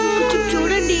జ్వరం వచ్చింది, కొంచెం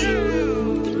చూడండి.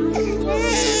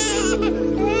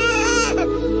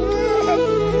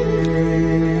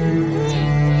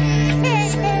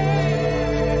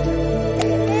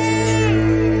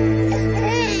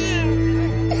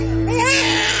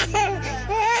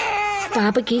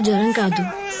 పాపకి జ్వరం కాదు,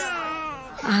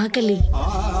 ఆకలి.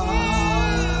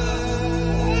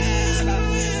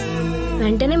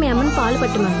 వెంటనే మీ అమ్మని పాలు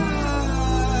పట్టమను.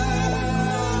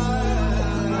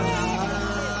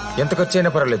 ఎంత ఖర్చు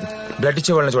అయినా పర్వాలేదు, బ్లడ్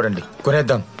ఇచ్చే వాళ్ళని చూడండి,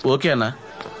 కొనేద్దాం. ఓకే అన్నా.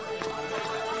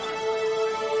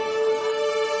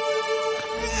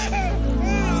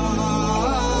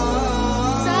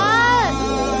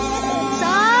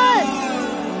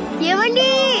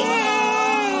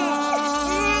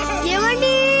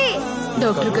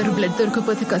 డాక్టర్ గారు బ్లడ్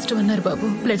దొరకకపోతే కష్టం అన్నారు బాబు.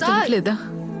 బ్లడ్ దొరకలేదా?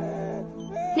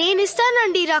 నేను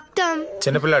ఇస్తానండి రక్తం.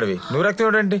 చిన్నపిల్లాడివి నువ్వు రక్తం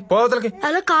ఇవ్వడండి పోవతలకి.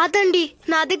 అలా కాదండి,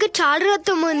 నా దగ్గర చాలా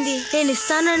రక్తం ఉంది, నేను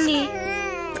ఇస్తానండి.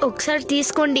 ఒకసారి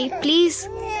తీసుకోండి ప్లీజ్,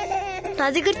 నా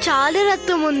దగ్గర చాలా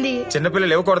రక్తం ఉంది.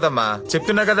 చిన్నపిల్లలు ఇవ్వకూడదమ్మా,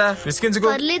 చెప్తున్నా కదా, విసిగించుకో.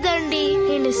 పర్లేదండి,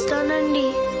 నేను ఇస్తానండి.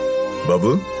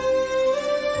 బాబు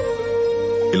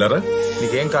ఇలారా.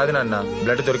 నీకేం కాదు నాన్న,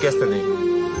 బ్లడ్ దొరికేస్తుంది.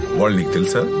 వాళ్ళు నీకు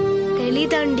తెలుసా?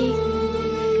 తెలీదండి.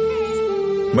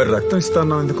 మరి రక్తం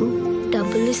ఇస్తానా ఎందుకు?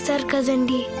 డబ్బులు ఇస్తారు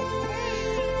కదండి.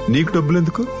 నీకు డబ్బులు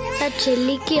ఎందుకు? నా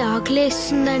చెల్లికి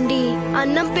ఆకలేస్తుందండి,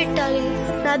 అన్నం పెట్టాలి,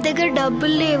 నా దగ్గర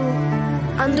డబ్బులు లేవు,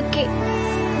 అందుకే.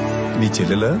 నీ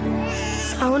చెల్లెలా?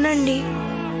 అవునండి.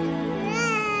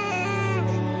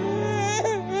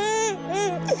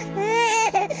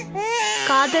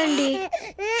 కాదండి,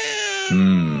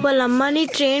 వాళ్ళ అమ్మని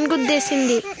ట్రైన్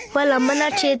గుద్దేసింది, వాళ్ళ అమ్మ నా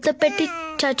చేతిలో పెట్టి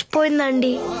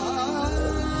చచ్చిపోయిందండి.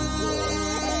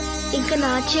 ఇంకా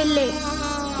నా చెల్లె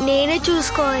నేనే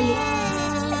చూసుకోవాలి.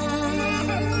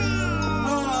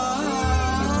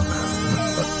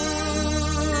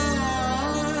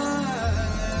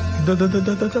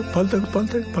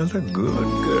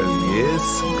 Good girl,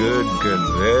 yes good girl,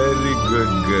 very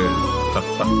good girl.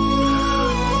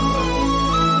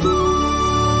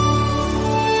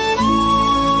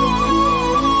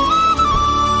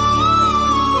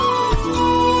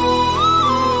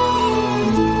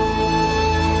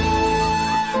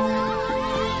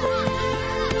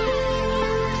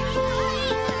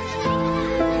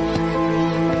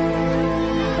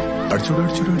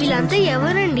 వీళ్ళంతా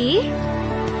ఎవరండి?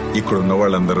 ఇక్కడ ఉన్న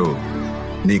వాళ్ళందరూ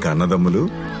నీకు అన్నదమ్ములు,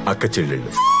 అక్క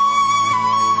చెల్లెళ్ళు.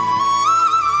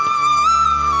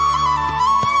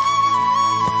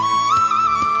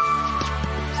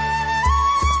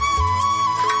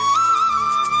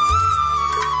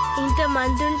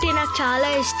 ఇంతమంది ఉంటే నాకు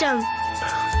చాలా ఇష్టం.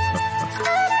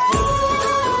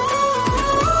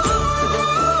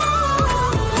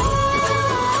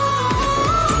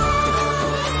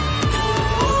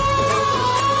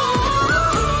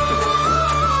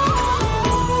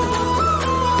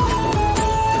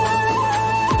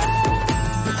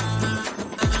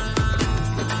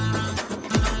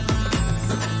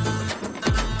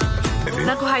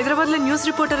 నాకు హైదరాబాద్ లో న్యూస్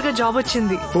రిపోర్టర్ గా జాబ్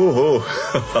వచ్చింది. ఓహో,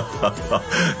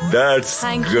 దట్స్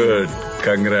గుడ్,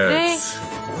 కంగ్రాట్స్.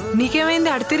 నీకేమైంది?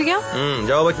 అడు తిరిగా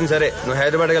జాబ్ వచ్చింది. సరే, నువ్వు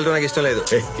హైదరాబాద్ వెళ్తా నాకు ఇష్టం లేదు.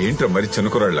 ఏంట్రా మరి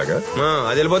చిన్నకురాళ్ళలాగా?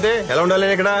 అది వెళ్ళిపోతే ఎలా ఉండాలి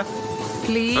నేను ఇక్కడ?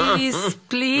 ప్లీజ్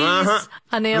ప్లీజ్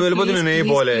నువ్వు వెళ్ళిపోతే నేను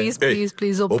పోలే.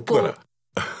 ఒప్పుకోరా?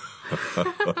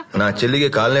 నా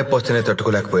చెల్లికి కాలు నొప్పి వస్తేనే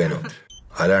తట్టుకోలేకపోయాను,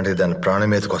 అలాంటిది దాని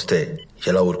ప్రాణం మీదకి వస్తే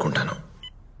ఎలా ఊరుకుంటాను?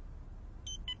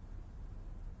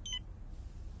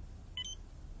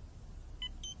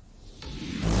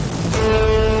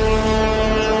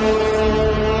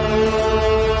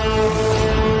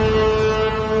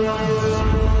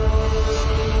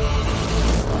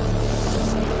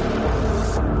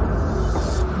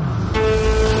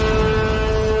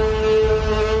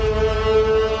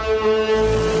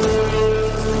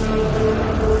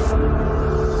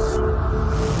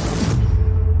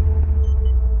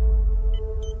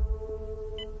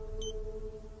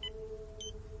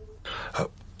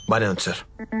 బానే ఉంది సార్.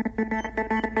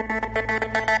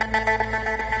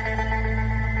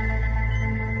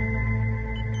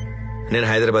 నేను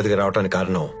హైదరాబాద్కి రావడానికి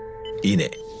కారణం ఈయనే.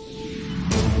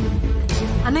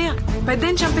 అన్నయ్య,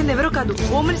 పెద్దని చంపింది ఎవరో కాదు,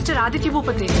 హోమ్ మినిస్టర్ ఆదిత్య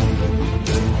భూపతి.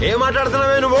 ఏం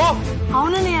మాట్లాడుతున్నావే నువ్వు?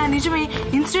 అవునన్నయ్య, నిజమే.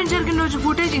 ఇన్సిడెంట్ జరిగిన రోజు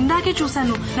ఫుటేజ్ ఇందాకే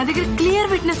చూశాను, నా దగ్గర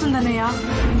క్లియర్ విట్నెస్ ఉందన్నయ్య.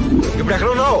 ఇప్పుడు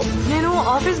ఎక్కడ ఉన్నావు? నేను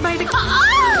ఆఫీస్ బయటకి.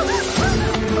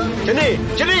 చెన్నై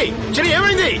చెన్నై చెన్నై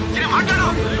ఏమైంది? మాట్లాడు.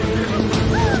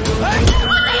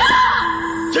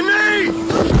 చెన్నై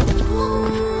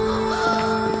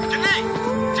చెన్నై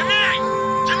చెన్నై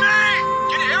చెన్నై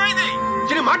చెన్నై ఏమైంది?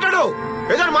 చెన్నై మాట్లాడు,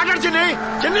 ఏదో మాట్లాడు. Chennai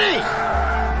Chennai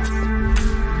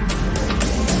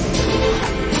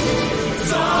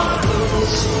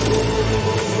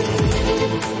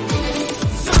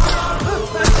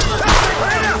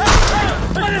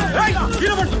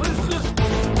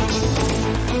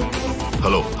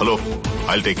hello hello,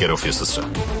 I'll take care of your sister.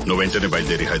 నువ్వు వెంటనే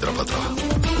బయలుదేరి హైదరాబాద్ రా.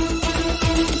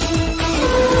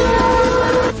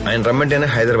 ఆయన రమ్మంటేనే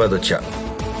హైదరాబాద్ వచ్చా,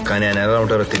 కానీ ఆయన ఎలా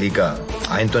ఉంటారో తెలియక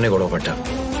ఆయనతోనే గొడవ పడ్డా.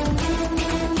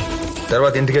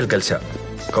 తర్వాత ఇంటికి వెళ్ళి కలిసా,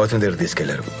 కౌతమ్ దగ్గర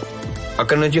తీసుకెళ్లారు.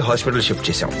 అక్కడి నుంచి హాస్పిటల్ షిఫ్ట్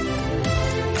చేశాం.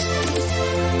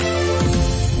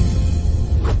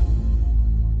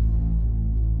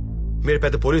 మీరు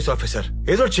పెద్ద పోలీస్ ఆఫీసర్,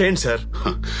 ఏదో చేయండి సార్.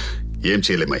 ఏం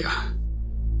చేయలేమయ్యా,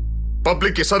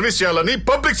 పబ్లిక్ కి సర్వీస్ చేయాలని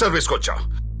పబ్లిక్ సర్వీస్ కి వచ్చా.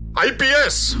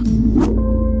 ఐపీఎస్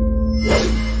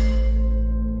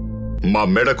మా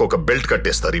మెడకు ఒక బెల్ట్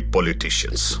కట్టేస్తారు ఈ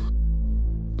పొలిటీషియన్స్.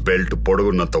 బెల్ట్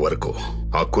పొడుగున్నంత వరకు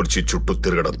ఆ కుర్చీ చుట్టూ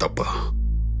తిరగడం తప్ప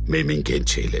మేమింకేం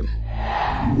చేయలేం.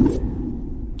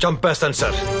 చంపేస్తాను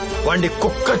సార్, వాడిని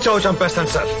కుక్క చావు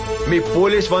చంపేస్తాను సార్. మీ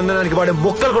పోలీస్ వందనానికి వాడి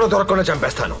ముక్కలు కూడా దొరకకుండా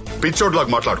చంపేస్తాను.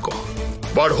 పిచ్చోడ్లాగా మాట్లాడుకో.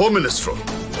 వాడు హోమ్ మినిస్టర్.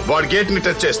 వాడి గేట్ ని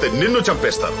టచ్ చేస్తే నిన్ను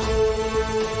చంపేస్తారు.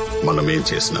 మనం ఏం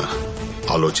చేసినా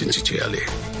ఆలోచించి చేయాలి.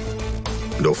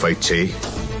 నువ్వు ఫైట్ చేయి,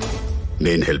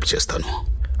 నేను హెల్ప్ చేస్తాను.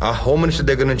 ఆ హోమ్ మినిస్టర్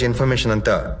దగ్గర నుంచి ఇన్ఫర్మేషన్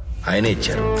అంతా ఆయనే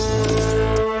ఇచ్చారు.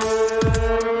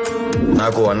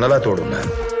 నాకు అన్నలా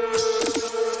తోడున్నారు.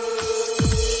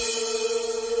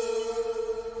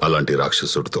 అలాంటి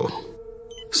రాక్షసుడితో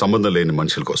సంబంధం లేని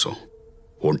మనుషుల కోసం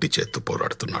ఒంటి చేత్తు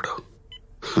పోరాడుతున్నాడు.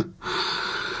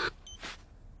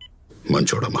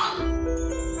 మంచోడమ్మా.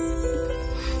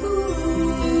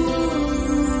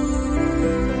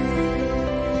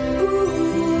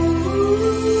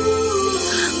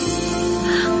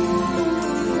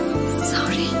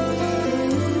 సారీ.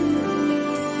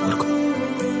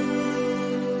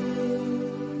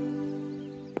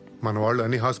 మన వాళ్ళు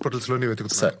అన్ని హాస్పిటల్స్ లోనే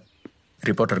వెతుకుతారు sir.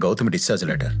 Reporter Gautam discharge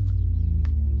letter.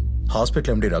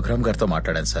 Hospital MD Raghuram గారితో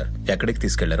మాట్లాడాను సార్. ఎక్కడికి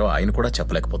తీసుకెళ్లారో ఆయన కూడా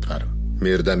చెప్పలేకపోతున్నారు.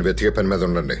 మీరు దాన్ని వెతికే పని మీద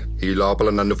ఉండండి. ఈ లోపల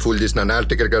నన్ను ఫూల్ చేసిన నాల్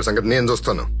టికెట్ గారి సంగతి నేను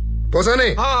చూస్తాను. పోసాని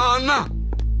అన్నా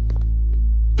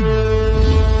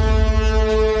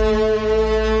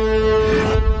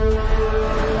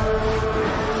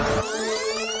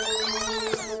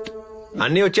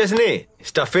అన్ని వచ్చేసినాయి.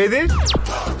 స్టఫ్ ఏది?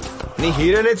 నీ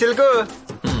హీరోనే చిలుకు.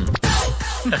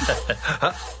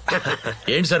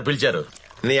 ఏంటి సార్ పిలిచారు?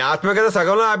 నీ ఆత్మ కదా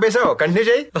సగంలో ఆపేశావు, కంటిన్యూ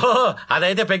చేయి.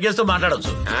 అదైతే పెగ్గేస్తూ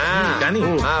మాట్లాడచ్చు. కానీ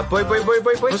పోయి పోయి పోయి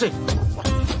పోయి పోయి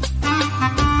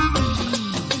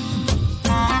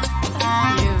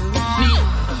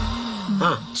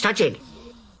స్టార్ట్ చేయండి.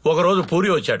 ఒకరోజు పూరి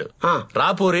వచ్చాడు. రా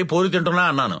పూరి, పూరి తింటున్నా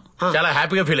అన్నాను. చాలా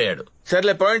హ్యాపీగా ఫీల్ అయ్యాడు.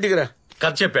 సర్లే పాయింట్ రా.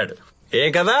 కథ చెప్పాడు. ఏం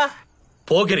కదా?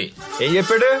 పోకిరి. ఏం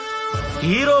చెప్పాడు?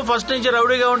 హీరో ఫస్ట్ నుంచి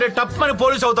రౌడీగా ఉండే టప్ అని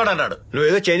పోలీస్ అవుతాడన్నాడు.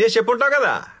 నువ్వేదో చేంజెస్ చెప్పుంటావు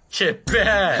కదా. చెప్పా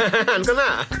అనుకున్నా.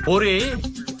 పూరి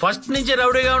ఫస్ట్ నుంచి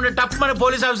రౌడీగా ఉండే టప్ అని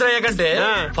పోలీస్ ఆఫీసర్ అయ్యాకంటే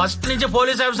ఫస్ట్ నుంచి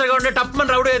పోలీస్ ఆఫీసర్ గా ఉండే టప్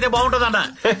అని రౌడీ అయితే బాగుంటుందన్న.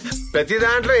 ప్రతి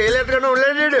దాంట్లో ఏ లెటర్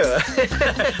ఉండలేడు.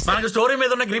 మనకు స్టోరీ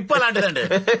మీద ఉన్న గ్రిప్ అలాంటిదండి.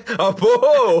 అబ్బో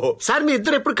సార్ మీ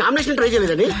ఇద్దరు ఎప్పుడు కాంబినేషన్ ట్రై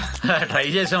చేయలేదండి? ట్రై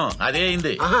చేసాం, అదే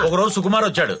అయింది. ఒక రోజు సుకుమార్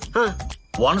వచ్చాడు.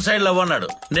 1 సైడ్ లవ్ అన్నాడు.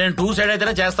 నేను 2 సైడ్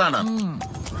అయితేనే చేస్తాను.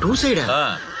 2 సైడ్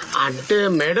అంటే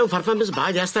మేడం పర్ఫార్మెన్స్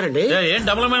బాగా చేస్తారండి. ఏం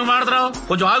డబుల్ మీనింగ్ మాడుతున్నావు?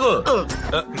 కొంచెం ఆగు.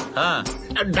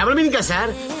 డబుల్ మీనింగ్ కదా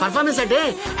సార్. పర్ఫార్మెన్స్ అంటే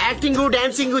యాక్టింగ్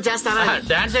డాన్సింగ్ చేస్తారా?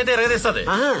 డాన్స్ అయితే ఎరగదీస్తుంది.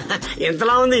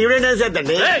 ఎంతలా ఉంది ఈవిడెంట్ dance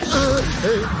చేద్దండి.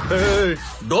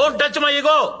 Don't touch my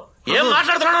ego. ఏం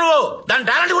మాట్లాడుతున్నావు నువ్వు? దాని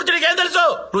టాలెంట్ గురించి నీకేం తెలుసు?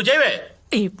 నువ్వు చేయవే.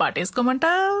 ఈ పాట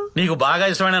వేసుకోమంటా? నీకు బాగా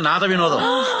ఇష్టమైన నాద వినోదం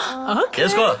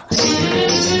వేసుకో.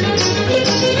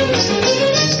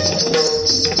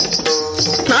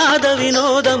 నాద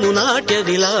వినోదము నాట్య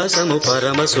విలాసము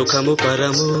పరమ సుఖము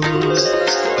పరము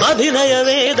అభినయ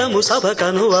వేదము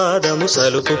సభకనువాదము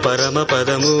సలుపు పరమ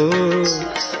పదము.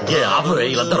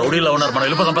 వీళ్ళంతా రౌడీలో ఉన్నారు. మనం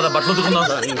వెళ్ళిపోతాం పద, బట్టలు ఉతుకుందాం.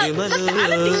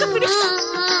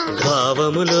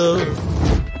 భావములో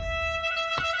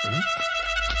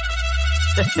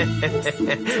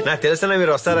నాకు తెలుసున్నా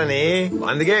మీరు వస్తారని,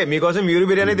 అందుకే మీకోసం మ్యూరి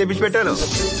బిర్యానీ తెప్పించి పెట్టాను.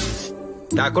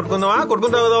 కొట్టుకుందామా?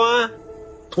 కొట్టుకుని తాగుదామా?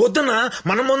 వద్దన్నా,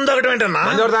 మనం ముందు తాగటం ఏంటన్నా?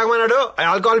 అందరు తాగమన్నాడు.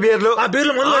 ఆల్కహాల్ బీర్లు. ఆ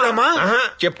బీర్లు ముందు తాగమ్మా.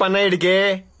 చెప్పన్నా ఇడికే.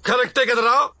 కరెక్టే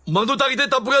కదరా. మందు తాగితే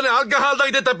తప్పు కానీ ఆల్కహాల్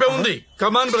తాగితే తప్పే ఉంది.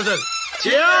 కమాన్ బ్రదర్.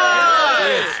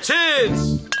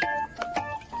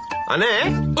 అనే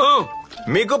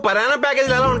మీకు ప్రయాణ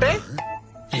ప్యాకేజీలు ఎలా ఉంటాయి?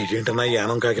 ఏంటన్నా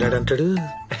యానం కాకినాడు అంటాడు?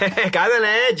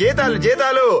 కాదనే, జీతాలు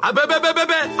జీతాలు.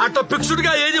 అట్లా ఫిక్స్డ్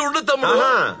గా ఏది ఉండదు తమ్ముడు.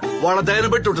 వాళ్ళ దయను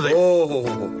బట్టి ఉంటుంది.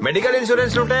 మెడికల్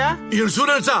ఇన్సూరెన్స్ ఉంటాయా?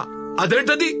 ఇన్సూరెన్సా?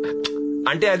 అదేంటది?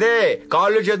 అంటే అదే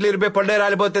కాళ్ళు చేతులు ఇరిపోయి పడ్డే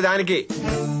రాలిపోతే దానికి.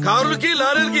 కార్లకి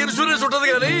లారీలకి ఇన్సూరెన్స్ ఉంటది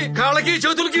కానీ కాళ్ళకి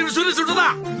చేతులకి ఇన్సూరెన్స్ ఉంటుందా?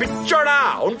 పిచ్చోడా,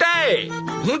 ఉంటాయి.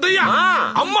 ఉంటాయా?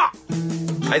 అమ్మా,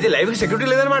 అయితే లైఫ్ కి సెక్యూరిటీ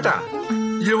లేదనమాట.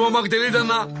 ఏమో మాకు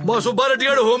తెలియదన్నా. మా సుబ్బారెడ్డి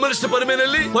గారు హోమ్ మినిస్టర్ పని మీద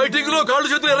వెళ్ళి ఫైటింగ్ లో కాళ్ళు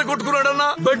చేతులు ఎర్రగొట్టుకున్నాడన్నా.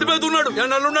 బెడ్ మీద ఉన్నాడు. 6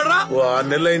 నెలలున్నాడా? 6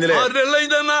 నెలలు అయిందిలే. 6 నెలలు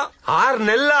అయిందన్నా. 6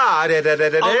 నెలల?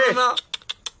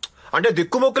 అంటే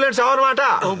దిక్కుమొక్కులేని సావు అనమాట.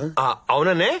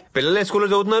 అవుననే, పిల్లలు స్కూల్లో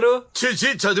చదువుతున్నారు?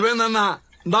 చదివేందన్నా.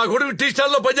 నా కొడుకు టీ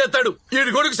స్టాల్ లో పనిచేస్తాడు.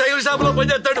 ఈడి కొడుకు సైకిల్ షాప్ లో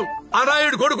పనిచేస్తాడు. అన్నా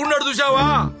ఈడు కొడుకున్నాడు చూసావా?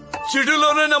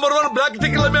 సిటీలోనే నంబర్ 1 బ్లాక్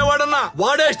టికెట్లు అమ్మేవాడన్నా.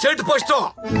 వాడే స్టేట్ ఫస్ట్.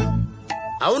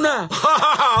 అవునా?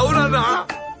 అవునన్నా.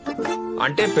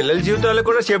 అంటే పిల్లల జీవితాల్లో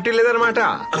కూడా సేఫ్టీ లేదనమాట.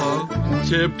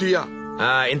 సేఫ్టీయా?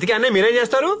 ఇంతకీ అన్న మీరేం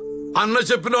చేస్తారు? అన్న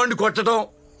చెప్పిన వాడిని కొట్టడం,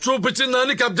 చూపించిన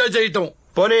దాన్ని కబ్జా చేయటం.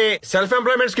 పోనీ సెల్ఫ్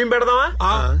ఎంప్లాయ్మెంట్ స్కీమ్ పెడదామా?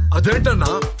 అదేంటన్నా?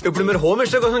 ఇప్పుడు మీరు హోమ్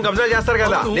మినిస్టర్ కోసం కబ్జా చేస్తారు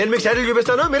కదా, నేను మీకు శాలరీ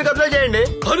చూపిస్తాను, మీరు కబ్జా చేయండి.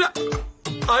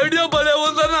 ఐడియా భలే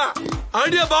ఉందన్నా.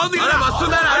 ఐడియా బాగుంది.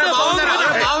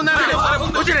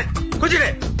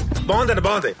 కూర్చునే బాగుందండి.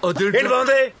 బాగుంది. ఏంటి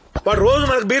బాగుంది? వాడు రోజు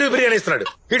మనకు బిర్యానీ ఇస్తున్నాడు.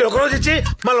 ఇటు ఒక రోజు ఇచ్చి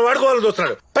మనం వాడుకోవాలని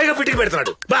చూస్తున్నాడు. పైగా ఫిట్టింగ్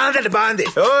పెడుతున్నాడు. బాగుందండి. బాగుంది.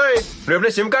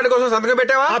 రేపు సిమ్ కార్డు కోసం సంతకం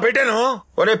పెట్టావా? పెట్టాను.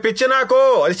 ఒరే పిచ్చి నాకు,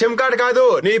 అది సిమ్ కార్డు కాదు.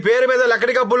 నీ పేరు మీద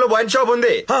లక్కడి కప్పుల్లో వైన్ షాప్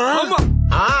ఉంది.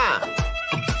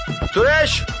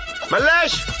 సురేష్,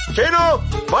 మల్లేష్, చేను,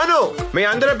 భాను, మీ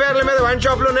అందరి పేర్ల మీద వైన్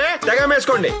షాప్ లోనే తెగ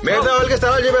వేసుకోండి. మిగతా వాళ్ళకి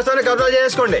స్థలాలు చూపిస్తాను, కబ్జా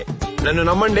చేసుకోండి. నన్ను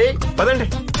నమ్మండి. పదండి.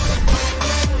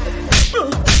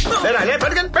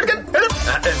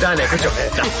 దానే కూర్చో.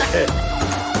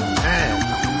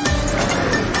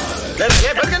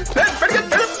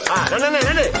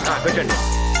 పెట్టండి.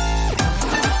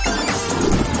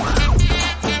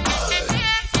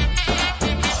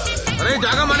 అరే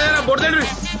జాగా మన బొడ్డండి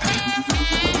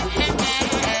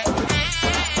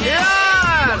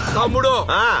తమ్ముడు.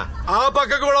 ఆ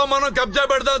పక్క కూడా మనం కబ్జా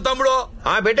పెడతాం తమ్ముడు.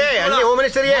 పెట్టే అన్ని హోమ్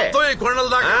మినిస్టర్ కొండల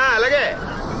దాకా. అలాగే.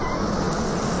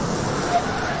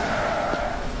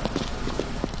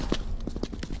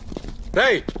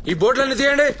 ఈ బోట్లన్నీ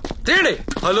తీయండి. తీయండి.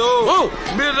 హలో,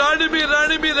 మీరు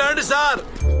రాండి సార్.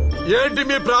 ఏంటి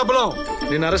మీ ప్రాబ్లం?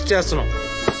 నేను అరెస్ట్ చేస్తున్నాం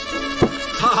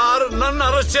సార్. నన్ను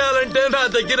అరెస్ట్ చేయాలంటే నా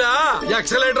దగ్గర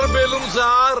యాక్సిలేటర్ బేల్ ఉంది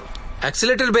సార్.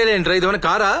 యాక్సిలేటర్ బేల్ ఏంట్రా? ఇది మన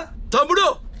కారా? తమ్ముడు,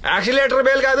 యాక్సిలేటర్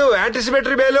బేల్ కాదు,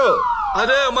 యాంటిసిపేటరీ బేలు.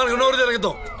 అదే మనకు నోరు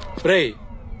జరుగుతాం.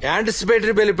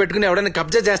 యాంటిసిపేటరీ బేల్ పెట్టుకుని ఎవడైనా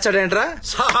కబ్జా చేస్తాడేంట్రా?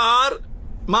 Sir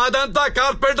మాదంతా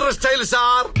carpenter style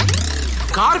sir.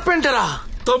 కార్పెంటరా?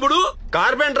 తమ్ముడు,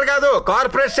 కార్పెంటర్ కాదు,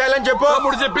 కార్పొరేట్ స్టైల్ అని చెప్పు.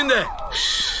 తమ్ముడు చెప్పిందే.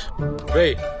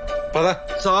 పద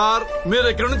సార్. మీరు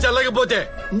ఎక్కడి నుంచి వెళ్ళకపోతే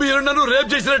మీరు నన్ను రేప్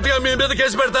చేసినట్టుగా మీ మీద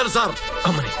కేసు పెడతారు సార్.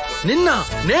 నేనా?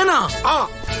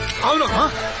 అవును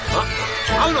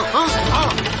అవును.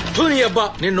 నీ అబ్బా,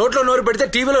 నేను నోట్లో నోరు పెడితే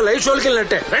టీవీలో లైవ్ షోలకి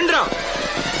వెళ్ళినట్టే. రండిరా.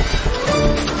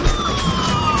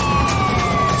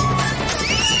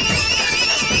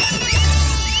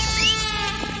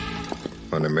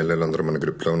 మన ఎమ్మెల్యేలందరూ మన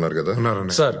గ్రిప్ లో ఉన్నారు కదా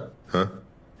సార్.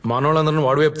 మనోళ్ళందరూ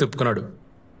వాడు వైపు తిప్పుకున్నాడు.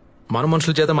 మన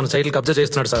మనుషుల చేత మన సైట్లు కబ్జా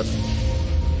చేస్తున్నాడు సార్.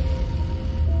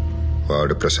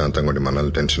 వాడు ప్రశాంతంగా ఉండి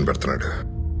మనల్ని టెన్షన్ పెడుతున్నాడు.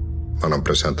 మనం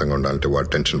ప్రశాంతంగా ఉండాలంటే వాడు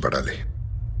టెన్షన్ పడాలి.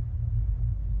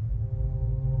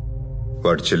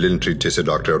 వాడి చెల్లిని ట్రీట్ చేసే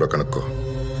డాక్టర్ ఎవరో కనుక్కో.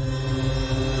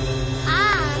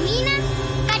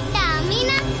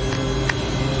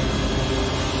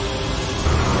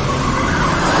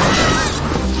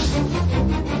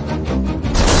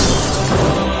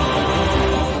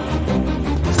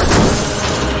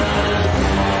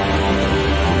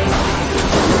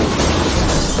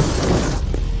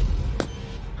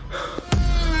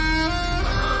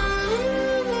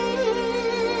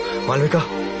 మాల్విక,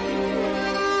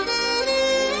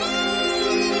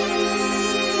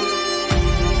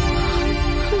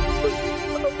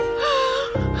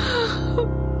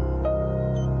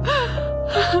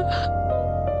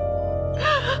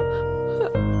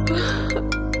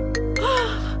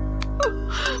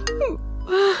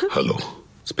 హలో.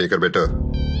 స్పీకర్ పెట్టు.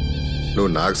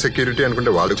 నువ్వు నాకు సెక్యూరిటీ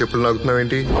అనుకుంటే వాళ్ళకి చెప్పులు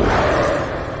నాకుతున్నావేంటి?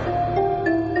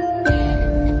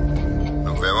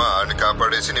 నువ్వేమో ఆడిని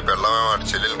కాపాడేసి నీ పిల్లమేమో ఆడి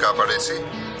చెల్లెల్ని కాపాడేసి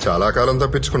చాలా కాలం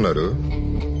తప్పించుకున్నారు.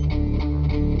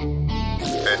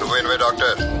 నువ్వేనువే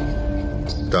డాక్టర్.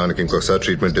 దానికి ఇంకొకసారి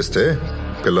ట్రీట్మెంట్ ఇస్తే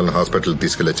పిల్లల్ని హాస్పిటల్కి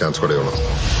తీసుకెళ్లే ఛాన్స్ కూడా ఇవ్వను.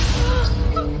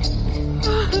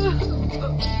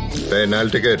 నాల్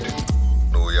టికెట్.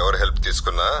 నువ్వు ఎవరు హెల్ప్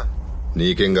తీసుకున్నా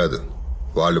నీకేం కాదు,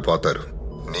 వాళ్ళు పోతారు.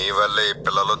 నీ వల్లే ఈ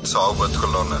పిల్లలు సాగు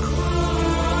బతుకుల్లో ఉన్నారు.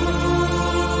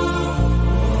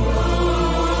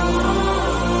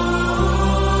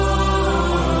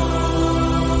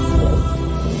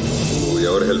 నువ్వు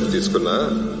ఎవరు హెల్ప్ తీసుకున్నా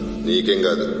నీకేం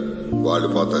కాదు, వాళ్ళు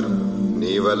పోతారు.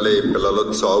 నీ వల్లే ఈ పిల్లలు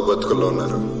సాగు బతుకుల్లో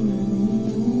ఉన్నారు.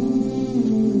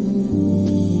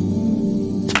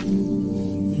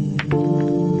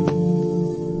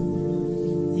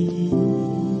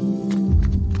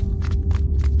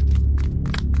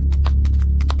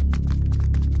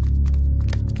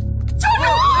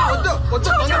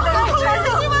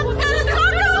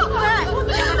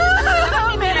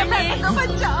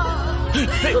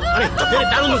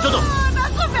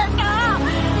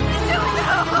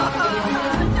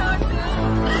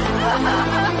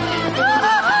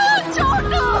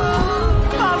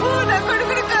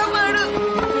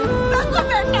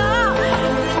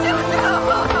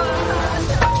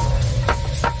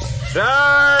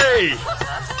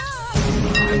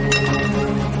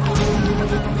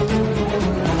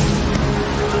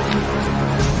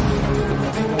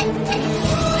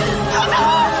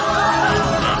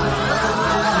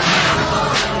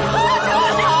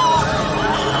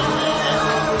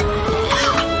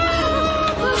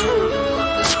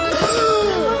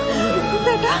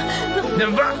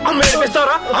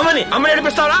 ఏడిపిస్తావరా? అమ్మని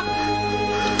ఏడిపిస్తావరా?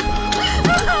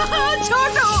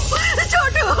 छोटू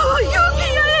छोटू क्यों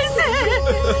किया ऐसे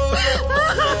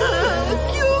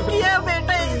क्यों किया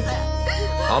बेटा ऐसे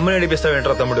అమ్మని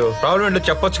ఏడిపిస్తావేంట్రా తమ్ముడు? ప్రాబ్లం ఏంటో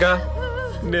చెప్పొచ్చుగా.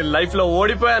 నేను లైఫ్ లో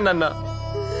ఓడిపోయానన్న.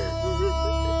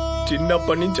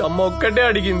 చిన్నప్పటి నుంచి అమ్మ ఒక్కటే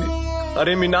అడిగింది,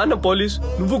 అరే మీ నాన్న పోలీస్,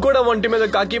 నువ్వు కూడా ఒంటి మీద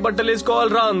కాకి బట్టలు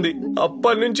వేసుకోవాలరా అంది.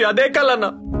 అప్పటి నుంచి అదే కలన్న,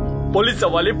 పోలీస్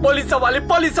అవ్వాలి పోలీస్ అవ్వాలి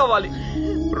పోలీస్ అవ్వాలి.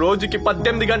 రోజుకి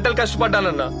 18 గంటలు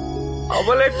కష్టపడ్డానన్నా,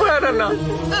 అవ్వలేకపోయానన్నా.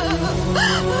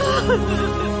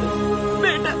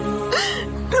 బేటా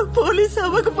నువ్వు పోలీస్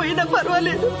అవ్వకపోయినా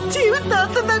పర్వాలేదు,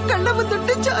 జీవితాంతం నా కళ్ళ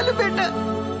ముందుంటే చాలు బేటా.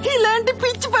 ఇలాంటి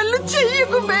పిచ్చి పనులు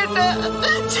చెయ్యకు బేటా,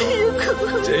 చెయ్యకు.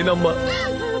 చేయనమ్మా.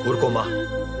 ఊరుకోమ్మా,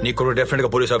 నీ కొడుకు డెఫినెట్ గా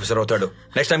పోలీస్ ఆఫీసర్ అవుతాడు.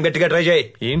 నెక్స్ట్ టైం గట్టిగా ట్రై చేయి.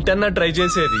 ఏంటన్నా ట్రై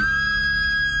చేసేది?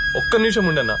 ఒక్క నిమిషం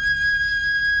ఉండన్నా.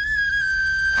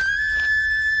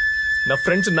 నా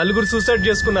ఫ్రెండ్స్ 4 సూసైడ్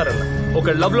చేసుకున్నారన్న.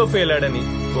 ఒకడు లవ్ లో ఫెయిల్ అయ్యాడని,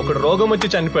 ఒకడు రోగం వచ్చి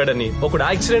చనిపోయాడని, ఒకడు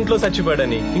యాక్సిడెంట్ లో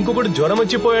చచ్చిపోయాడని, ఇంకొకడు జ్వరం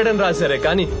వచ్చిపోయాడని రాశారే,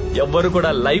 కానీ ఎవ్వరు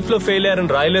కూడా లైఫ్ లో ఫెయిల్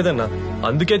అయ్యారని రాయలేదన్నా.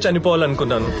 అందుకే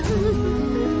చనిపోవాలనుకున్నాను.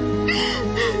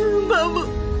 బాబు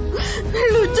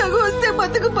వీళ్ళు ఉద్యోగం వస్తే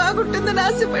బతుకు బాగుంటుందని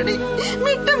ఆశపడి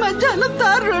మిట్ట మధ్యాహ్నం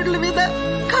తారు రోడ్ల మీద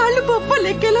కాళ్ళు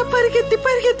బొప్పలెక్కేలా పరిగెత్తి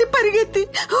పరిగెత్తి పరిగెత్తి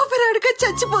ఊపిరాడక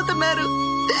చచ్చిపోతున్నారు.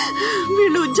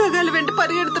 వీళ్ళు ఉద్యోగాలు వెంట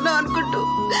పరిగెడుతున్నాం అనుకుంటూ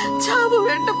చావు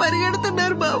వెంట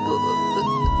పరిగెడుతున్నారు బాబు.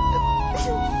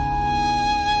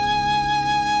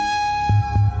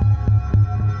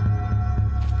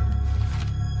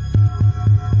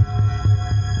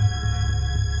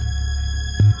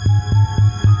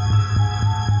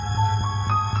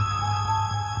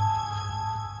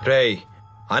 రేయ్,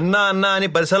 అన్నా అన్నా అని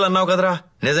పరిసలు అన్నావు కదరా,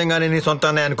 నిజంగానే నీ సొంత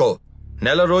అన్నయ్య అనుకో.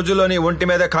 నెల రోజుల్లో నీ ఒంటి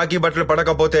మీద కాకి బట్టలు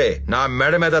పడకపోతే నా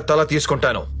మెడ మీద తల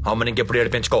తీసుకుంటాను. అమ్మని ఇంకెప్పుడు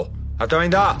ఏడిపించుకో,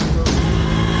 అర్థమైందా?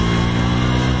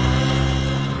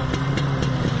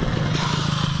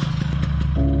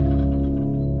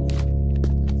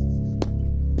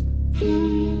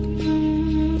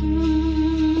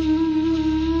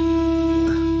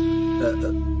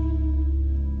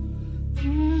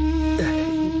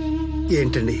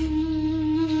 ఏంటండి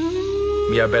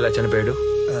మీ అబ్బాయి ఎలా చనిపోయాడు?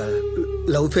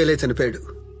 లవ్ ఫెయిల్ అయి చనిపోయాడు.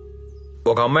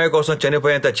 ఒక అమ్మాయి కోసం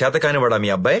చనిపోయేంత చేతకానివాడా మీ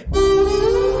అబ్బాయి?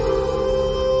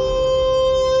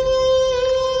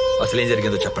 అసలేం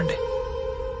జరిగిందో చెప్పండి.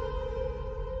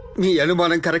 మీ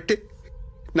అనుమానం కరెక్టే.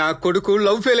 నా కొడుకు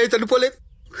లవ్ ఫెయిల్ అయి చనిపోలేదు,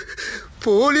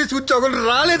 పోలీసు ఉద్యోగం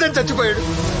రాలేదని చచ్చిపోయాడు.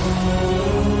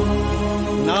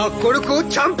 నా కొడుకు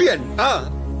ఛాంపియన్.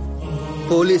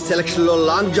 పోలీస్ సెలక్షన్ లో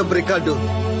లాంగ్ జంప్ రికార్డు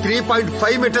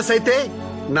 3.5 మీటర్స్ అయితే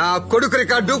నా కొడుకు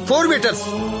record 4 metres.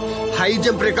 High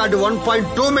jump record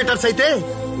 1.2 metres అయితే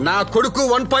నా కొడుకు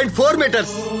 1.4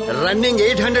 metres. Running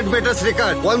 800 metres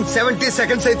record 170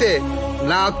 seconds అయితే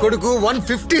నా కొడుకు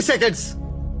 150 సెకండ్స్.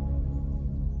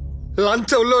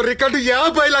 లంచంలో రికార్డు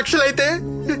 50 లక్షలైతే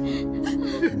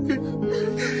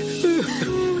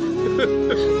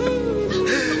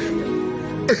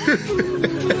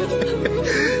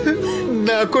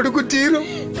నా కొడుకు జీరో.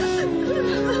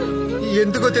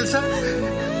 ఎందుకో తెలుసా?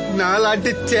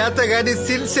 నాలాంటి చేతగాని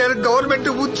సిన్సియర్ గవర్నమెంట్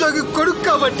ఉద్యోగి కొడుకు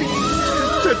కాబట్టి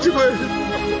చచ్చిపోయాడు.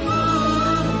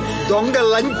 దొంగ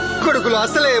లంకొడుకులు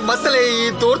అసలే మసలే ఈ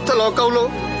దూర్త లోకంలో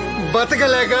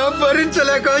బతకలేక,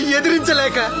 భరించలేక,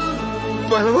 ఎదిరించలేక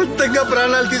బలవంతంగా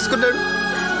ప్రాణాలు తీసుకున్నాడు.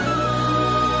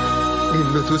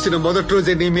 నిన్ను చూసిన మొదటి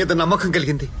రోజే నీ మీద నమ్మకం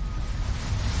కలిగింది.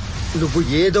 నువ్వు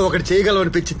ఏదో ఒకటి చేయగలవు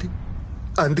అనిపించింది.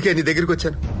 అందుకే నీ దగ్గరికి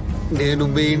వచ్చాను. నేను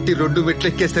మీ ఇంటి 2 మెట్లు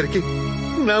ఎక్కేసరికి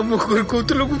నా 3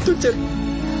 కూతుర్లు గుర్తొచ్చారు.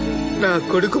 నా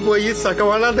కొడుకు పోయి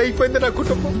సకవాణాది అయిపోయింది నా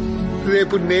కుటుంబం.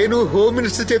 రేపు నేను హోమ్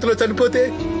మినిస్టర్ చేతిలో చనిపోతే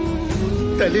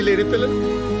తల్లి లేని పిల్లలు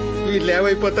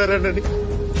వీళ్ళేమైపోతారనని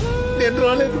నేను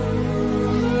రాలేదు.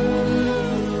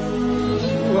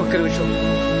 ఒక్క నిమిషం.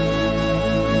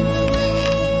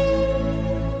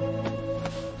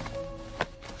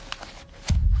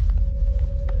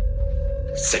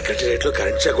 సెక్రటరియట్ లో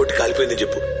కరెంట్ షాక్ కొట్టి కాలిపోయింది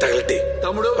చెప్పు, తగలట్టి.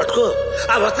 తమ్ముడు పట్టుకో.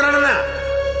 వస్తున్నానన్నా.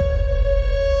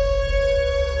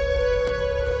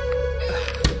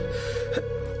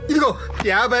 ఇదిగో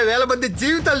 50,000 మంది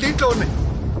జీవితాలు దీంట్లో ఉన్నాయి.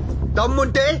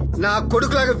 దమ్ముంటే నా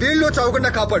కొడుకులాగా వీళ్ళు చావకుండా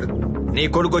కాపాడు. నీ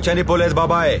కొడుకు చనిపోలేదు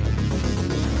బాబాయ్.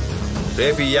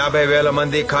 రేపు 50,000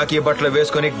 మంది కాకి బట్టలు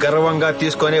వేసుకుని గర్వంగా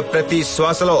తీసుకునే ప్రతి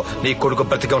శ్వాసలో నీ కొడుకు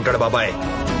బ్రతికే ఉంటాడు బాబాయ్.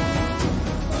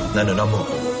 నన్ను నమ్ము,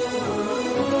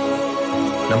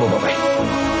 నమ్ము బాబాయ్.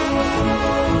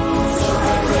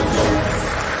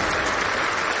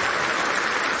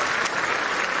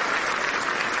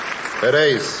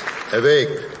 Arise,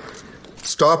 awake,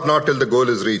 stop not till the goal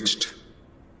is reached.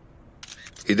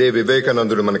 ఇదే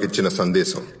వివేకానందుడు మనకిచ్చిన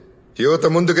సందేశం. యువత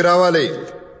ముందుకు రావాలి,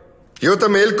 యువత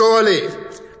మేల్కోవాలి.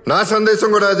 నా సందేశం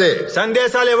కూడా అదే.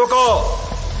 సందేశాలు ఇవ్వకో.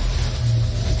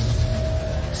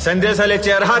 సందేశాలు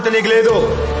ఇచ్చే అర్హత నీకు లేదు.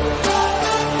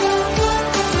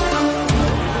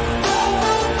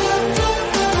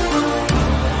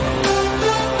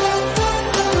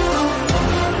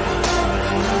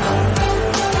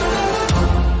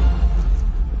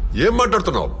 ఏం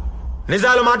మాట్లాడుతున్నావు?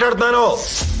 నిజాలు మాట్లాడుతున్నాను.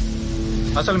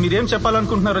 అసలు మీరేం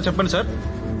చెప్పాలనుకుంటున్నారో చెప్పండి సార్.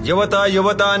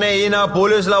 యువత అనే ఈయన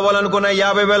పోలీసులు అవ్వాలనుకున్న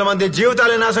 50,000 మంది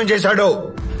జీవితాలను నాశనం చేశాడు.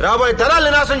 రాబోయే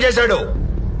తరాల్ని నాశనం చేశాడు.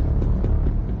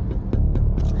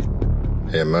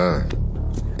 ఏమా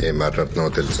ఏం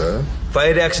మాట్లాడుతున్నావో తెలుసా?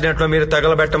 ఫైర్ యాక్సిడెంట్ లో మీరు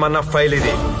తగలబెట్టమన్న ఫైల్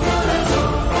ఇది.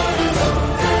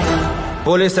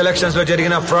 పోలీస్ సెలక్షన్స్ లో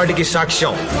జరిగిన ఫ్రాడ్ కి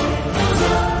సాక్ష్యం.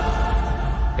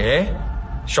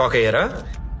 షాక్ అయ్యారా?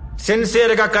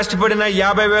 సిన్సియర్ గా కష్టపడిన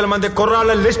 50,000 మంది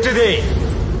కుర్రాళ్ళ లిస్ట్ ఇది.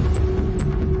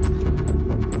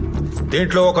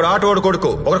 దీంట్లో ఒకడు ఆటోడు కొడుకు,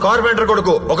 ఒకడు కార్పెంటర్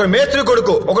కొడుకు, ఒకడు మేస్త్రి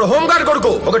కొడుకు, ఒకడు హోంగార్డ్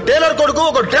కొడుకు, ఒక టైలర్ కొడుకు,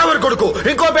 ఒక డ్రైవర్ కొడుకు,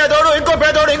 ఇంకో పేదోడు, ఇంకో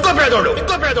పేదోడు, ఇంకో పేదోడు,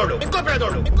 ఇంకో పేదోడు, ఇంకో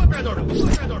పేదోడు, ఇంకో పేదోడు.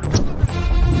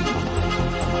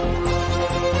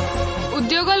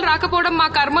 ఉద్యోగాలు రాకపోవడం మా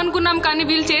కర్మ అనుకున్నాం, కానీ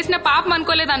వీళ్ళు చేసిన పాపం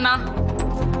అనుకోలేదన్నా.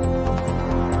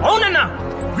 అవునన్నా,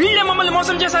 వీళ్ళే మమ్మల్ని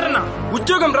మోసం చేశారన్నా.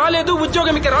 ఉద్యోగం రాలేదు,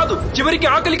 ఉద్యోగం ఇక రాదు. చివరికి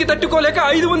ఆకలికి తట్టుకోలేక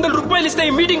 500 రూపాయలు ఇస్తే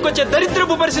ఈ మీటింగ్ వచ్చే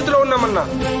దరిద్రపు పరిస్థితిలో ఉన్నామన్నా.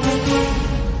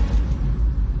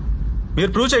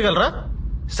 మీరు ప్రూవ్ చేయగలరా?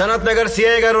 సనత్ నగర్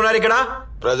సిఐ గారు ఉన్నారు ఇక్కడ.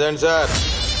 Present sir.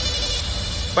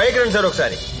 పైకి రండి సార్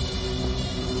ఒకసారి.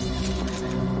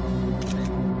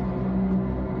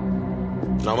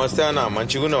 నమస్తే అన్న,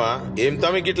 మంచిగున్నావా? ఏం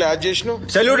తమకి ఇట్లా యాడ్ చేసినావు?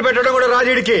 సెల్యూట్ పెట్టడం కూడా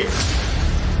రాజీడికి.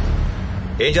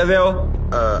 ఏం చదివావు?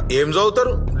 ఏం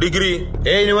చదువుతారు? డిగ్రీ.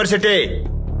 ఏ యూనివర్సిటీ?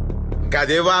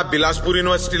 గదేవా బిలాస్పూర్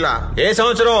యూనివర్సిటీలా. ఏ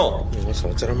సంవత్సరం?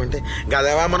 సంవత్సరం అంటే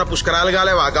గదేవా మన పుష్కరాలు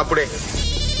కాలేవా అప్పుడే.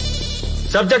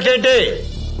 సబ్జెక్ట్ ఏంటి?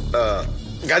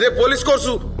 గదే పోలీస్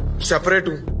కోర్సు సెపరేట్.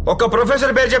 ఒక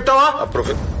ప్రొఫెసర్ పేరు చెప్తావా?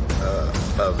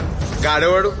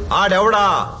 గాడేవాడు. ఆడెవడా?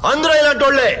 అందరూ ఇలాంటి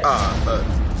వాళ్ళే.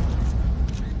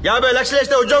 50 లక్షలు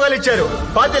ఇస్తే ఉద్యోగాలు ఇచ్చారు,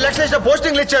 10 లక్షలు ఇస్తే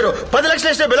పోస్టింగ్లు ఇచ్చారు, 10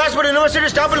 లక్షలు ఇస్తే బిలాస్పూర్ యూనివర్సిటీ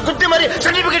స్టాఫ్లు కుట్టి మరి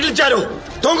సర్టిఫికెట్లు ఇచ్చారు.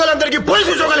 దొంగలందరికీ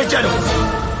పోలీసు ఉద్యోగాలు ఇచ్చారు.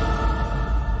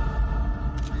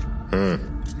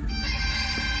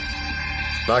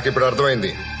 నాకు ఇప్పుడు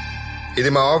అర్థమైంది.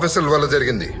 ఇది మా ఆఫీసర్ల వల్ల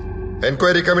జరిగింది.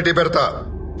 ఎంక్వైరీ కమిటీ పెడతా.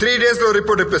 3 days లో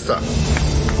రిపోర్ట్ ఇప్పిస్తా.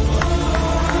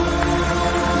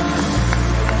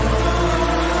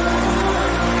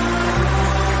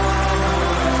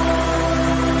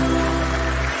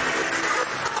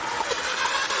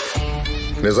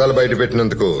 నిజాలు బయట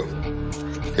పెట్టినందుకు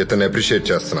ఇతన్ని అప్రిషియేట్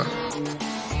చేస్తున్నా.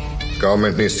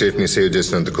 గవర్నమెంట్ ని స్టేట్ ని సేవ్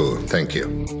చేసినందుకు థ్యాంక్ యూ.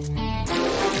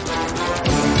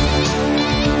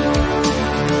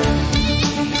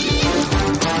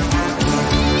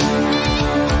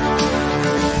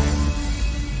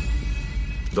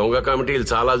 దొంగ కమిటీలు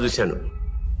చాలా చూశాను.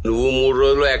 నువ్వు 3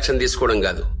 రోజుల్లో యాక్షన్ తీసుకోవడం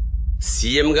కాదు,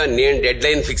 సీఎంగా నేను డెడ్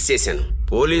లైన్ ఫిక్స్ చేశాను.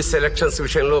 పోలీస్ సెలక్షన్స్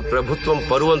విషయంలో ప్రభుత్వం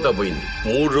పరువంతా పోయింది.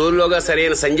 3 రోజుల్లోగా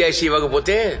సరైన సంజాయిషి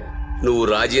ఇవ్వకపోతే నువ్వు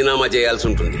రాజీనామా చేయాల్సి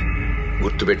ఉంటుంది.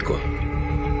 గుర్తుపెట్టుకో.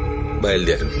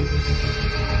 బయలుదేరు.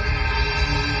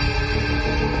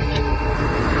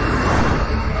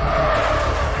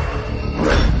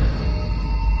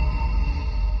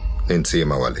 నేను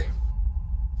సీఎం అవ్వాలి.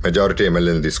 మెజారిటీ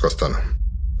ఎమ్మెల్యేని తీసుకొస్తాను.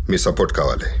 మీ సపోర్ట్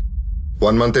కావాలి.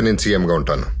 1 month నేను సీఎంగా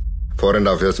ఉంటాను.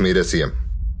 4.5 years మీరే సీఎం.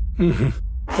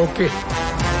 ఓకే.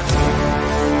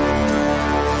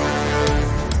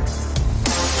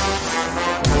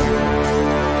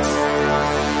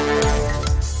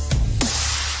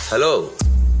 హలో,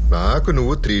 నాకు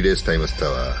నువ్వు 3 days టైం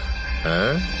ఇస్తావా?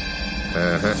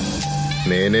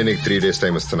 నేనే నీకు 3 days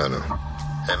టైం ఇస్తున్నాను.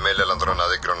 ఎమ్మెల్యేలందరూ నా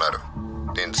దగ్గర ఉన్నారు.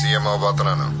 నేను సీఎం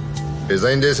అవ్వబోతున్నాను.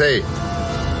 రిజైన్ చేసాయి.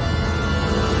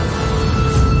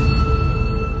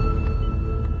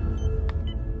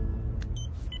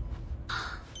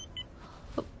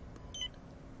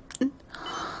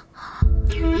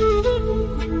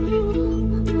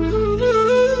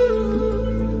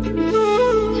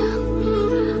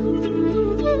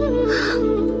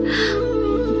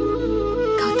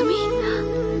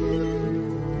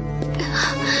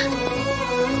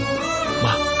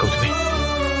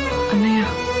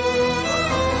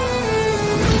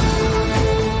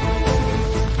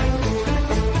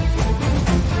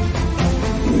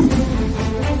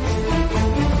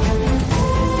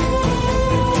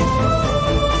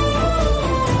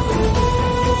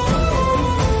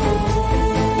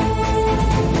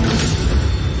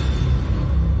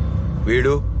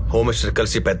 వీడు హోమ్ మినిస్టర్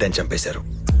కలిసి పెద్దని చంపేశారు.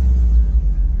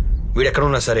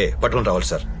 వీడెక్కడున్నా సరే పట్టుకుని రావాలి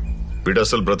సార్. వీడు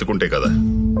అసలు బ్రతుకుంటే కదా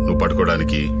నువ్వు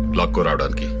పట్టుకోవడానికి, లాక్కో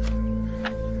రావడానికి.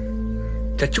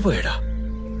 చచ్చిపోయాడా?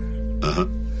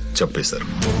 చంపేశారు.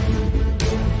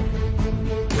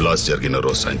 బ్లాస్ట్ జరిగిన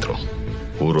రోజు సాయంత్రం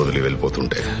ఊరు వదిలి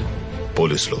వెళ్ళిపోతుంటే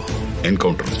పోలీసులు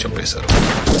ఎన్కౌంటర్లో చంపేశారు.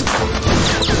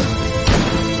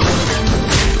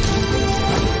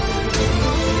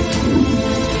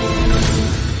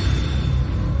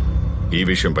 ఈ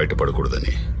విషయం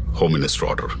బయటపడకూడదని హోమ్ మినిస్టర్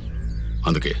ఆర్డర్.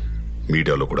 అందుకే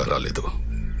మీడియాలో కూడా రాలేదు.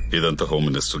 ఇదంతా హోమ్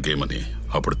మినిస్టర్ గేమ్ అని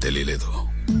అప్పుడు తెలియలేదు.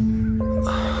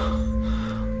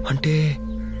 అంటే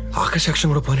ఆకాశాక్షం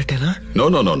కూడా పోయినట్టేనా? No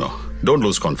no no no, don't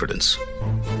lose confidence.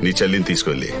 నీ చెల్లిని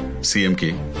తీసుకెళ్లి సీఎం కి,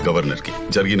 గవర్నర్ కి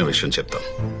జరిగిన విషయం చెప్తాం.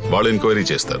 వాళ్ళు ఎంక్వైరీ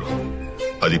చేస్తారు.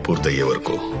 అది పూర్తయ్యే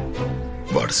వరకు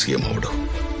వాడు సీఎం అవడు.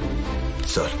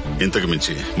 సార్, ఇంతకు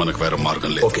మించి మనకు వేరే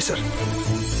మార్గం లేదు. Okay sir.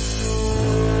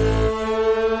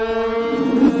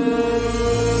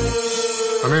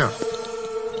 అన్నయ్య,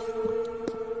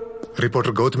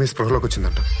 రిపోర్టర్ గౌతమి స్పృహలోకి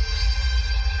వచ్చిందంట.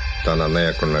 తన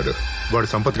అన్నయ్య ఎక్కడున్నాడు? వాడు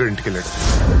సంపత్ గడి ఇంటికి వెళ్ళాడు.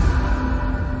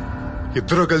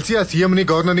 ఇద్దరు కలిసి ఆ సీఎం ని,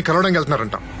 గవర్నర్ ని కలవడానికి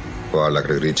వెళ్తున్నారంట. వాళ్ళు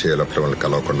అక్కడికి రీచ్ అయ్యేటప్పుడు వాళ్ళని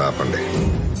కలవకుండా ఆపండి.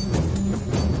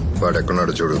 వాడు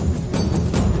ఎక్కడున్నాడు చూడు.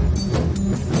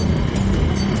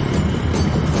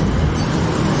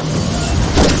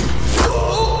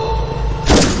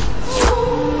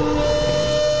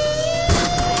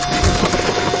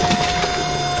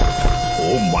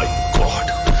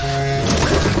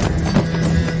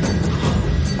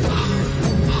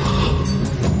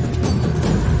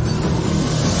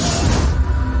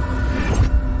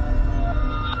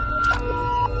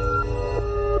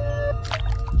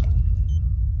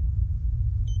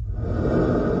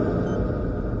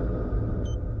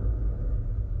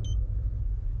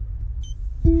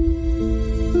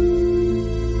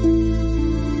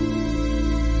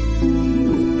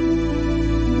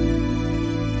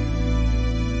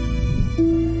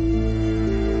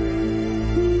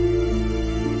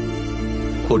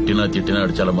 కొట్టినా తిట్టినా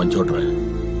ఆడు చాలా మంచోడ్రా.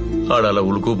 ఆడ అలా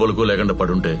ఉలుకు పలుకు లేకుండా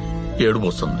పడుంటే ఏడుపు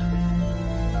వస్తుంది.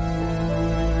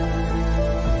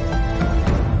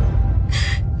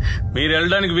 మీరు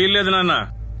వెళ్ళడానికి వీల్లేదు నాన్న.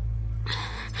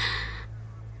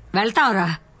 వెళ్తావురా?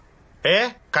 ఏ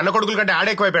కన్న కొడుకుల కంటే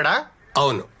ఆడే ఎక్కువైపోయాడా?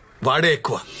 అవును, వాడే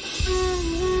ఎక్కువ.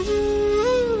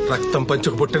 రక్తం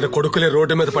పంచుకు పుట్టిన కొడుకులే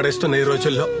రోడ్డు మీద పడేస్తున్న ఈ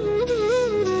రోజుల్లో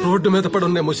రోడ్డు మీద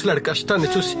పడున్న ముసలాడి కష్టాన్ని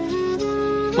చూసి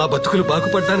మా బతుకులు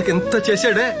బాగుపడడానికి ఎంత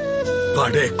చేశాడే,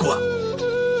 వాడే ఎక్కువ.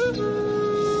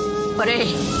 ఒరే,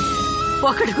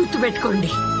 ఒకటి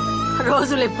గుర్తుపెట్టుకోండి,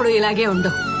 రోజులు ఎప్పుడు ఇలాగే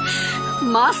ఉండవు.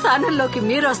 మా స్థానంలోకి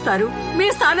మీరు వస్తారు, మీ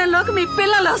స్థానంలోకి మీ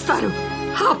పిల్లలు వస్తారు.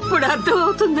 అప్పుడు అర్థం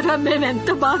అవుతుందిరా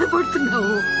మేమెంత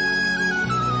బాధపడుతున్నాము.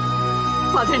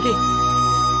 పదండి.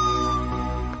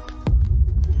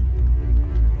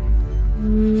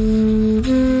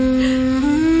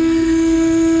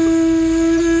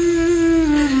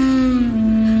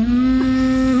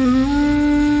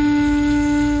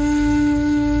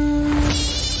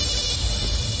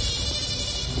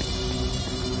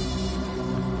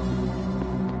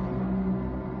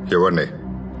 ఎవరిని?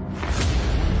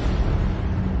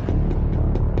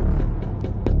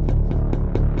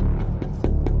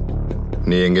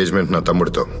 నీ ఎంగేజ్మెంట్ నా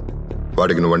తమ్ముడితో.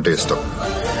 వాడికి నువ్వంటే ఇష్టం.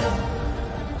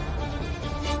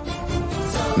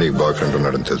 నీకు బాయ్ ఫ్రెండ్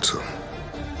ఉన్నాడని తెలుసు.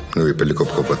 నువ్వు ఈ పెళ్లి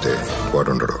ఒప్పుకోకపోతే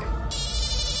వాడు ఉండడు.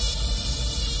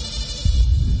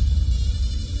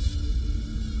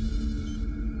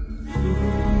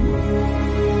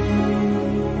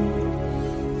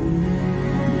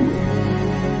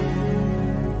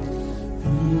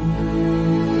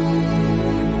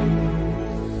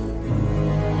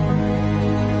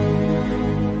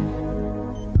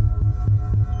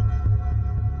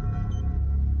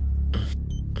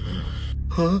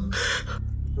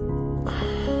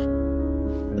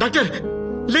 డాక్టర్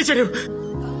లేచాడు,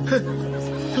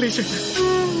 లేచాడు.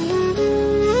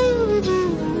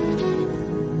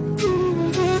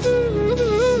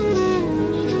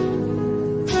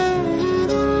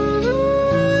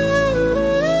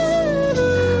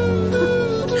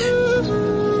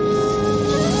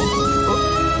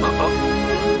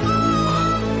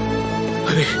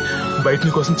 అరే, బయట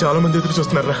నీ కోసం చాలా మంది ఎదురు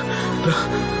చూస్తున్నారా.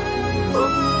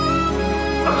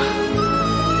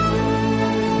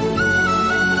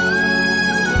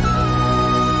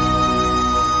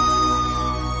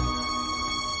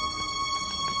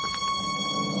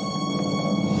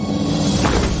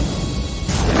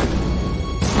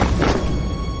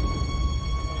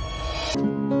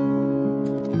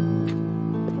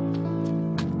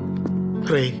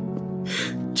 రే,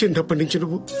 చిన్నప్పటి నుంచి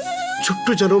నువ్వు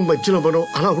చుట్టూ జనం మధ్యలో మనం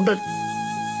అలా ఉండాలి.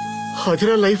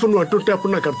 అదిరా లైఫ్ నువ్వు అంటుంటే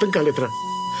అప్పుడు నాకు అర్థం కాలేదురా.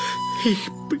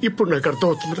 ఇప్పుడు నాకు అర్థం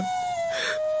అవుతుందిరా.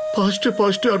 పాజిటివ్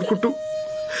పాజిటివ్ అనుకుంటూ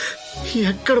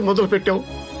ఎక్కడ మొదలు పెట్టావు,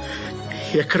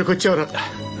 ఎక్కడికి వచ్చావురా?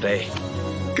 రే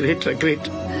గ్రేట్ రా, గ్రేట్.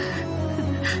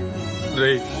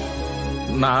 రే,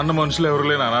 నాన్న మనుషులు ఎవరు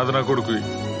లేని అనాథ నా కొడుకు.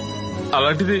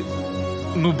 అలాంటిది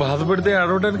నువ్వు బాధపడితే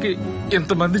ఆడవడానికి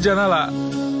ఎంతమంది జనాలా?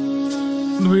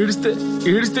 నువ్వు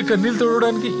ఏడిస్తే కన్నీళ్ళు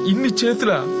తోడడానికి ఇన్ని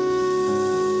చేతులా?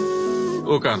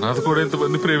 ఒక అనాథ కూడా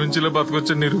ఎంతమంది ప్రేమించేలా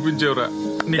బతకొచ్చని నిరూపించేవరా.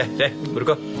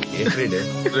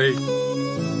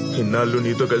 ఇన్నాళ్ళు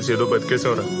నీతో కలిసి ఏదో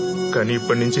బతికేసావురా, కానీ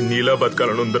ఇప్పటి నుంచి నీలా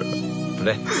బతకాలని ఉందరా.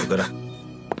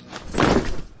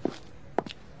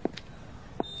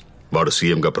 వాడు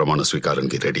సీఎం గా ప్రమాణ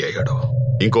స్వీకారానికి రెడీ అయ్యాడు.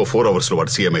 ఇంకో 4 hours లో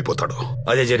వాడు సీఎం అయిపోతాడు.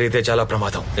 అదే జరిగితే చాలా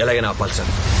ప్రమాదం. ఎలాగైనా ఆపాలి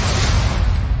సార్.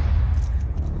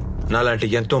 నాలాంటి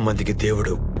ఎంతో మందికి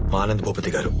దేవుడు మా ఆనంద్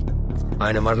భూపతి గారు.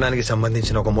 ఆయన మరణానికి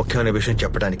సంబంధించిన ఒక ముఖ్యమైన విషయం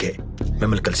చెప్పడానికే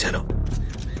మిమ్మల్ని కలిశాను.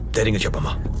 ధైర్యంగా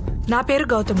చెప్పమ్మా. నా పేరు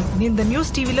గౌతమి. నేను ద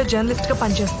న్యూస్ టీవీలో జర్నలిస్ట్ గా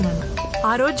పనిచేస్తున్నాను.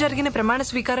 ఆ రోజు జరిగిన ప్రమాణ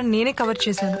స్వీకారం నేనే కవర్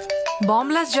చేశాను. బాంబ్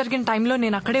బ్లాస్ట్ జరిగిన టైంలో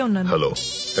నేను అక్కడే ఉన్నాను. హలో,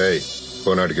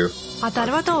 ఆ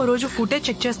తర్వాత ఓ రోజు ఫుటేజ్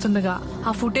చెక్ చేస్తుండగా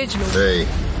ఆ ఫుటేజ్ లో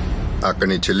అక్కడ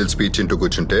నీ చెల్లెలు స్పీచ్ ఇంటూ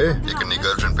కూర్చుంటే ఇక్కడ నీ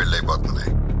గర్ల్ ఫ్రెండ్ పెళ్లి అయిపోతుంది.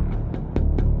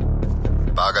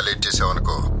 బాగా లేట్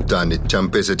చేసావనుకో దాన్ని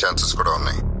చంపేసే ఛాన్సెస్ కూడా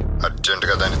ఉన్నాయి. అర్జెంట్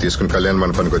గా దాన్ని తీసుకుని కళ్యాణ్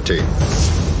మండపానికి వచ్చేయి.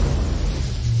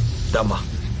 దమ్మా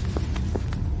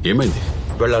ఏమైంది?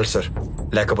 వెళ్ళాలి సార్,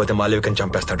 లేకపోతే మాలవికని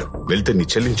చంపేస్తాడు. వెళ్తే నీ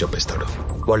చెల్లిని చంపేస్తాడు.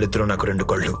 వాళ్ళిద్దరూ నాకు 2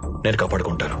 కళ్ళు, నేను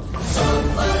కాపాడుకుంటాను.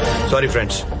 Sorry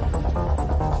friends.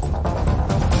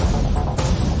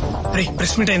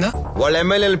 ప్రెస్ మీట్ అయిందా? వాళ్ళ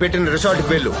ఎమ్మెల్యేలు పెట్టిన రిసార్ట్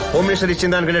పేర్లు హోమ్ మినిస్టర్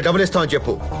ఇచ్చిన దానికంటే డబ్బులు ఇస్తామని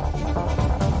చెప్పు.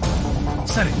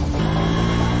 సరే.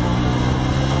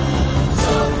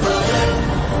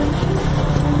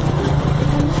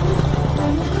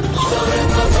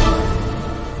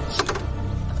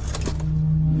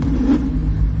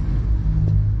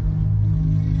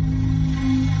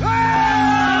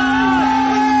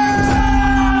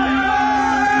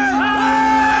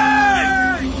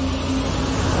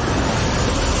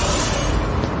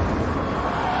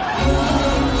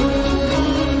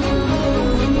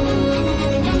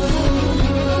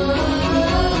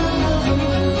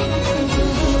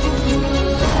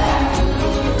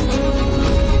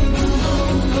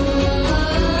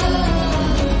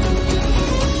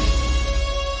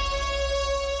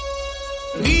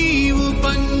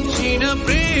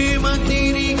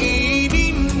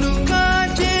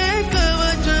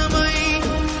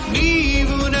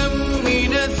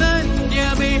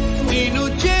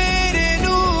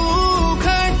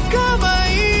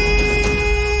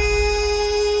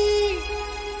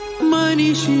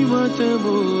 మనిషి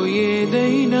మతమో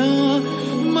ఏదైనా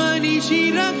మనిషి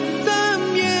రక్తం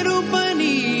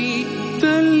ఎరుపని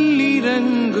తల్లి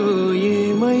రంగు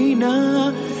ఏమైనా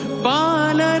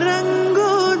పాల రంగు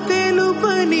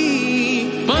తెలుపని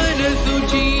మనసు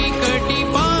చీకటి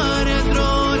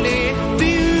పారద్రోలే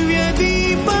దివ్య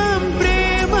దీపం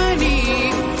ప్రేమని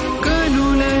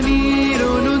కనుల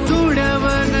నీరును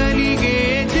తుడవగలిగే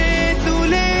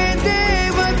చేతులే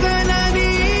దేవతలని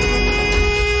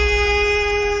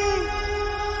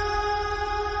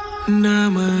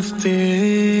నమస్తే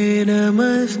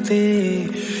నమస్తే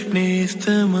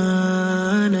నేస్తమా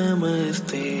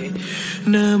నమస్తే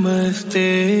నమస్తే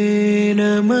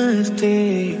నమస్తే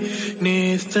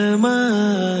నేస్తమా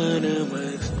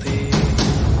నమస్తే.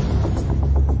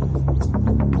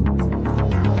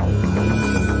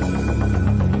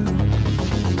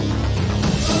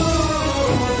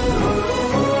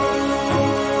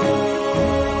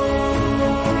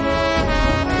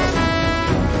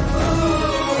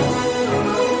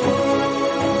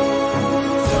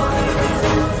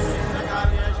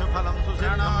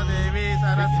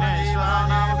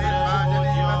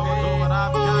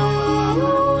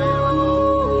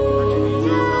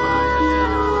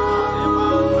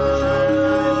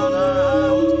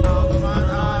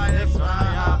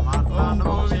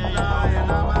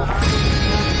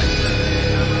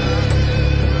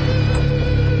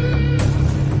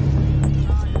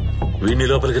 వీడిని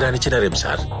లోపలికి రానిచ్చినారేం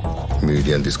సార్?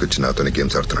 మీడియాని తీసుకొచ్చి నాతోనే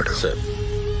గేమ్స్ ఆడుతున్నాడు సార్.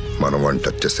 మనం వాడిని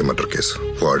టచ్ చేస్తే మర్డర్ కేసు,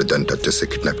 వాడు దాన్ని టచ్ చేస్తే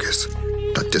కిడ్నాప్ కేసు.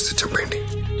 టచ్ చేస్తే చెప్పండి.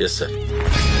 Yes sir.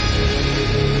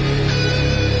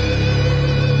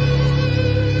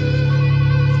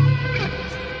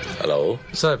 Hello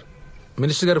sir,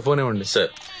 minister గారు ఫోన్ ఇవ్వండి.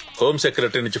 సార్, హోమ్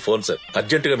సెక్రటరీ నుంచి ఫోన్ సార్.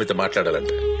 అర్జెంట్ గా మీతో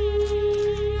మాట్లాడాలంట.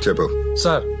 చెప్పు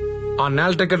సార్. ఆ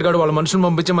నేల టికెట్ గాడు వాళ్ళ మనుషులను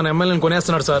పంపించి మన ఎమ్మెల్యేని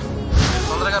కొనేస్తున్నాడు సార్.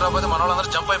 తొందరగా రాబోతే మన వాళ్ళందరూ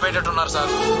జంప్ అయిపోయేటట్టున్నారు సార్.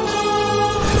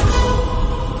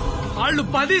 వాళ్ళు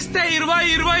 10 ఇస్తే 20,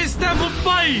 20 ఇస్తే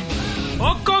 30,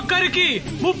 ఒక్కొక్కరికి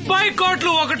 30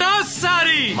 కోట్లు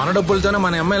ఒకటోసారి. మన డబ్బులతోనే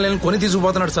మన ఎమ్మెల్యేని కొని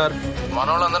తీసుకుపోతున్నాడు సార్. మన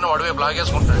వాళ్ళందరినీ వాడివే బ్లాక్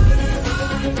చేసుకుంటాడు.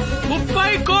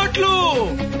 30 కోట్లు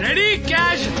రెడీ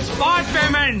క్యాష్ స్పాట్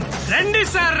పేమెంట్. రండి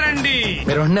సార్ రండి.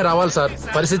 మీరు వెంటనే రావాలి సార్,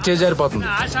 పరిస్థితి చేజారిపోతుంది.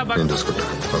 నేను చూసుకుంటా,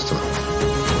 వస్తున్నా.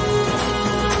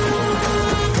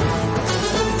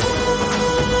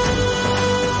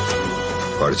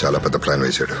 వాడు చాలా పెద్ద ప్లాన్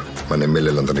వేశాడు. మన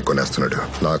ఎమ్మెల్యేలందరినీ కొనేస్తున్నాడు.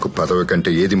 నాకు పదవి కంటే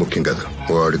ఏది ముఖ్యం కాదు.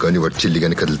 వాడు కానీ వాడు చిల్లి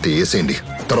కానీ కదిలితే వేసేయండి,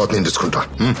 తర్వాత నేను చూసుకుంటా.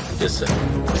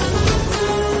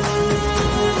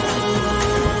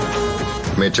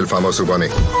 మేడ్చల్ ఫామ్ హౌస్ బానే.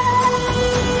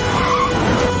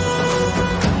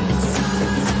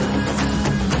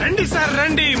 రండి సార్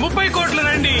రండి, 30 కోట్లు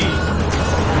రండి.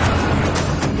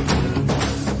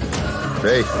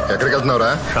 రేయ్, ఎక్కడికి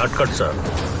వెళ్తున్నావురా? Short cut sir.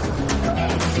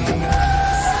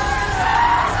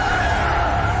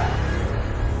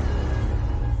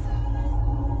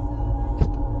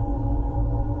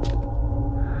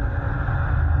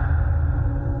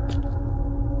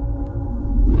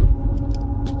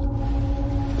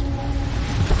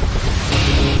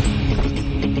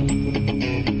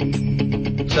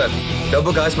 సార్, డబ్బు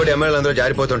కాసుపడి ఎమ్మెల్యేలు అందరూ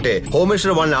జారిపోతుంటే హోమ్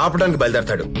మినిస్టర్ వాళ్ళని ఆపడానికి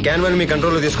బయలుదేరతాడు. క్యాన్వాయ్ మీ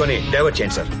కంట్రోల్ లో తీసుకొని డైవర్ట్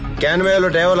చేయండి సార్. క్యాన్వాయ్ లో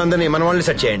డ్రైవర్లు అందరినీ మన వాళ్ళని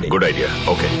సెట్ చేయండి. Good idea.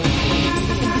 ఓకే.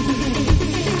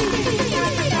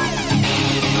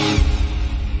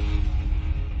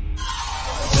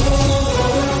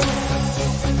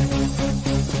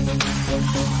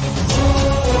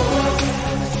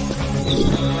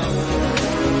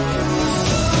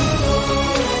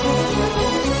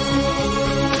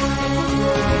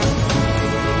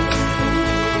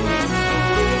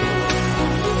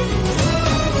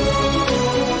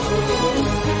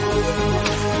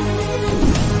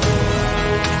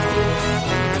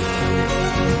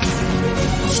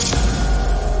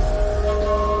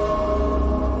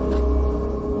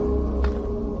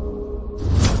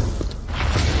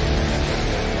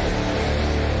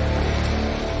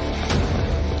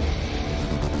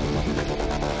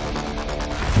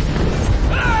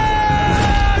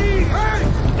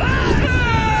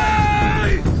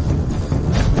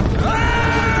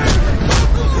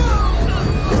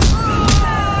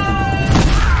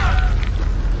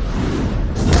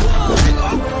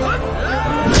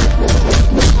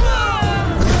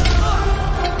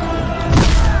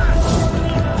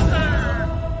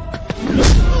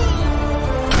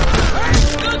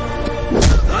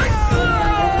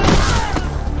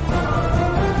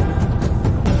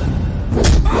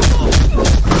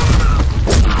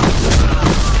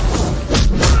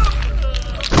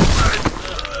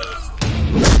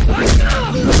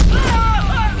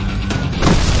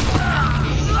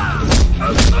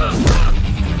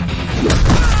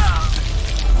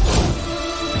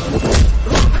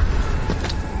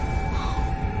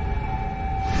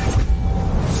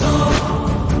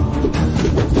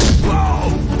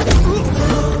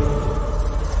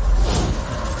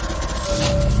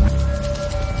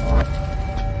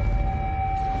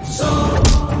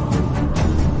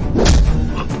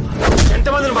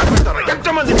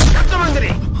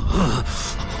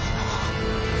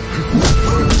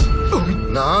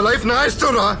 నా లైఫ్ నా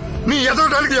ఇష్టం రా. నీ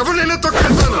ఎదవడానికి ఎవరినైనా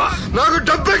తొక్కేస్తాను. నాకు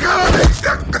డబ్బే కావాలి.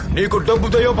 నీకు డబ్బు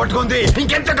దయ్యం పట్టుకుంది.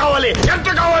 ఇంకెంత కావాలి? ఎంత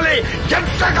కావాలి?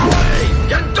 ఎంత కావాలి?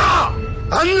 ఎంత?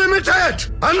 Unlimited,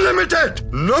 unlimited.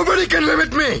 Nobody can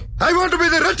limit me. I want be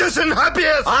the richest and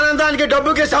happiest. ఆనందానికి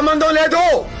డబ్బుకి సంబంధం లేదు.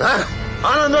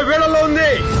 ఆనందం వీళ్ళలో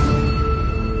ఉంది.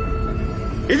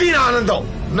 ఇది నా ఆనందం.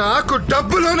 నాకు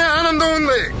డబ్బులోనే ఆనందం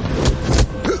ఉంది.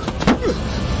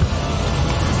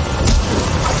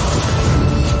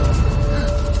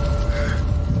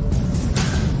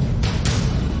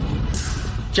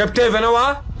 చెప్తే వినవా?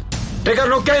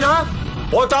 టికెట్ నొక్కైనా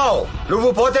పోతావు. నువ్వు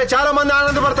పోతే చాలా మంది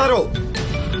ఆనందపడతారు.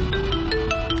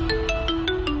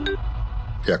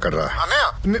 ఎక్కడ్రా? అన్నయ్య,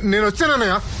 నేను వచ్చాను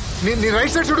అన్నయ్య. నీ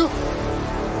రైట్ సైడ్ చూడు.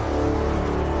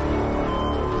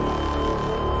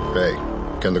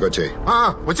 కిందకు వచ్చాయి.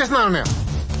 వచ్చేస్తున్నా అన్నయ్య.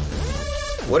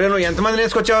 ఒరే, నువ్వు ఎంతమంది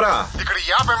వేసుకొచ్చావురా? ఇక్కడ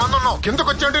 50 మంది ఉన్నావు. కిందకు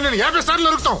వచ్చావంటే నేను 50 సార్లు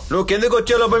నరుకుతాం. నువ్వు కిందకు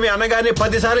వచ్చే లోపు మీ అన్నగారిని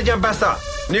 10 సార్లు చంపేస్తా.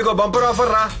 నీకు బంపర్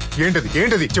ఆఫర్ రా.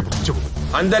 ఏంటది? చెప్పు చెప్పు.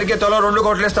 అందరికి తలో 2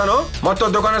 కోట్లు ఇస్తాను. మొత్తం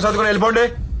దుకాణం సర్దుకుని వెళ్ళిపోండి.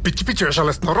 పిచ్చి పిచ్చి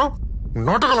వేషాలు ఇస్తున్నారు.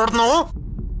 నోటకలు ఆడుతున్నావు.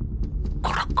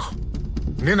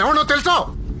 నేనెవనో తెలుసా?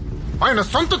 ఆయన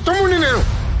సొంత తమ్ముడిని నేను.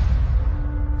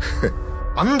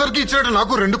 అందరికి ఇచ్చినట్టు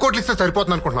నాకు 2 కోట్లు ఇస్తే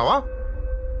సరిపోతుంది అనుకుంటున్నావా?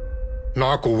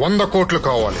 నాకు 100 కోట్లు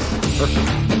కావాలి.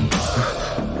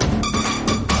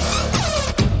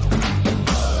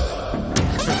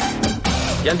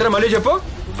 ఎంత మళ్ళీ చెప్పు.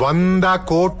 100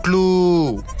 కోట్లు.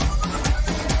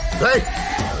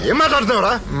 ఏం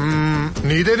మాట్లాడుతున్నావురా?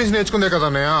 నీదే నుంచి నేర్చుకుందే కదా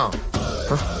అన్నయ్య.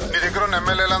 నీ దగ్గర ఉన్న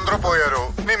ఎమ్మెల్యేలందరూ పోయారు.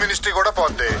 నీ మినిస్ట్రీ కూడా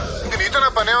పోద్ది. ఇంక నీతో నా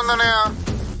పనే ఉందన్నయ్య.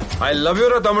 ఐ లవ్ యూ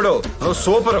రా తమ్ముడు. నువ్వు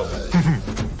సూపర్.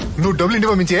 నువ్వు డబ్బులు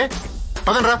ఇంటి పంపించే.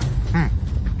 పదండ్రా.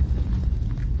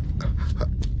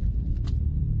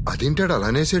 అదేంటాడు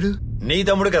అలానేసాడు? నీ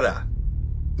తమ్ముడు కదా.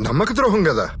 నమ్మక ద్రోహం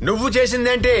కదా. నువ్వు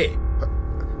చేసిందేంటి?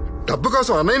 డబ్బు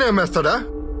కోసం అన్నయ్యనే అమ్మేస్తాడా?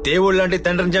 దేవుడు లాంటి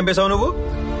తండ్రిని చంపేశావు నువ్వు.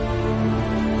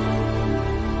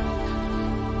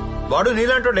 వాడు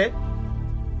నీలాంటోడే.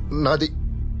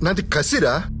 నాది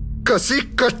కసిరా, కసి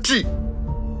కచ్చి.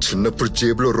 చిన్నప్పుడు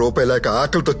జేబులో రూపాయి లేక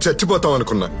ఆకలితో చచ్చిపోతాం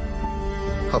అనుకున్నా.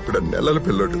 అప్పుడు నెలల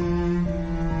పిల్లడు.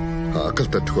 ఆకలి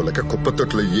తట్టుకోలేక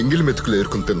కుప్పతొట్లో ఎంగిలి మెతుకులు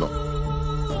ఏరుకుని తిన్నాం.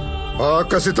 ఆ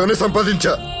కసితోనే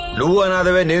సంపాదించా. నువ్వు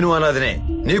అనాథవే, నేను అనాథనే.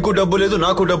 నీకు డబ్బు లేదు,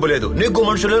 నాకు డబ్బు లేదు. నీకు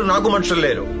మనుషులు లేరు, నాకు మనుషులు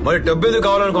లేరు. మరి డబ్బు ఎందుకు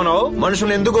కావాలనుకున్నావు?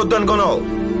 మనుషులు ఎందుకు వద్దు అనుకున్నావు?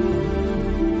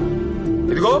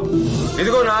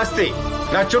 ఇదిగో నా ఆస్తి.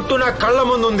 నా చుట్టూ నా కళ్ళ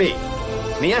ముందుంది.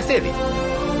 నీ ఆస్తి ఇది.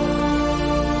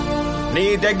 నీ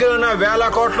దగ్గర ఉన్న 1000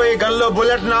 కోట్లు ఈ గన్లో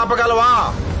బుల్లెట్ ఆపగలవా?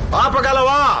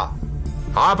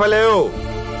 ఆపలేవు.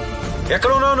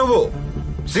 ఎక్కడ ఉన్నావు నువ్వు?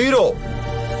 జీరో.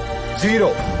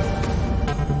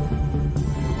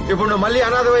 ఇప్పుడు నువ్వు మళ్ళీ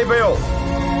అనాథమైపోయావు.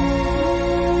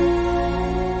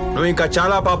 నువ్వు ఇంకా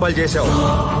చాలా పాపాలు చేశావు.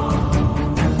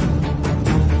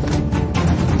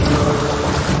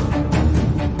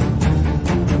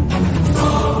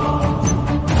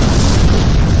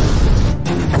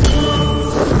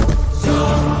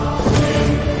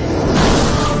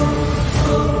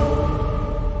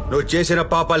 నువ్వు చేసిన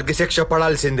పాపాలకి శిక్ష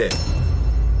పడాల్సిందే.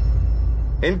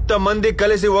 ఇంతమంది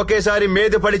కలిసి ఒకేసారి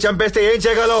మీద పడి చంపేస్తే ఏం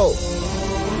చేయగలవు?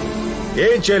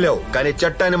 ఏం చేయలేవు. కానీ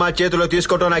చట్టాన్ని మా చేతిలో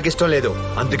తీసుకోవటం నాకు ఇష్టం లేదు.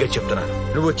 అందుకే చెప్తున్నా,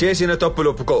 నువ్వు చేసిన తప్పులు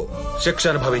ఒప్పుకో, శిక్ష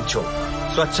అనుభవించు,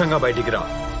 స్వచ్ఛంగా బయటికి రా.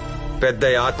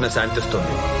 పెద్ద ఆత్మ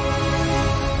శాంతిస్తుంది.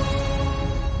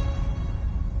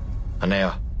 అన్నయ్య,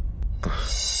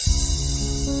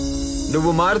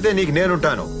 నువ్వు మారితే నీకు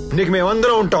నేనుంటాను, నీకు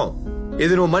మేమందరం ఉంటాం.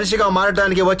 ఇది నువ్వు మనిషిగా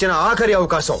మారటానికి వచ్చిన ఆఖరి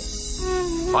అవకాశం.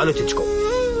 ఆలోచించుకో.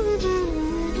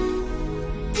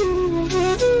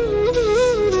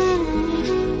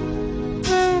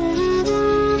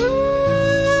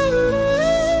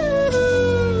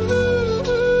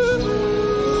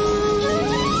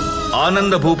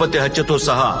 ఆనంద భూపతి హత్యతో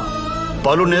సహా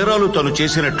పలు నేరాలు తను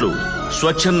చేసినట్లు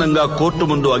స్వచ్ఛందంగా కోర్టు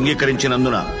ముందు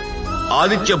అంగీకరించినందున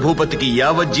ఆదిత్య భూపతికి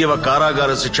యావజ్జీవ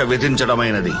కారాగార శిక్ష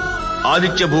విధించడమైనది.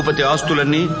 ఆదిత్య భూపతి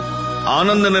ఆస్తులన్నీ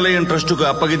ఆనంద నిలయం ట్రస్టుకు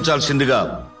అప్పగించాల్సిందిగా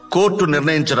కోర్టు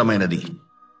నిర్ణయించడమైనది.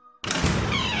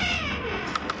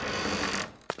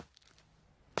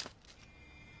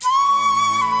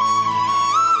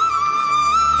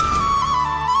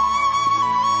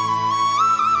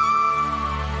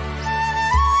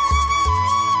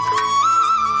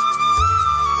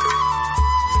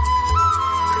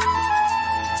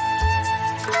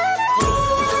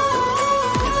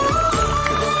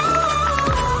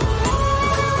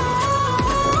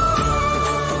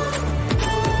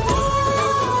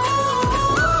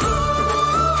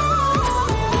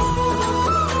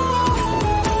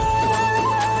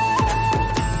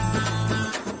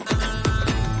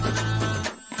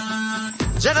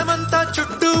 జనమంతా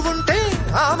చుట్టూ ఉంటే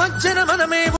ఆ మధ్యన మనమే